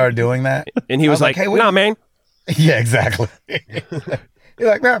first started doing that. And he was like, "Hey, nah, man. Yeah, exactly. He's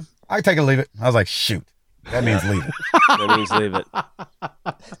like, man, I can take it or leave it. I was like, shoot. That means leave it. That means leave it.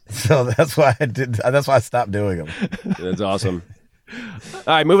 So that's why I did. That's why I stopped doing them. That's awesome. All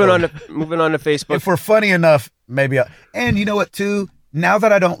right, moving on to Facebook. If we're funny enough, maybe. And you know what? Too, now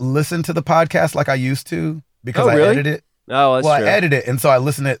that I don't listen to the podcast like I used to because I edit it. Oh, that's true. I edit it, and so I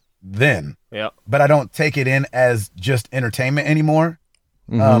listen to it then. Yeah. But I don't take it in as just entertainment anymore.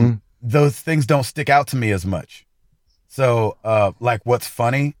 Those things don't stick out to me as much. So, like, what's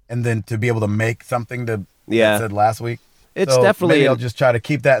funny, and then to be able to make something that I said last week. It's so definitely. Maybe I'll just try to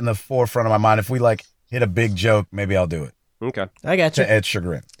keep that in the forefront of my mind. If we like hit a big joke, maybe I'll do it. Okay. I got you. To Ed's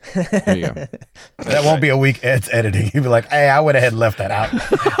chagrin. There you go. That won't be a week Ed's editing. He'll be like, hey, I went ahead and left that out.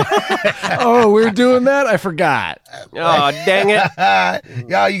 Oh, we're doing that? I forgot. Oh, dang it.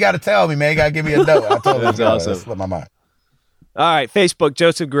 Y'all, you got to tell me, man. You got to give me a note. I told That's you. awesome. That slipped my mind. All right, Facebook,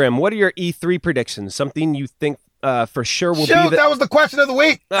 Joseph Grimm. What are your E3 predictions? Something you think for sure will be that was the question of the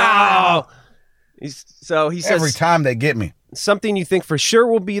week. Oh! So he says... Every time they get me. Something you think for sure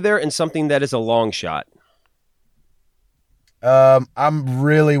will be there and something that is a long shot. I'm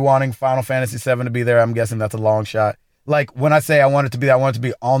really wanting Final Fantasy VII to be there. I'm guessing that's a long shot. Like, when I say I want it to be there, I want it to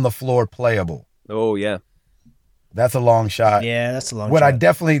be on the floor playable. Oh, yeah. That's a long shot. Yeah, that's a long shot. What I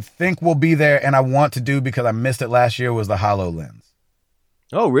definitely think will be there and I want to do because I missed it last year was the HoloLens.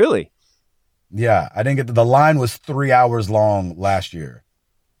 Oh, really? Yeah, I didn't get the line was 3 hours long last year.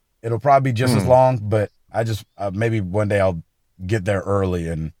 It'll probably be just as long, but I just maybe one day I'll get there early,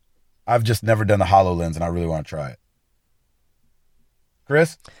 and I've just never done the HoloLens and I really want to try it.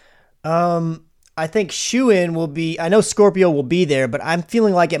 Chris? I think Shoe-In will be, I know Scorpio will be there, but I'm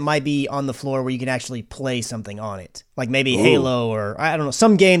feeling like it might be on the floor where you can actually play something on it. Like maybe Halo or, I don't know,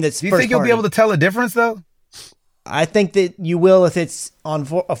 some game that's Do you think you'll be able to tell a difference, though? I think that you will if it's on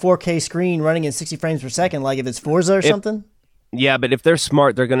a 4K screen running in 60 frames per second, like if it's Forza or something. Yeah, but if they're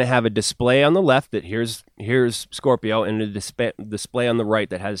smart, they're going to have a display on the left that here's Scorpio and a display on the right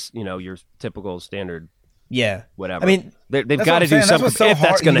that has, your typical standard. Yeah. Whatever. I mean, they've got to do something if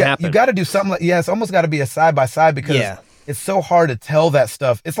that's going to happen. You got to do something like, it's almost got to be a side by side because it's so hard to tell that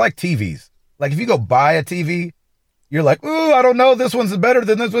stuff. It's like TVs. Like if you go buy a TV, you're like, ooh, I don't know. This one's better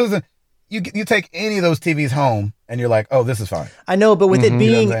than this one. You take any of those TVs home and you're like, oh, this is fine. I know, but with it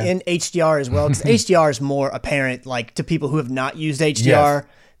being in HDR as well, because HDR is more apparent like to people who have not used HDR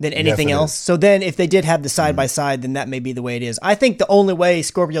than anything else. So then if they did have the side by side, then that may be the way it is. I think the only way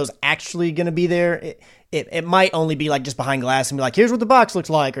Scorpio's actually going to be there, it might only be like just behind glass and be like, here's what the box looks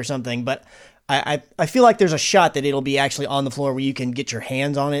like or something. But I feel like there's a shot that it'll be actually on the floor where you can get your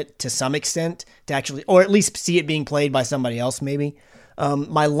hands on it to some extent to actually, or at least see it being played by somebody else maybe.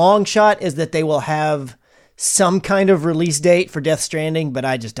 My long shot is that they will have some kind of release date for Death Stranding, but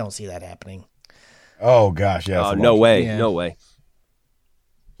I just don't see that happening. Oh, gosh, yeah. Oh, no way. Yeah. No way.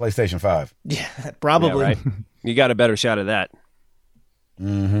 PlayStation 5. Yeah, probably. Yeah, right? You got a better shot of that.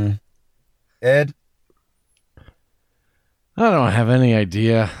 Mm-hmm. Ed? I don't have any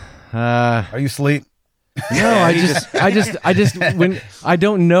idea. Are you asleep? No, I just when I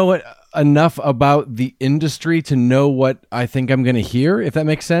don't know it enough about the industry to know what I think I'm going to hear, if that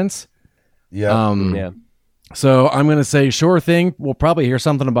makes sense. Yeah. Yeah. So I'm going to say, sure thing. We'll probably hear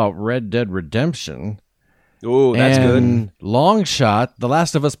something about Red Dead Redemption. Oh, that's good. Long shot, The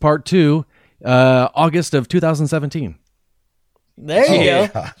Last of Us Part 2, August of 2017. There you go.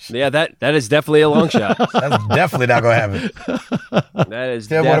 Gosh. Yeah, that is definitely a long shot. That's definitely not going to happen. That is.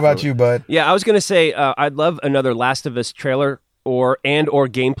 Tim, what about you, bud? Yeah, I was going to say I'd love another Last of Us trailer or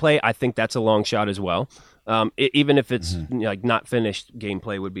gameplay. I think that's a long shot as well. Even if it's like not finished,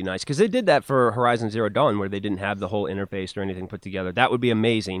 gameplay would be nice because they did that for Horizon Zero Dawn where they didn't have the whole interface or anything put together. That would be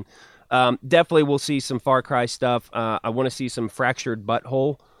amazing. Definitely, we'll see some Far Cry stuff. I want to see some Fractured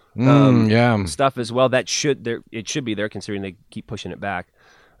Butthole stuff as well. It should be there considering they keep pushing it back.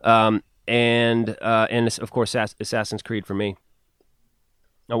 And of course Assassin's Creed for me.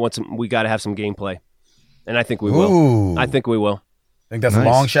 We got to have some gameplay, and I think we will. Ooh. I think we will. Think that's a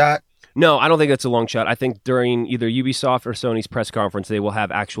long shot? No, I don't think that's a long shot. I think during either Ubisoft or Sony's press conference, they will have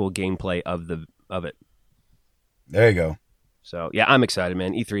actual gameplay of it. There you go. So, yeah, I'm excited,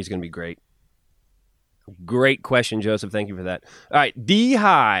 man. E3 is going to be great. Great question, Joseph. Thank you for that. All right,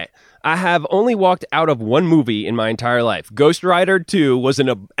 D-High. I have only walked out of one movie in my entire life. Ghost Rider 2 was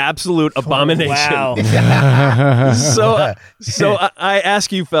an absolute abomination. Wow. So I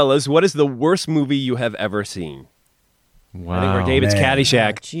ask you, fellas, what is the worst movie you have ever seen? Wow. I think we're David's man.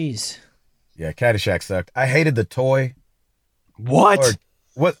 Caddyshack. Jeez. Yeah, Caddyshack sucked. I hated the toy. What?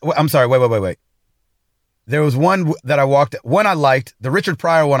 What? I'm sorry. Wait. There was one that one I liked. The Richard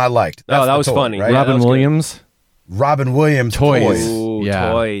Pryor one I liked. That's that the was toy, funny. Right? Yeah, Robin Williams. Robin Williams Toys. toys. Ooh,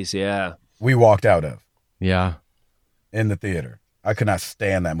 Yeah. toys, yeah. We walked out of. Yeah. in the theater. I could not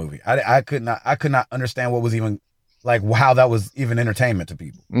stand that movie. I could not understand what was even like how that was even entertainment to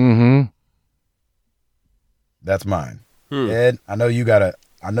people. Mm-hmm. That's mine. Ed, I know you got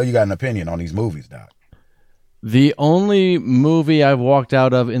an opinion on these movies, Doc. The only movie I've walked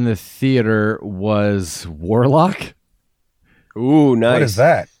out of in the theater was Warlock. Ooh, nice. What is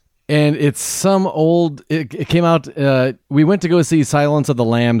that? And it's some old. It came out. We went to go see Silence of the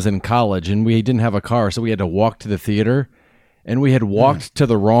Lambs in college, and we didn't have a car, so we had to walk to the theater. And we had walked to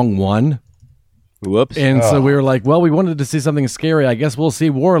the wrong one. Whoops. And so we were like, "Well, we wanted to see something scary. I guess we'll see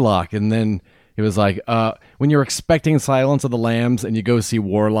Warlock." And then it was like, when you're expecting Silence of the Lambs and you go see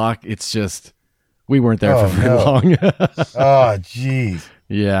Warlock, it's just we weren't there for very long. Oh, jeez.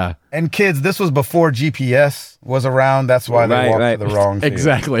 Yeah. And kids, this was before GPS was around. That's why they walked to the wrong theater.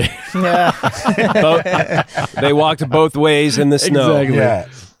 Exactly. They walked both ways in the snow. Exactly. Yeah.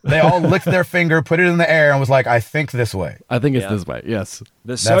 They all licked their finger, put it in the air, and was like, I think this way. I think it's this way. Yes.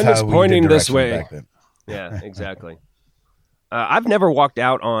 The sun is how we pointing did this directions way. back then. Yeah, exactly. I've never walked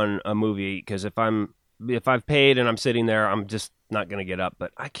out on a movie because if I've paid and I'm sitting there, I'm just not going to get up.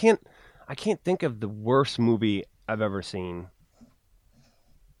 But I can't think of the worst movie I've ever seen.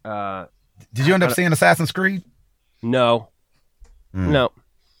 Did you end up seeing Assassin's Creed? No. Man,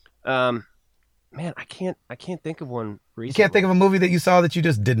 I can't think of one recently. You can't think of a movie that you saw that you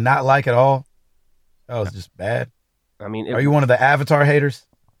just did not like at all? That was just bad. I mean, Are you one of the Avatar haters?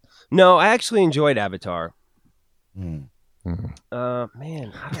 No, I actually enjoyed Avatar. Mm.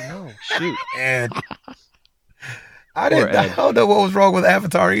 Man, I don't know. Shoot. And I don't know what was wrong with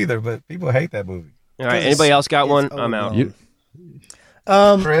Avatar either, but people hate that movie. All right, anybody else got one? I'm out.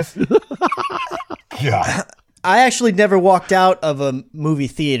 Chris? God. I actually never walked out of a movie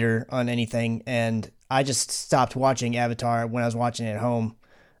theater on anything, and I just stopped watching Avatar when I was watching it at home.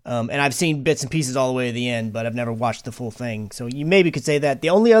 And I've seen bits and pieces all the way to the end, but I've never watched the full thing. So you maybe could say that.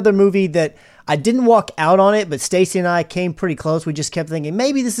 The only other movie that I didn't walk out on it, but Stacy and I came pretty close. We just kept thinking,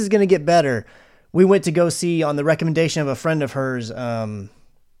 maybe this is going to get better. We went to go see, on the recommendation of a friend of hers,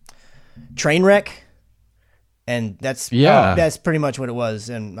 Trainwreck. And that's pretty much what it was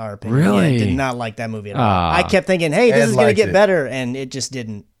in our opinion. Really? Yeah, did not like that movie at all. I kept thinking, hey, this is going to get better, and it just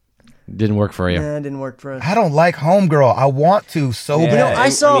didn't. Didn't work for you. Yeah, it didn't work for us. I don't like Homegirl. I want to so bad. You know, I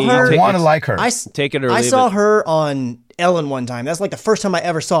saw her. I want to like her. Take it or leave I saw it. her on Ellen one time. That's like the first time I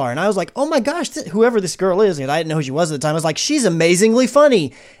ever saw her. And I was like, oh my gosh, whoever this girl is, because I didn't know who she was at the time. I was like, she's amazingly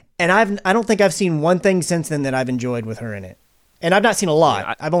funny. And I don't think I've seen one thing since then that I've enjoyed with her in it. And I've not seen a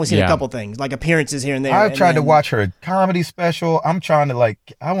lot. I've only seen a couple things, like appearances here and there. I've tried to watch her comedy special. I'm trying to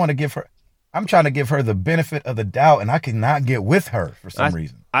give her the benefit of the doubt, and I cannot get with her for some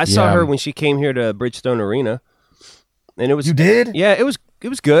reason. I saw her when she came here to Bridgestone Arena, and it was. You did? Yeah, it was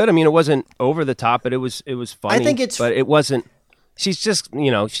good. I mean, it wasn't over the top, but it was funny. I think but it wasn't. She's just,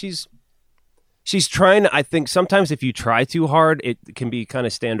 she's trying to. I think sometimes if you try too hard, it can be kind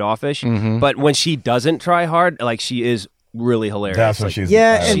of standoffish. Mm-hmm. But when she doesn't try hard, like she is really hilarious. That's what like, she's.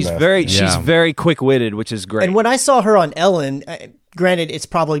 Yeah, she's she's very quick-witted, which is great. And when I saw her on Ellen, granted, it's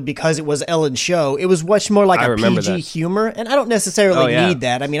probably because it was Ellen's show. It was much more like a PG humor, and I don't necessarily need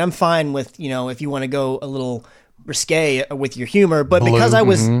that. I mean, I'm fine with, if you want to go a little risque with your humor, but because I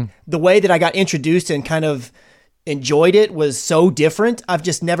was the way that I got introduced and kind of enjoyed it was so different, I've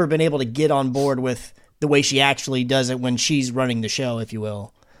just never been able to get on board with the way she actually does it when she's running the show, if you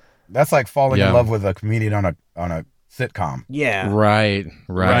will. That's like falling in love with a comedian on a sitcom. Yeah. Right.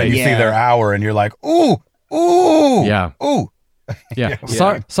 You see their hour and you're like, ooh, yeah, ooh. Yeah.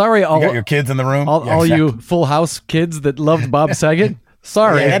 Sorry, all you got your kids in the room. All you Full House kids that loved Bob Saget.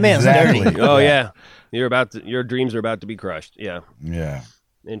 Sorry, that man's dirty. Oh yeah, your dreams are about to be crushed. Yeah. Yeah.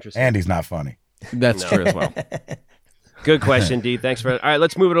 Interesting. And he's not funny. That's true as well. Good question, D. Thanks for that. All right,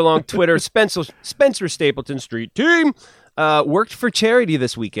 let's move it along. Twitter, Spencer Stapleton Street Team. Worked for charity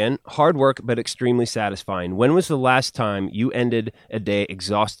this weekend. Hard work, but extremely satisfying. When was the last time you ended a day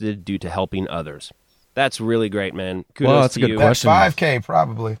exhausted due to helping others? That's really great, man. Kudos that's to a good you. question. That 5K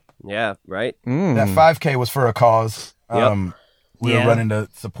probably. Yeah, right? That 5K was for a cause. Yep. We were running to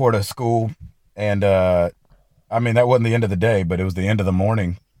support a school. And, that wasn't the end of the day, but it was the end of the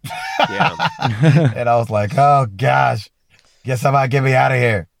morning. Yeah. And I was like, oh, gosh. Guess somebody get me out of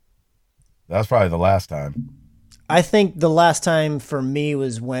here. That was probably the last time. I think the last time for me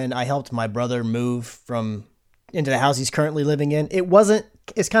was when I helped my brother move into the house he's currently living in.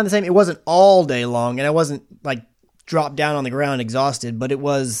 It's kind of the same. It wasn't all day long, and I wasn't like dropped down on the ground exhausted, but it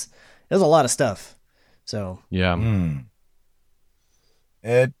was a lot of stuff. So yeah.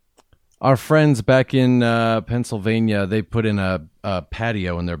 Ed? Our friends back in Pennsylvania, they put in a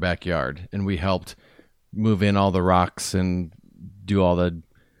patio in their backyard, and we helped move in all the rocks and do all the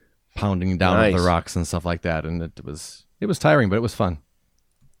pounding down of the rocks and stuff like that. And it was tiring, but it was fun.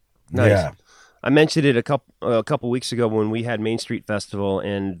 Nice. Yeah. I mentioned it a couple weeks ago when we had Main Street Festival,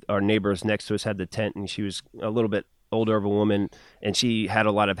 and our neighbors next to us had the tent, and she was a little bit older of a woman, and she had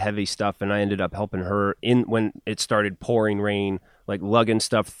a lot of heavy stuff, and I ended up helping her in when it started pouring rain, like lugging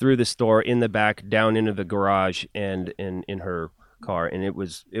stuff through the store, in the back, down into the garage, and in her car, and it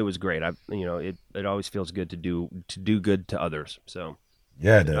was great. It always feels good to do good to others. So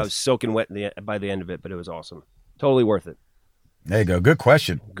yeah, it does. I was soaking wet by the end of it, but it was awesome. Totally worth it. There you go. Good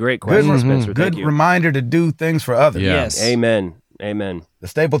question. Great question, Spencer. Good reminder to do things for others. Yeah. Yes. Amen. The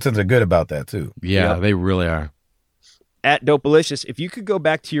Stapletons are good about that too. Yeah, they really are. At Dopalicious, if you could go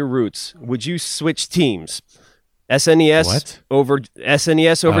back to your roots, would you switch teams? SNES over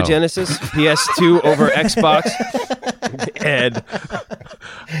Genesis, PS2 over Xbox, and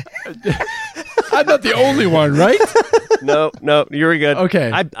I'm not the only one, right? No, you're good.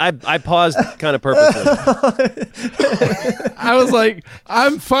 Okay. I paused kind of purposely. I was like,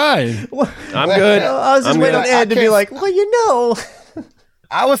 I'm fine. I'm good. I was just waiting on Ed to be like, well,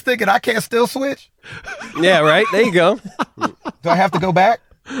 I was thinking I can't still switch. Yeah, right. There you go. Do I have to go back?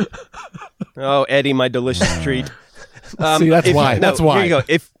 Oh, Eddie, my delicious treat. See, that's why. That's why. Here you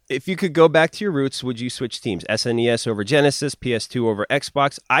go. If you could go back to your roots, would you switch teams? SNES over Genesis, PS2 over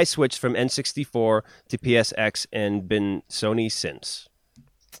Xbox. I switched from N64 to PSX and been Sony since.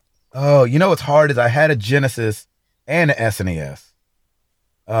 Oh, you know what's hard is I had a Genesis and an SNES.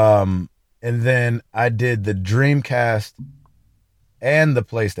 And then I did the Dreamcast and the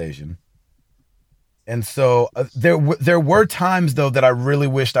PlayStation. And so there were times, though, that I really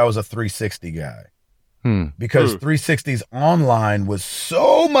wished I was a 360 guy. Because 360's online was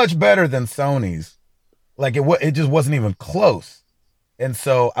so much better than Sony's. Like it just wasn't even close. And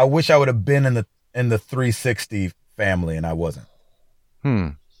so I wish I would have been in the 360 family, and I wasn't.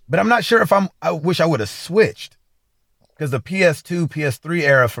 But I'm not sure if I wish I would have switched, because the PS2, PS3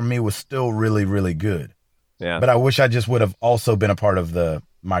 era for me was still really, really good. Yeah. But I wish I just would have also been a part of the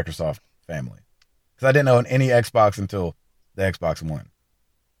Microsoft family, because I didn't own any Xbox until the Xbox One.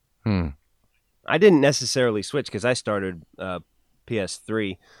 I didn't necessarily switch because I started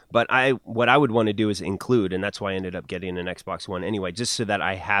PS3, but what I would want to do is include, and that's why I ended up getting an Xbox One anyway, just so that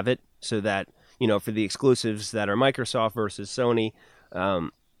I have it, so that, for the exclusives that are Microsoft versus Sony.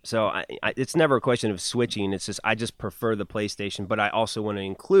 So it's never a question of switching. It's just I just prefer the PlayStation, but I also want to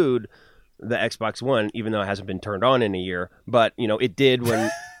include the Xbox One, even though it hasn't been turned on in a year. But it did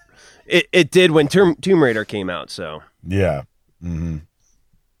when it did when Tomb Raider came out. So yeah. Mm-hmm.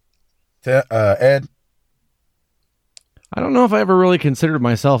 Ed? I don't know if I ever really considered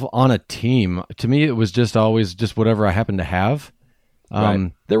myself on a team. To me, it was just always just whatever I happened to have.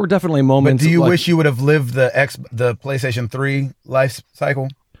 Right. There were definitely moments. But do you wish you would have lived the PlayStation 3 life cycle?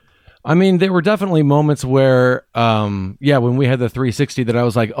 I mean, there were definitely moments where, when we had the 360, that I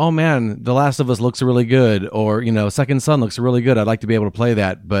was like, oh man, The Last of Us looks really good, or Second Son looks really good. I'd like to be able to play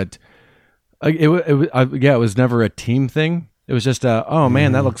that, but it was never a team thing. It was just, oh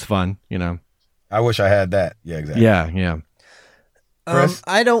man, that looks fun, I wish I had that. Yeah, exactly. Yeah. Chris?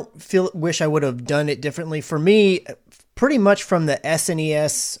 I don't wish I would have done it differently. For me, pretty much from the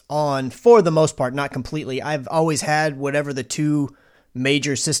SNES on, for the most part, not completely, I've always had whatever the two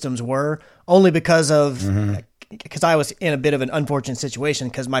major systems were, only because I was in a bit of an unfortunate situation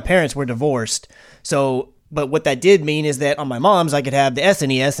because my parents were divorced. So, but what that did mean is that on my mom's I could have the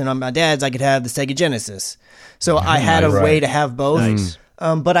SNES, and on my dad's I could have the Sega Genesis. So I had a way to have both. Nice.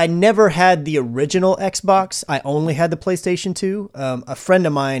 But I never had the original Xbox. I only had the PlayStation 2. A friend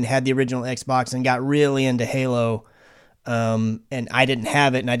of mine had the original Xbox and got really into Halo. And I didn't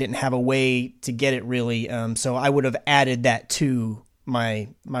have it, and I didn't have a way to get it really. So I would have added that to my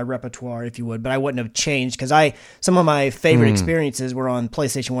repertoire, if you would, but I wouldn't have changed because some of my favorite experiences were on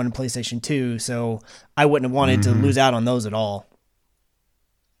PlayStation 1 and PlayStation 2. So I wouldn't have wanted to lose out on those at all.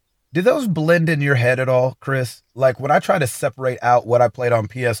 Did those blend in your head at all, Chris? Like when I try to separate out what I played on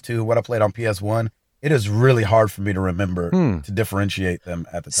PS2, what I played on PS1, it is really hard for me to remember to differentiate them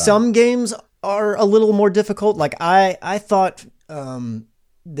at the time. Some games are a little more difficult. Like I thought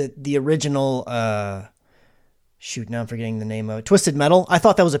the original now I'm forgetting the name of it. Twisted Metal. I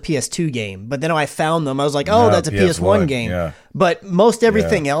thought that was a PS2 game, but then I found them. I was like, oh, that's a PS1 game. Yeah. But most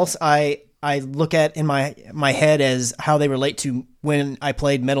everything else I look at in my head as how they relate to when I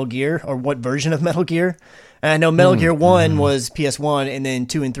played Metal Gear, or what version of Metal Gear. And I know Metal Gear 1 was PS1, and then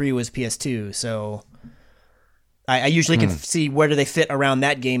 2 and 3 was PS2. So I usually can see where do they fit around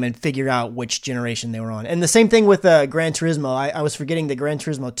that game and figure out which generation they were on. And the same thing with Gran Turismo. I was forgetting that Gran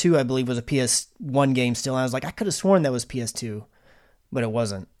Turismo 2, I believe, was a PS1 game still. And I was like, I could have sworn that was PS2, but it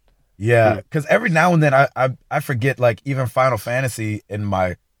wasn't. Yeah, because every now and then I forget, like, even Final Fantasy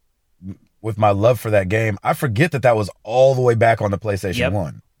with my love for that game, I forget that was all the way back on the PlayStation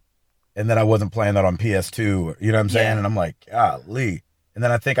 1. And then I wasn't playing that on PS2, you know what I'm saying? And I'm like, golly. And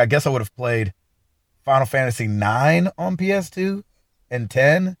then I guess I would have played Final Fantasy 9 on PS2 and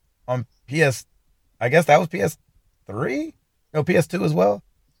 10 on I guess that was PS3? No, PS2 as well.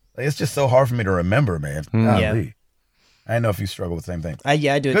 Like, it's just so hard for me to remember, man. Golly. Yeah. I didn't know if you struggle with the same thing.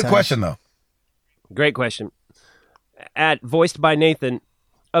 Yeah, I do. Good question, though. Great question. Voiced by Nathan,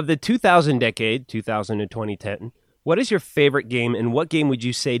 of the 2000 decade, 2000 to 2010, what is your favorite game, and what game would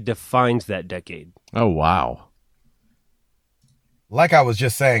you say defines that decade? Oh, wow. Like I was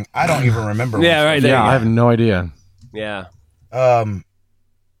just saying, I don't even remember. Yeah, right there. Yeah, I have no idea. Yeah.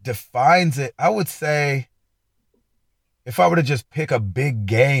 Defines it. I would say, if I were to just pick a big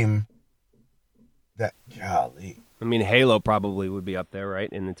game, golly. I mean, Halo probably would be up there,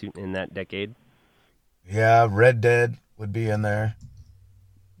 right, in that decade. Yeah, Red Dead would be in there.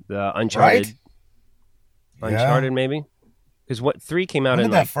 The Uncharted. Right? Uncharted, maybe? Because 3 came out When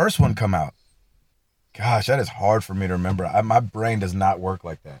in did that first one come out? Gosh, that is hard for me to remember. My brain does not work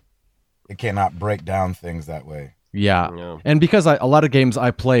like that. It cannot break down things that way. Yeah. No. And because a lot of games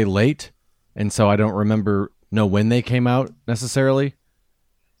I play late, and so I don't know when they came out necessarily.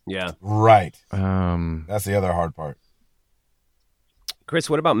 Yeah. Right. Um, That's the other hard part. Chris,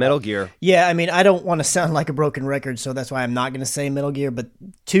 what about Metal Gear? Yeah, I mean, I don't want to sound like a broken record, so that's why I'm not going to say Metal Gear, but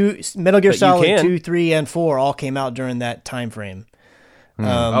Metal Gear Solid 2, 3, and 4 all came out during that time frame.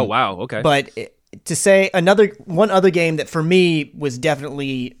 Oh, wow. Okay. But to say one other game that for me was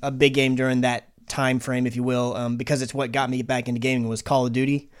definitely a big game during that time frame, if you will, because it's what got me back into gaming, was Call of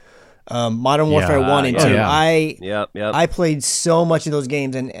Duty. Modern Warfare 1 and 2. Yep. I played so much of those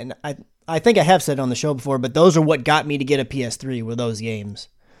games, and I think I have said it on the show before, but those are what got me to get a PS3, were those games.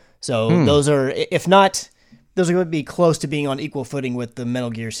 So those are, if not, those are going to be close to being on equal footing with the Metal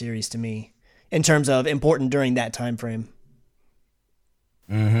Gear series to me, in terms of important during that time frame.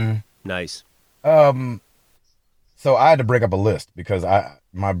 Mm-hmm. Nice. So I had to break up a list because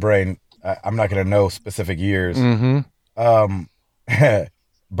my brain, I'm not going to know specific years. mm-hmm.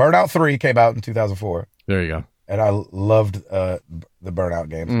 Burnout 3 came out in 2004. There you go. And I loved the Burnout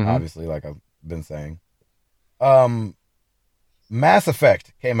games, obviously, like I've been saying. Mass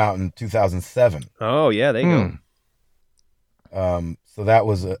Effect came out in 2007. Oh, yeah, there you go. So that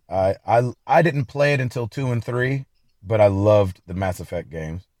was I didn't play it until 2 and 3, but I loved the Mass Effect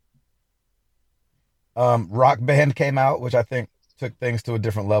games. Rock Band came out, which I think took things to a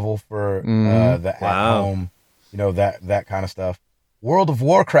different level for the at home, that kind of stuff. World of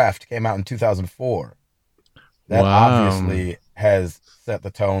Warcraft came out in 2004. That obviously has set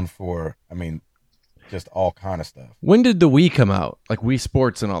the tone for, just all kind of stuff. When did the Wii come out? Like Wii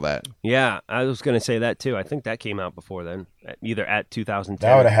Sports and all that? Yeah, I was going to say that too. I think that came out before then, either at 2010.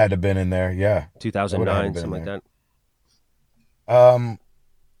 That would have had to been in there, yeah. 2009, something like that.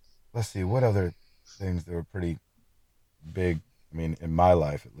 Let's see, what other things that were pretty big, in my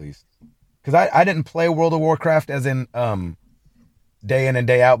life at least. Because I didn't play World of Warcraft as in day in and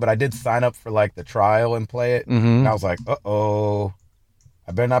day out, but I did sign up for like the trial and play it. And I was like, uh-oh,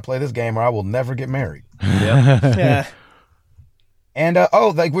 I better not play this game or I will never get married. Yep. Yeah. And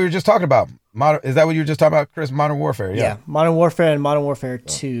like we were just talking about, is that what you were just talking about, Chris? Modern Warfare, yeah. Modern Warfare and Modern Warfare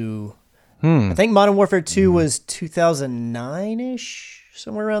 2. I think Modern Warfare 2 was 2009-ish,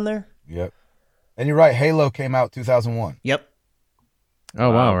 somewhere around there. Yep. And you're right, Halo came out 2001. Yep.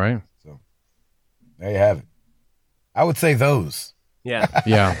 Oh, wow, right? So there you have it. I would say those. Yeah.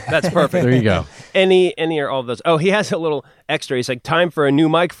 Yeah. That's perfect. There you go. Any or all of those. Oh, he has a little extra. He's like, time for a new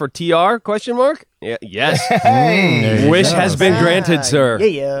mic for TR? Question mark? Yeah. Yes. Hey. Wish has been granted, sir.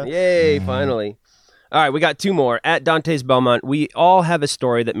 Yeah. Yay, finally. All right, we got 2 more. At Dante's Belmont, we all have a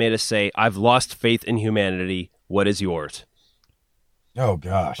story that made us say, I've lost faith in humanity. What is yours? Oh,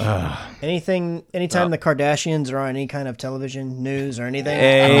 gosh. Anytime the Kardashians are on any kind of television news or anything.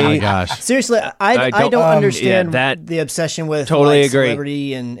 Oh, my gosh. Seriously, I don't understand that the obsession with totally agree.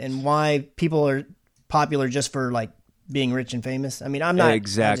 Celebrity and why people are popular just for like being rich and famous. I'm not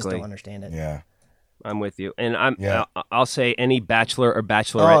exactly. I just don't understand it. Yeah. I'm with you. And I'll say any bachelor or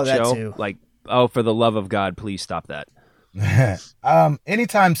bachelorette show. Too. Like, for the love of God, please stop that.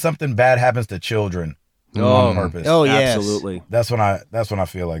 Anytime something bad happens to children on purpose. Oh, yes. Absolutely. That's when I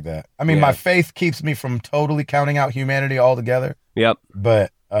feel like that. My faith keeps me from totally counting out humanity altogether. Yep.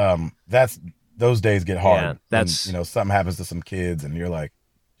 But that's those days get hard. Yeah, that's when, something happens to some kids, and you're like,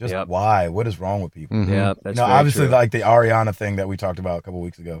 just Yep. why? What is wrong with people? Mhm. Yeah, that's very Obviously, true. like the Ariana thing that we talked about a couple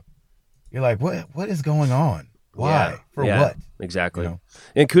weeks ago. You're like, what is going on? Why? Yeah, For yeah, what? Exactly. You know?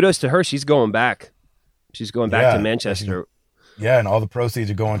 And kudos to her. She's going back. She's going back Yeah, to Manchester, Yeah, and all the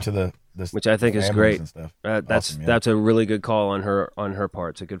proceeds are going to the which I think is families great. and stuff. That's Awesome, yeah. that's a really good call on her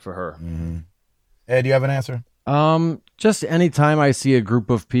part. So good for her. Mm-hmm. Ed, do you have an answer? Just anytime I see a group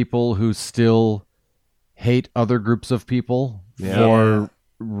of people who still hate other groups of people for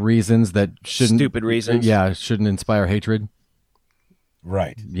reasons that shouldn't, Stupid reasons. yeah, shouldn't inspire hatred.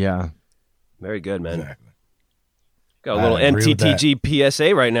 Right. Yeah. Very good, man. Exactly. Got a little I agree with that. NTTG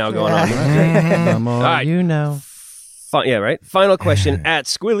PSA right now going on. The more right. you know. Yeah, right. Final question at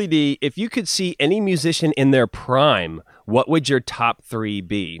Squilly D. If you could see any musician in their prime, what would your top 3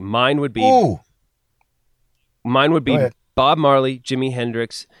 be? Mine would be Ooh. Mine would Go be ahead. Bob Marley, Jimi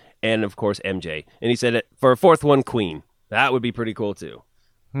Hendrix, and of course MJ. And he said for a fourth one, Queen. That would be pretty cool too.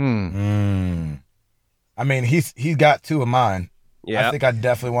 I mean, he's got 2 of mine. Yeah. I think I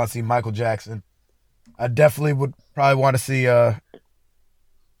definitely want to see Michael Jackson. I definitely would probably want to see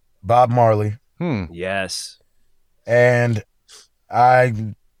Bob Marley. Yes. And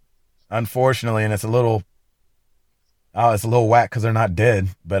I, unfortunately, and it's a little whack because they're not dead,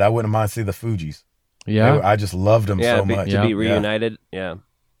 but I wouldn't mind see the Fugees. Yeah. I just loved them Yeah, so much. to be Yeah. reunited. Yeah.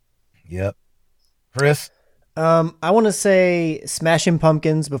 Yep. Chris? I want to say Smashing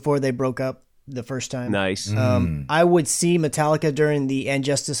Pumpkins before they broke up the first time. Nice. I would see Metallica during the And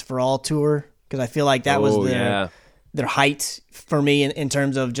Justice for All tour because I feel like that was their height for me in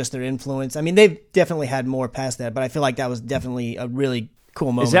terms of just their influence. I mean, they've definitely had more past that, but I feel like that was definitely a really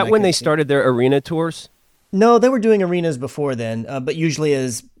cool moment. Is that I when could they see. started their arena tours? No, they were doing arenas before then, but usually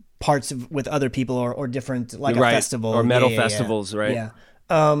as parts of with other people or different, like Right. a festival Or metal Yeah, yeah, yeah. festivals, right? Yeah.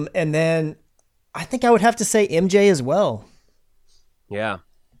 And then I think I would have to say MJ as well. Yeah.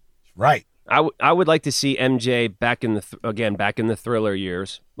 Right. I would like to see MJ back in the Thriller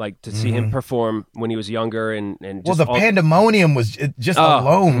years, like to see him perform when he was younger and Well, just the pandemonium was just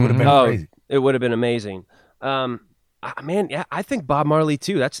alone would have been crazy. It would have been amazing. Man, yeah, I think Bob Marley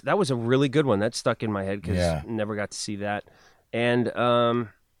too. That was a really good one. That stuck in my head because Yeah. never got to see that. And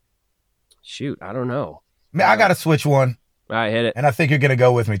shoot, I don't know. Man, I got to switch one, All right, hit it. and I think you're going to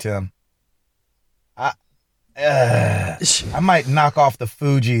go with me, Tim. I might knock off the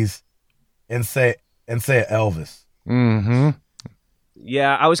Fugees and say Elvis. Mm-hmm.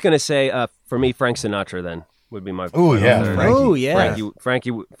 Yeah, I was gonna say for me, Frank Sinatra then would be my. Ooh, final yeah, third. Frankie. Oh yeah,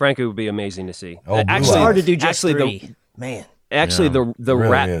 Frankie would be amazing to see. Oh, Blue it's Eyes. hard to do just actually, 3. Man. Actually, Yeah, the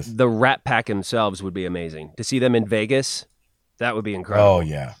really is. Rat Pack themselves would be amazing to see them in Vegas. That would be incredible. Oh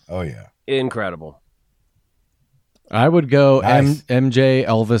yeah. Incredible. I would go Nice. MJ,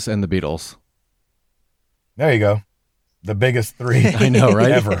 Elvis, and the Beatles. There you go. The biggest 3 I know,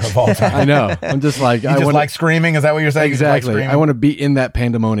 right? ever of all time. I know. I'm just like, You I just want like screaming? Is that what you're saying? You just like exactly. screaming? I want to be in that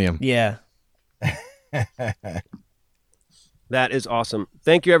pandemonium. Yeah. That is awesome.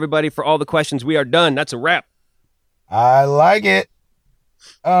 Thank you, everybody, for all the questions. We are done. That's a wrap. I like it.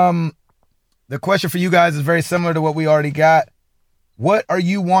 The question for you guys is very similar to what we already got. What are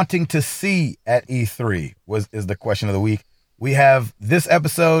you wanting to see at E3 is the question of the week. We have this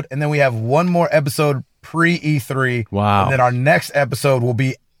episode, and then we have one more episode pre-E3. Wow. And then our next episode will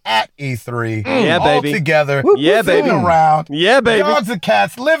be at E3. Yeah, all baby. together. Yeah, sitting baby. around. Yeah, baby. Dogs and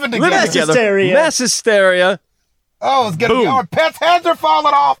cats living together. Living together. hysteria. Mass hysteria. Oh, it's gonna be Boom. our pets' heads are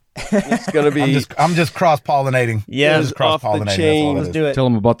falling off. It's gonna be. I'm just cross-pollinating. Yeah. I'm just Off the cross-pollinating. That's all chain. it Let's is. do it. Tell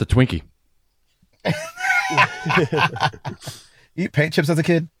them about the Twinkie. Eat paint chips as a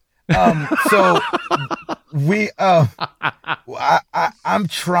kid. So we I'm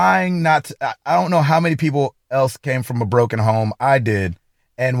trying not to. I don't know how many people else came from a broken home. I did,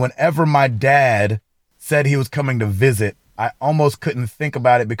 and whenever my dad said he was coming to visit, I almost couldn't think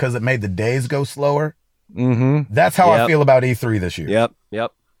about it because it made the days go slower. Mm-hmm. That's how I Yep. feel about E3 this year.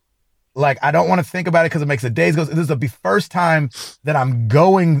 Yep. Like, I don't want to think about it because it makes the days go. This is the first time that I'm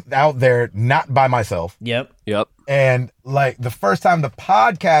going out there not by myself. Yep. And like the first time the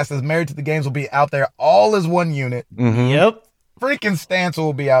podcast is Married to the Games will be out there all as one unit. Mm-hmm. Yep. Freaking Stancil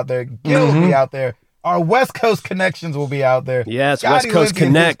will be out there. Gil will be out there. Our West Coast connections will be out there. Yes, Scotty West Coast Lindsay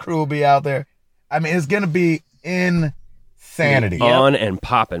and his Connect. crew will be out there. I mean, it's going to be insanity. On and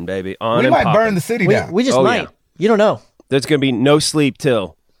popping, baby. On We and might popping. burn the city We, down. we just Oh, might. yeah. You don't know. There's gonna be no sleep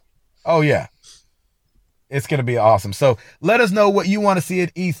till. Oh, yeah. It's going to be awesome. So let us know what you want to see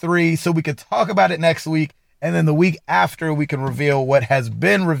at E3 so we can talk about it next week. And then the week after, we can reveal what has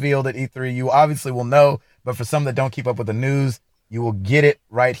been revealed at E3. You obviously will know, but for some that don't keep up with the news, you will get it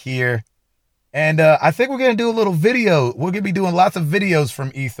right here And I think we're going to do a little video. We're going to be doing lots of videos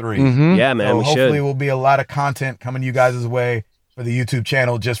from E3. Mm-hmm. Yeah, man, so we hopefully should. will be a lot of content coming you guys' way for the YouTube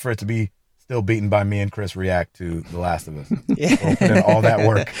channel, just for it to be still beaten by me and Chris react to The Last of Us. Yeah. We'll put in all that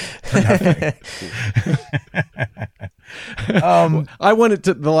work for nothing. I wanted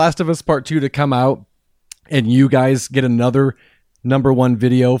The Last of Us Part 2 to come out and you guys get another #1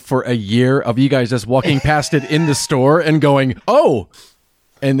 video for a year of you guys just walking past it in the store and going, oh,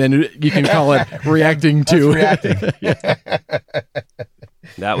 and then you can call it reacting to. Reacting.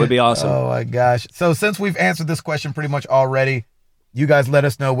 That would be awesome. Oh my gosh. So since we've answered this question pretty much already, you guys let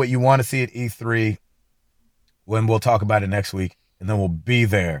us know what you want to see at E3 when we'll talk about it next week, and then we'll be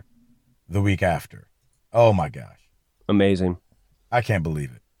there the week after. Oh my gosh. Amazing. I can't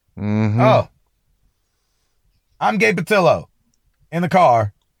believe it. Mm-hmm. Oh. I'm Gabe Patillo in the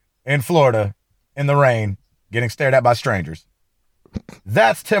car in Florida in the rain getting stared at by strangers.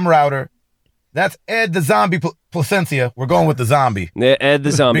 That's Tim Router. That's Ed the Zombie Placencia. We're going with the zombie. Ed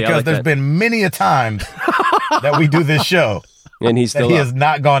the Zombie. Because I like there's that. been many a times that we do this show And he's that still he up. has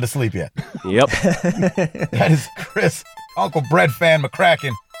not gone to sleep yet. Yep. That is Chris, Uncle Bread Fan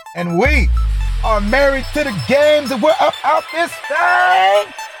McCracken. And we are married to the games, and we're up out this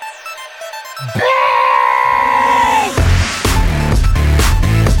thing. Bang!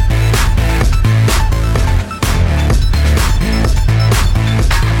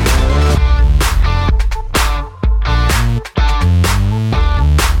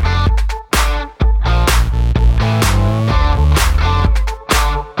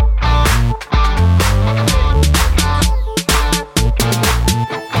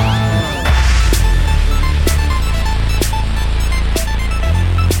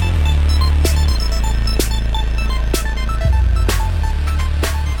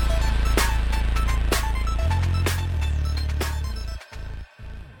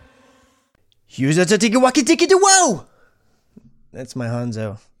 Here's a tiki waki tiki to wow. That's my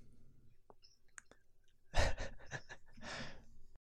Hanzo.